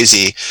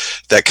crazy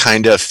that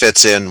kind of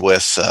fits in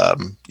with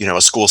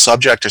a school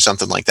subject or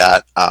something like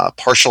that,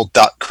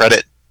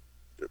 partial.credit.pod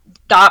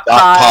Dot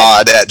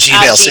pod at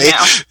Gmail. See?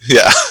 Gmail.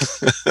 Yeah.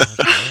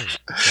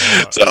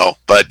 So,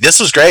 but this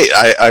was great.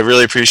 I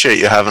really appreciate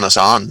you having us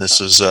on.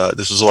 This was a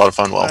lot of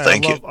fun. Well, Hey,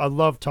 thank you. I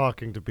love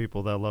talking to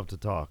people that love to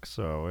talk.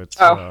 So it's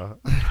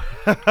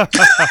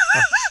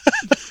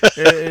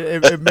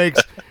it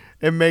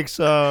makes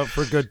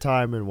for good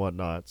time and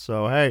whatnot.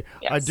 So hey,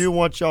 I Yes. do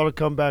want y'all to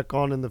come back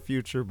on in the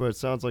future, but it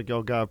sounds like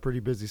y'all got a pretty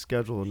busy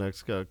schedule the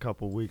next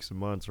couple weeks and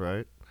months,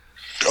 right?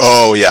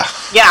 Oh yeah.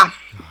 Yeah.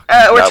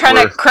 We're Yeah, trying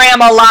to we're-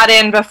 cram a lot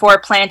in before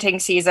planting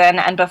season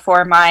and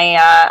before my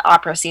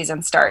opera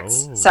season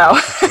starts. Oh, So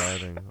that's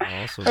exciting.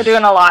 Awesome. we're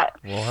doing a lot.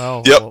 Well,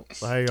 hell, Yep.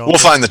 well, hey, y'all, We'll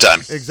find the time.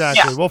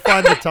 exactly. Yeah. We'll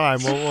find the time.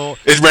 We'll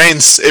It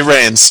rains. It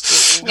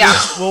rains. Yeah.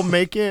 we'll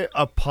make it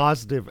a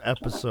positive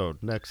episode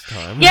next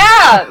time.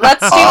 Yeah,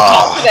 let's do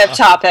positive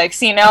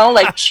topics,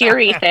 like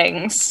cheery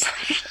things.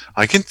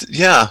 I can.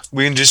 Yeah,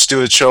 we can just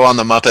do a show on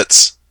the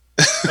Muppets.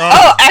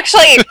 Oh,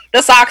 actually,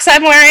 the socks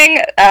I'm wearing,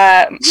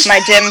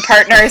 my gym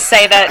partners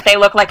say that they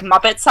look like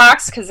Muppet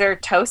socks because they're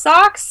toe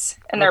socks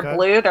and they're Okay.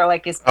 blue. They're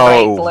like these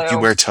bright Oh, blue. you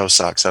wear toe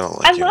socks. I don't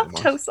like I you love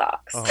anymore. toe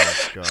socks.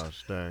 Oh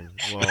gosh, dang.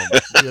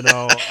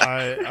 Well,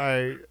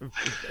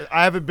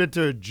 I haven't been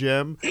to a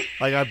gym.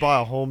 Like, I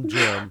bought a home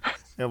gym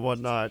and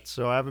whatnot,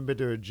 so I haven't been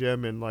to a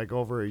gym in like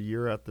over a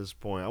year at this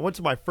point. I went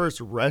to my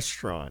first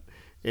restaurant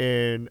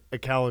in a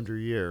calendar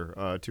year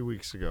 2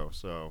 weeks ago.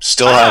 So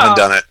Still Wow. haven't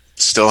done it.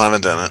 Still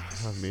haven't done it.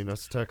 I mean,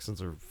 us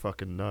Texans are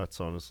fucking nuts,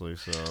 honestly.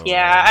 So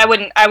Yeah, I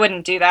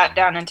wouldn't do that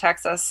down in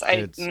Texas.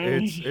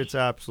 it's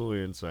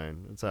absolutely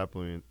insane. It's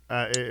absolutely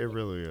it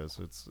really is.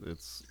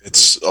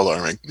 It's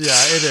alarming. Yeah,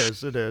 it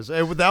is. It is.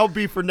 That would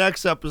be for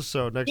next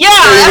episode. Yeah.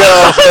 There you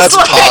go. That's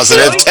Like-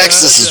 positive. Yeah,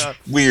 Texas is yeah.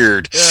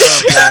 weird.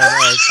 Yeah,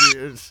 man,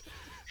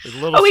 it's a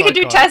little Oh, we could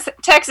do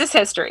psychotic. Texas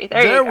history.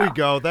 There There you go. we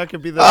go. That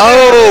could be the.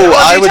 Oh, We'll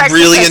I do would Texas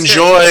really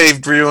history. enjoy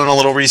doing a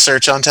little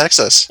research on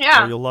Texas.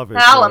 Yeah. Oh, you'll love it.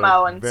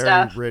 Alamo and very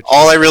stuff. Rich.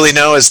 All I really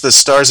know is the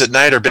stars at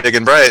night are big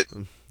and bright,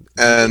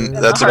 and In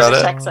the that's heart about of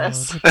it.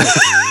 Texas.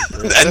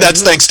 And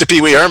that's thanks to Pee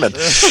Wee Herman.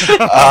 Son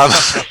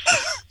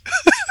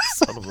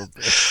of a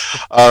bitch.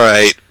 All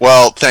right.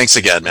 Well, thanks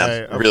again, man.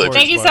 Hey, I of really course,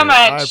 Thank you so buddy.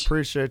 much. I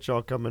appreciate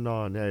y'all coming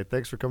on. Hey,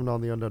 thanks for coming on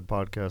the Undone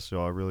Podcast,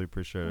 y'all. I really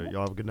appreciate it.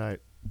 Y'all have a good night.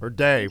 Or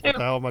day. What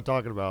the hell am I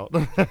talking about?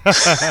 Take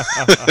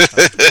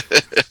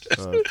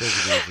it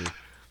easy.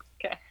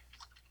 Okay.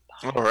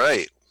 All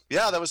right.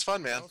 Yeah, that was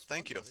fun, man.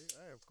 Thank you.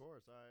 Hey, of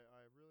course. I